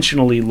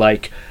intentionally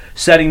like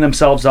setting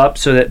themselves up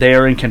so that they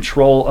are in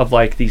control of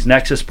like these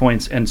nexus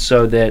points, and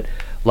so that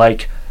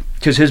like,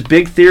 because his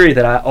big theory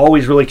that I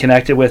always really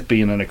connected with,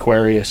 being an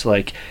Aquarius,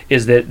 like,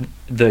 is that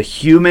the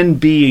human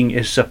being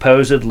is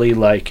supposedly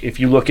like,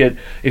 if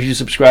you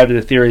subscribe to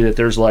the theory that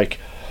there's like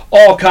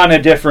all kind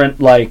of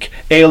different like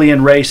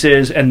alien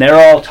races and they're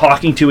all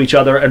talking to each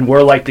other, and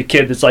we're like the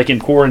kid that's like in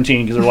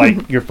quarantine because they're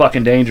like you're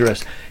fucking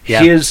dangerous.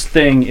 His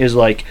thing is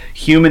like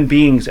human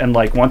beings, and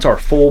like once our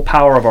full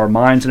power of our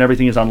minds and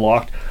everything is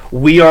unlocked,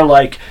 we are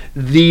like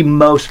the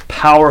most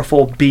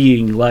powerful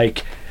being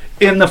like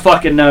in the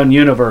fucking known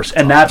universe.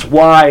 And that's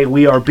why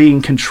we are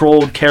being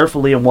controlled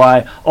carefully, and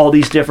why all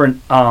these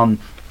different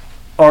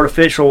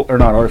artificial, or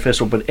not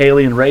artificial, but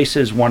alien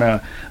races want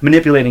to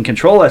manipulate and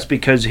control us.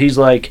 Because he's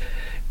like,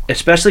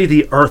 especially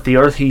the Earth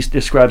he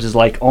describes as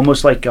like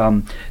almost like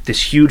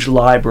this huge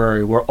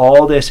library where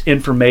all this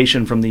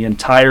information from the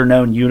entire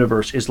known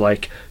universe is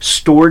like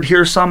stored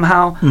here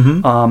somehow.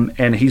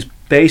 And he's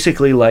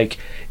basically like,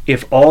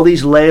 if all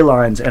these ley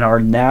lines and our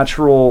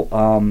natural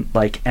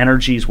like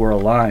energies were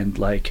aligned,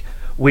 like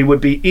we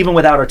would be, even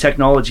without our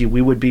technology, we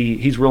would be,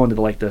 he's real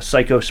into like the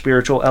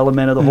psycho-spiritual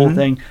element of the whole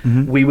thing.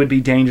 We would be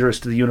dangerous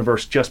to the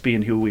universe just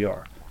being who we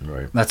are.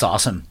 Right. That's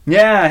awesome.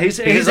 Yeah, he's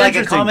like a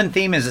interesting. common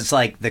theme is it's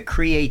like the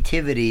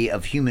creativity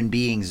of human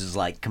beings is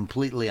like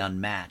completely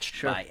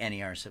unmatched by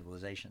any other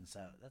civilization.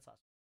 So that's awesome.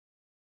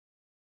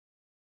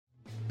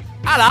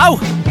 Hello,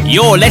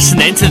 you're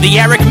listening to the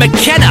Eric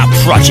McKenna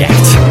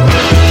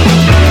Project.